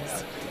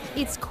loungers.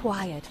 It's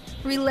quiet,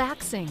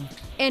 relaxing,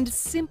 and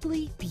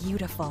simply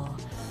beautiful,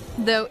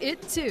 though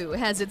it too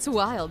has its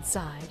wild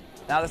side.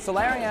 Now the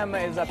solarium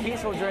is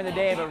peaceful during the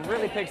day, but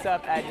really picks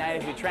up at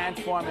night as we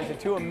transform into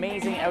 2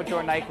 amazing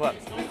outdoor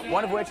nightclubs.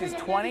 One of which is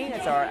 20,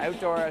 it's our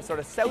outdoor sort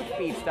of South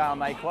Beach style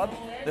nightclub.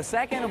 The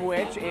second of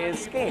which is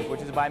Scape,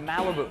 which is by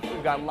Malibu.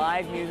 We've got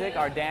live music,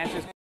 our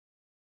dancers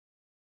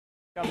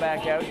come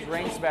back out,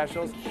 drink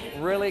specials,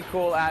 really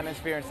cool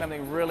atmosphere and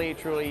something really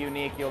truly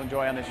unique you'll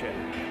enjoy on the ship.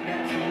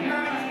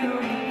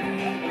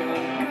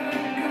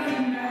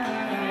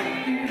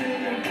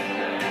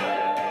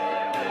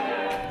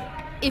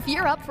 If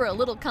you're up for a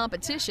little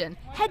competition,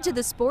 head to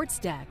the sports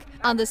deck.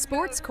 On the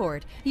sports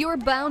court, you're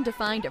bound to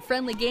find a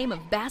friendly game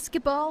of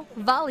basketball,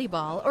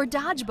 volleyball, or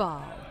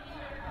dodgeball.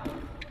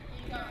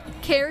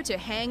 Care to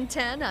hang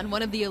 10 on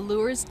one of the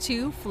Allure's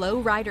 2 Flow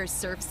Rider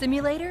surf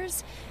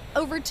simulators?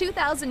 Over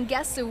 2,000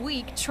 guests a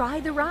week try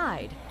the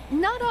ride,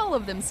 not all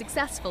of them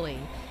successfully.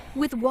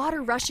 With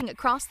water rushing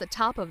across the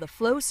top of the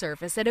flow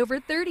surface at over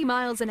 30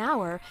 miles an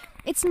hour,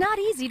 it's not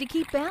easy to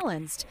keep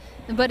balanced,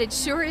 but it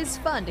sure is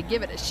fun to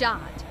give it a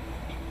shot.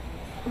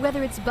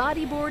 Whether it's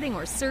bodyboarding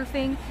or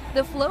surfing,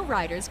 the flow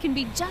riders can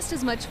be just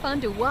as much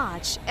fun to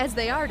watch as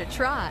they are to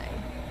try.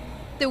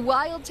 The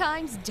wild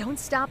times don't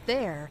stop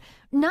there.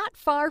 Not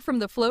far from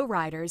the flow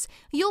riders,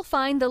 you'll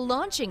find the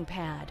launching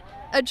pad,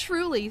 a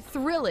truly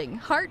thrilling,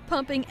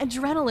 heart-pumping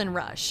adrenaline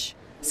rush.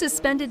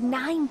 Suspended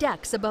 9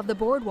 decks above the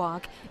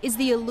boardwalk is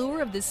the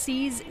Allure of the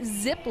Seas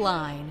zip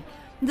line.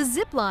 The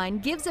zip line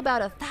gives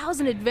about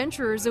 1,000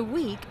 adventurers a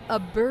week a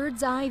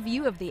bird's eye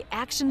view of the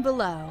action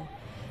below.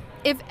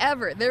 If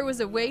ever there was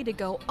a way to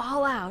go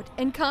all out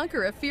and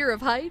conquer a fear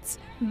of heights,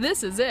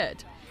 this is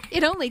it.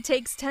 It only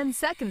takes 10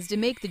 seconds to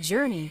make the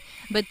journey,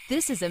 but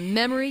this is a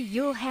memory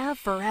you'll have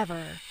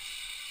forever.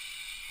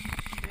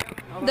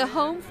 The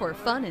home for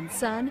fun and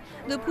sun,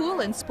 the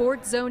Pool and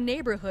Sports Zone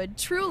neighborhood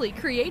truly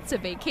creates a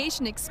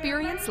vacation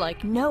experience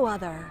like no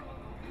other.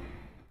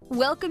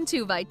 Welcome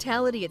to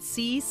Vitality at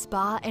Sea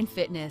Spa and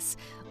Fitness,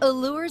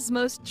 Allure's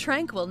most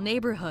tranquil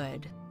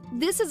neighborhood.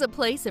 This is a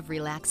place of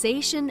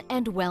relaxation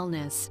and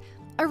wellness,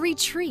 a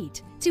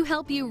retreat to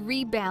help you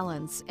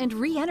rebalance and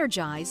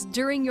re-energize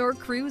during your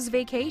cruise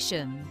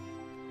vacation.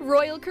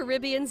 Royal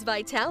Caribbean's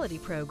Vitality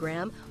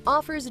program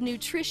offers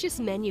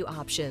nutritious menu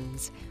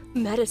options,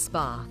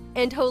 Medi-Spa,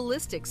 and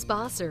holistic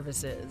spa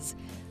services,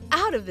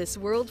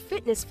 out-of-this-world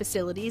fitness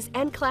facilities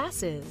and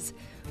classes,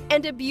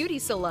 and a beauty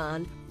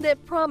salon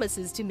that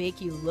promises to make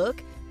you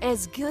look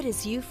as good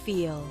as you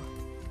feel.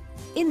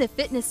 In the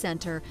fitness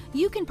center,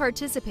 you can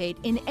participate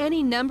in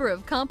any number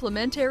of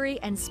complimentary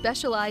and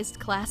specialized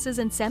classes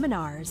and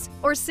seminars,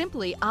 or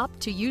simply opt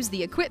to use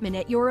the equipment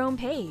at your own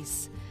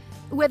pace.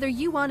 Whether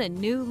you want a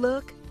new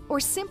look or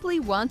simply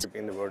want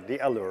in the word, the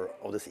Allure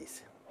of the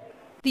Seas.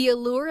 The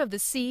Allure of the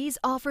Seas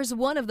offers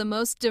one of the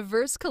most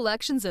diverse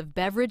collections of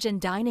beverage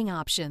and dining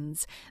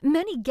options.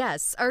 Many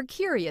guests are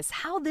curious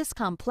how this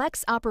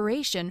complex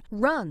operation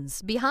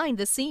runs behind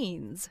the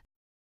scenes.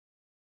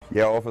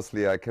 Yeah,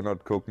 obviously I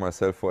cannot cook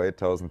myself for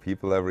 8,000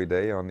 people every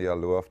day on the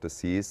Allure of the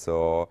Seas,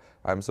 so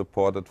I'm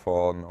supported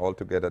for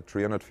altogether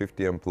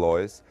 350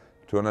 employees.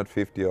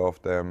 250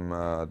 of them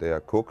they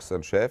are cooks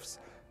and chefs,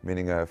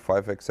 meaning I have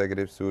 5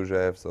 executive sous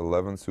chefs,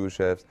 11 sous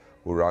chefs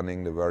who are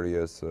running the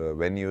various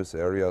venues,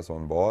 areas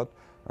on board.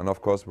 And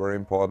of course, very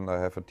important, I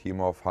have a team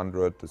of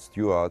 100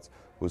 stewards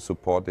who are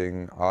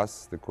supporting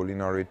us, the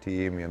culinary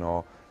team, you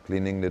know,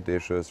 cleaning the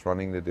dishes,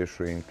 running the dish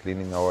ring,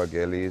 cleaning our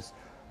galleys.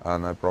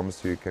 And I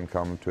promise you can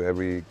come to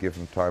every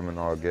given time in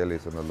our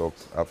galleys and it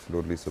looks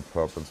absolutely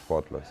superb and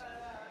spotless.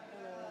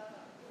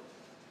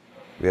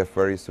 We have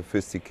very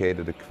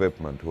sophisticated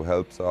equipment who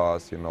helps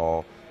us, you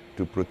know,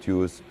 to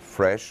produce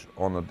fresh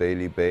on a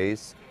daily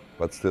basis,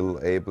 but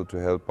still able to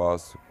help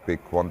us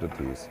big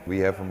quantities. We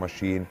have a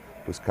machine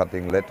who's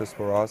cutting lettuce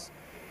for us.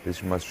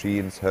 This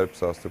machine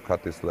helps us to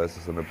cut this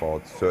lettuce in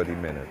about 30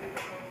 minutes.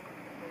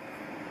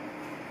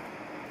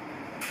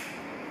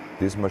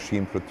 This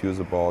machine produces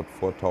about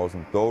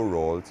 4,000 dough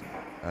rolls,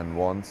 and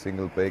one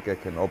single baker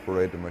can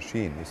operate the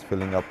machine. He's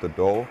filling up the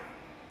dough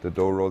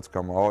rolls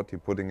come out, he's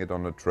putting it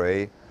on a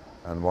tray,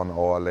 and 1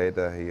 hour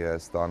later he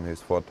has done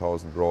his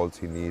 4,000 rolls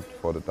he needs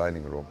for the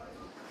dining room.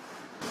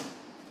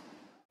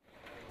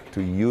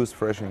 To use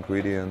fresh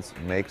ingredients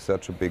makes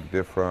such a big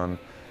difference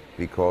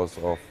because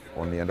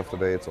on the end of the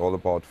day, it's all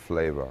about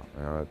flavor.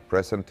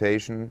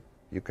 Presentation,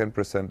 you can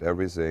present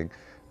everything,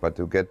 but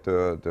to get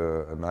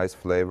a nice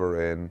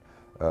flavor in,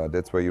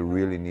 that's where you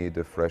really need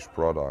a fresh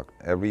product.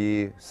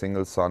 Every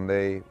single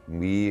Sunday,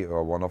 me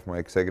or one of my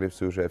executive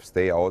sous chefs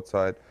stay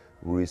outside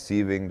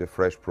receiving the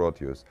fresh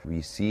produce.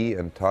 We see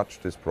and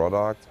touch this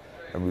product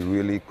and we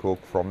really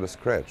cook from the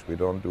scratch. We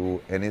don't do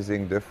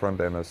anything different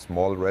than a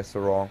small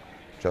restaurant,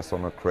 just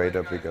on a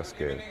greater, bigger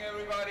scale.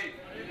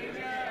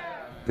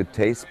 The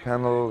taste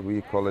panel,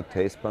 we call it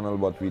taste panel,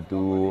 what we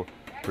do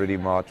pretty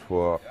much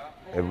for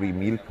every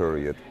meal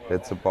period.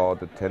 That's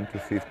about a 10 to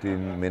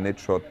 15 minute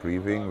short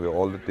briefing where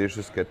all the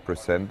dishes get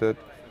presented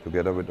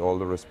together with all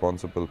the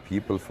responsible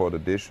people for the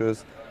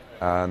dishes,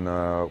 and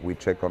we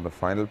check on the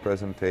final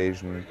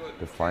presentation,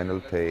 the final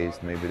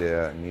taste. Maybe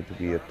there need to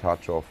be a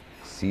touch of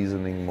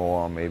seasoning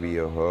more, maybe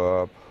a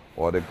herb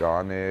or the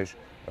garnish,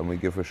 and we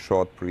give a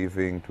short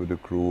briefing to the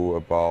crew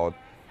about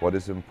what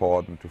is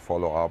important to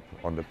follow up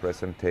on the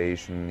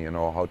presentation, you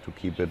know, how to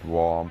keep it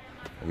warm,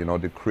 you know,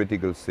 the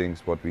critical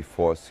things what we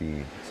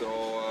foresee. So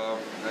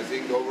I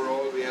think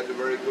overall we had a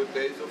very good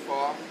day so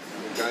far.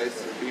 The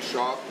guys be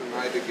sharp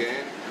tonight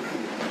again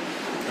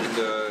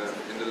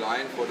in the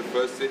line for the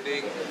first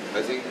sitting.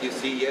 I think you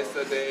see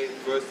yesterday,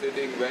 first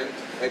sitting went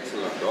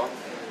excellent, huh?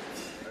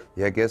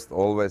 Yeah, guests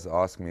always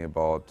ask me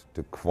about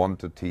the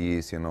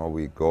quantities,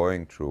 we're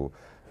going through.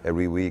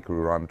 Every week we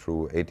run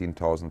through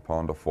 18,000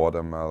 pounds of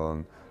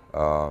watermelon,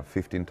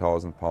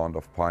 15,000 pounds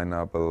of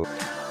pineapple.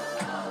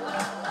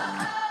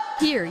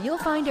 Here you'll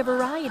find a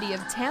variety of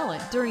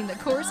talent during the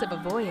course of a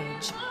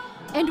voyage.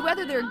 And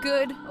whether they're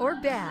good or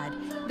bad,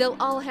 they'll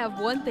all have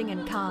one thing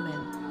in common: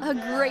 a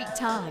great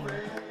time.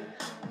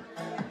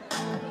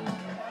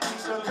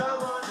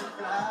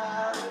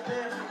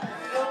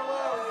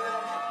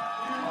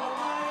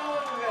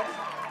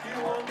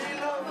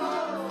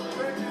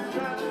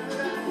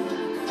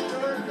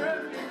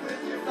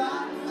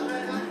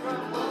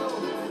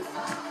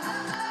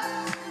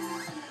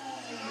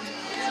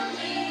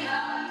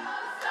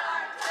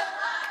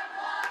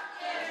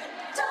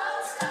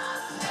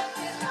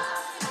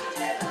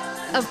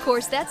 Of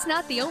course, that's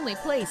not the only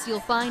place you'll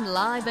find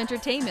live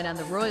entertainment on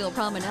the Royal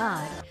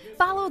Promenade.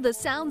 Follow the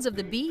sounds of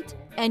the beat,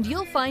 and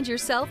you'll find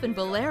yourself in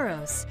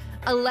Boleros,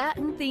 a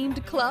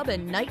Latin-themed club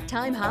and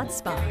nighttime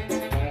hotspot.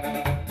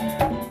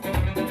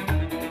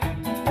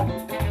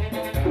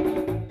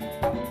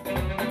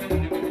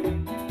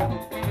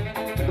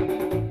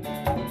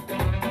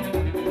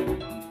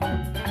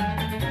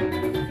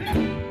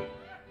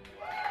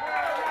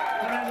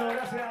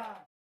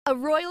 A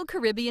Royal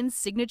Caribbean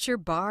signature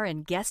bar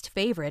and guest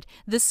favorite,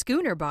 the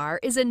Schooner Bar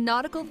is a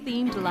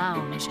nautical-themed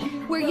lounge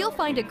where you'll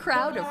find a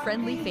crowd of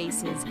friendly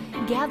faces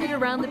gathered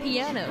around the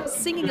piano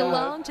singing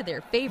along to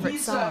their favorite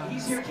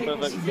songs.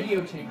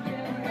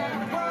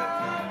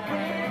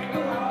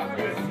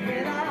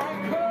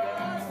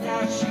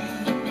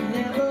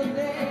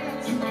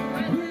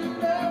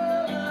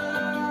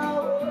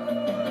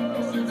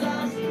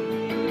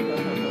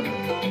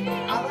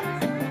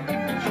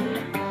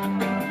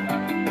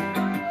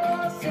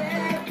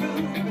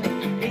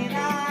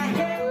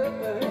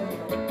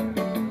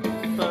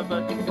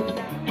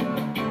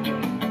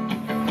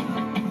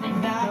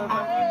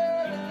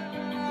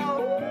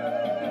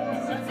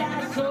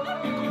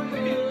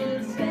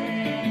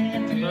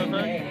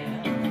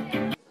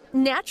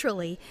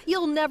 Naturally,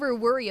 you'll never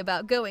worry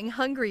about going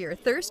hungry or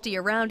thirsty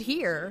around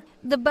here.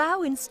 The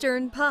Bow and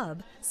Stern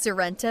Pub,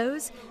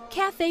 Sorrento's,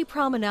 Cafe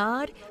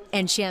Promenade,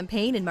 and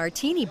Champagne and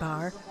Martini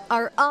Bar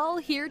are all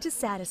here to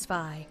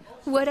satisfy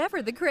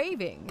whatever the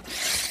craving.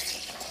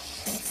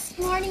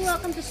 Good morning,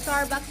 welcome to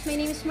Starbucks. My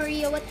name is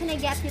Maria. What can I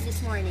get you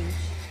this morning?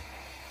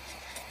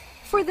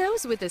 For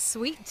those with a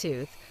sweet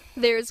tooth,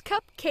 there's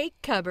Cupcake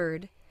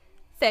Cupboard.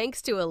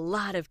 Thanks to a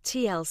lot of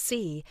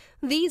TLC,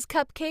 these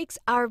cupcakes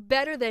are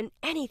better than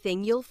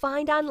anything you'll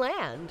find on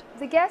land.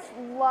 The guests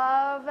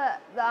love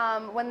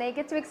when they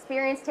get to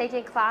experience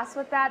taking a class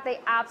with that. They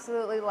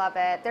absolutely love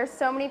it. There's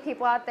so many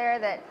people out there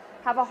that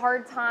have a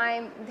hard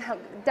time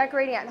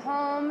decorating at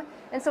home,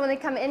 and so when they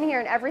come in here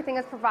and everything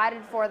is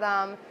provided for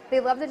them, they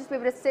love to just be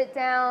able to sit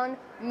down,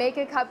 make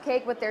a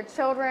cupcake with their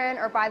children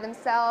or by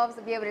themselves,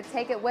 and be able to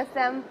take it with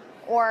them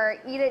or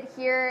eat it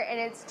here, and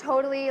it's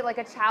totally like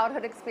a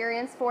childhood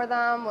experience for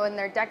them when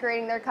they're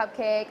decorating their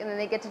cupcake and then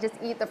they get to just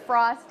eat the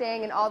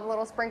frosting and all the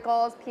little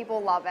sprinkles. People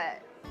love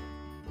it.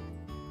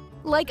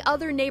 Like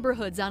other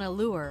neighborhoods on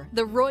Allure,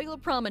 the Royal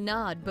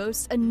Promenade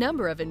boasts a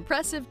number of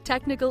impressive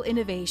technical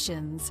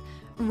innovations.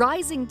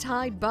 Rising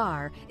Tide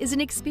Bar is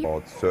an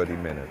experience. About 30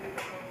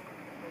 minutes.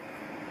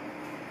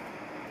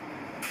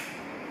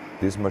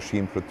 This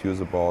machine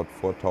produces about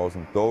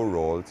 4,000 dough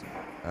rolls,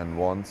 and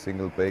one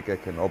single baker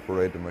can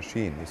operate the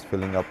machine. He's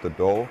filling up the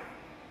dough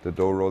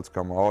rolls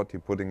come out, he's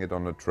putting it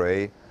on a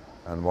tray,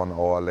 and 1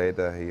 hour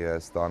later he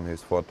has done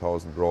his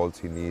 4,000 rolls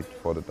he needs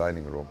for the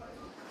dining room.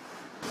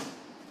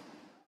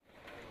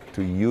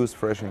 To use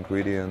fresh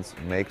ingredients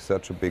makes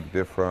such a big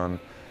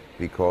difference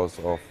because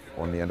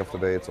on the end of the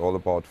day, it's all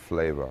about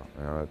flavor.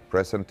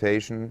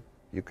 Presentation,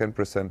 you can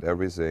present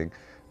everything,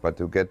 but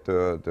to get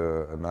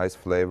a nice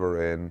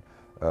flavor in,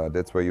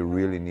 that's where you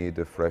really need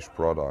a fresh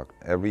product.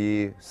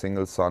 Every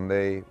single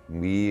Sunday,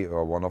 me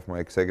or one of my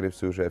executive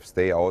sous chefs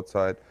stay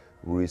outside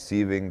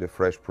receiving the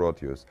fresh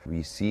produce.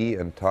 We see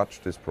and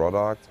touch this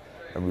product,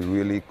 and we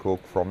really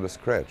cook from the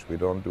scratch. We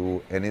don't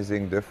do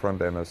anything different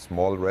than a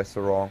small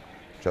restaurant,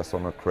 just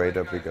on a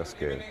greater, bigger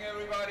scale.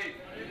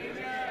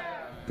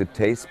 The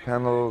taste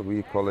panel,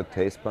 we call it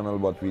taste panel,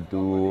 but we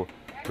do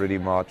pretty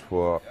much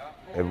for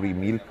every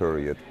meal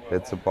period.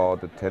 That's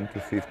about a 10 to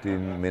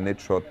 15 minute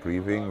short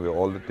briefing where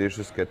all the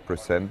dishes get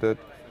presented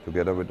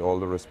together with all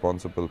the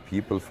responsible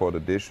people for the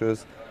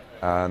dishes,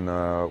 and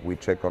we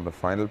check on the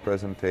final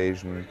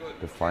presentation,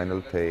 the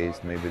final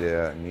taste. Maybe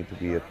there need to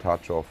be a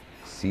touch of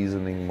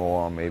seasoning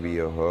more, maybe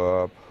a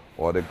herb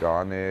or the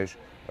garnish,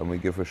 and we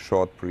give a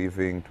short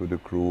briefing to the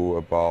crew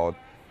about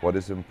what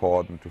is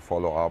important to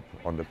follow up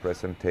on the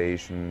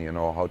presentation,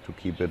 how to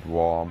keep it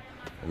warm,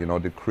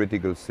 the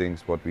critical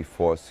things what we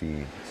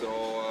foresee.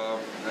 So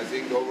I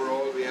think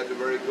overall we had a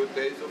very good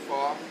day so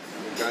far.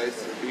 The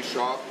guys be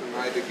sharp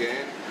tonight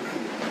again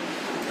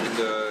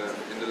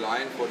in the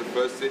line for the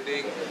first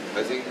sitting.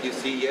 I think you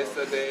see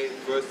yesterday,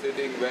 first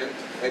sitting went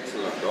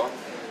excellent, huh?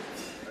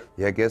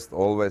 Yeah, guests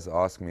always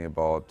ask me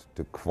about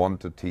the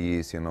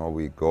quantities,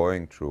 we're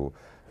going through.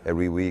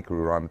 Every week we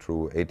run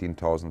through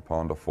 18,000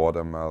 pounds of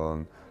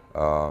watermelon,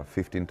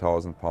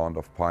 15,000 pounds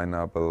of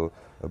pineapple,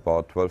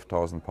 about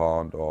 12,000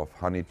 pounds of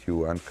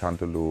honeydew and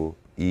cantaloupe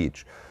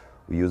each.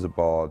 We use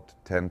about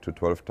 10 to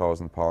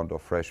 12,000 pounds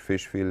of fresh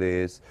fish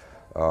fillets,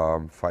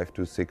 5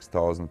 to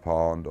 6,000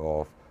 pounds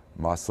of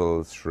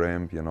mussels,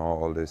 shrimp, you know,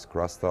 all these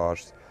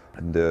crustaceans.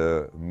 And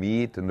the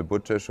meat in the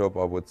butcher shop,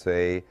 I would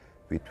say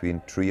between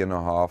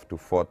 3,500 to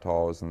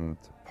 4,000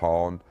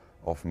 pounds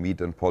of meat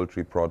and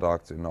poultry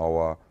products in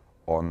our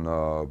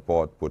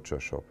on-board butcher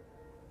shop.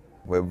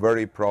 We're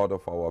very proud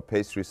of our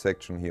pastry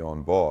section here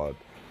on board.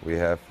 We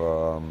have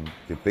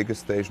the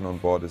biggest station on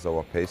board is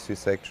our pastry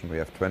section. We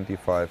have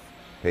 25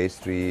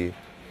 pastry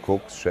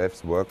cooks,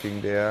 chefs working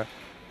there,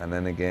 and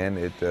then again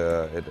it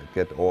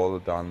get all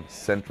done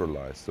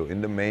centralized. So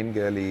in the main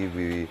galley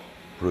we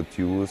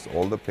produce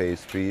all the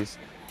pastries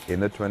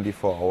in a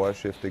 24-hour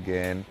shift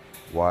again,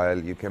 while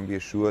you can be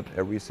assured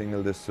every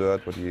single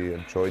dessert what you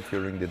enjoy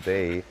during the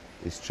day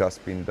is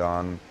just been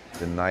done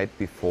the night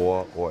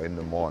before or in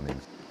the morning.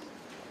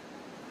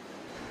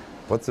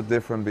 What's the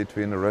difference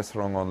between a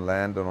restaurant on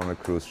land and on a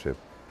cruise ship?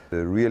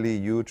 The really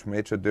huge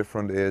major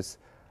difference is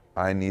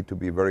I need to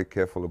be very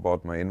careful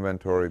about my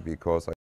inventory because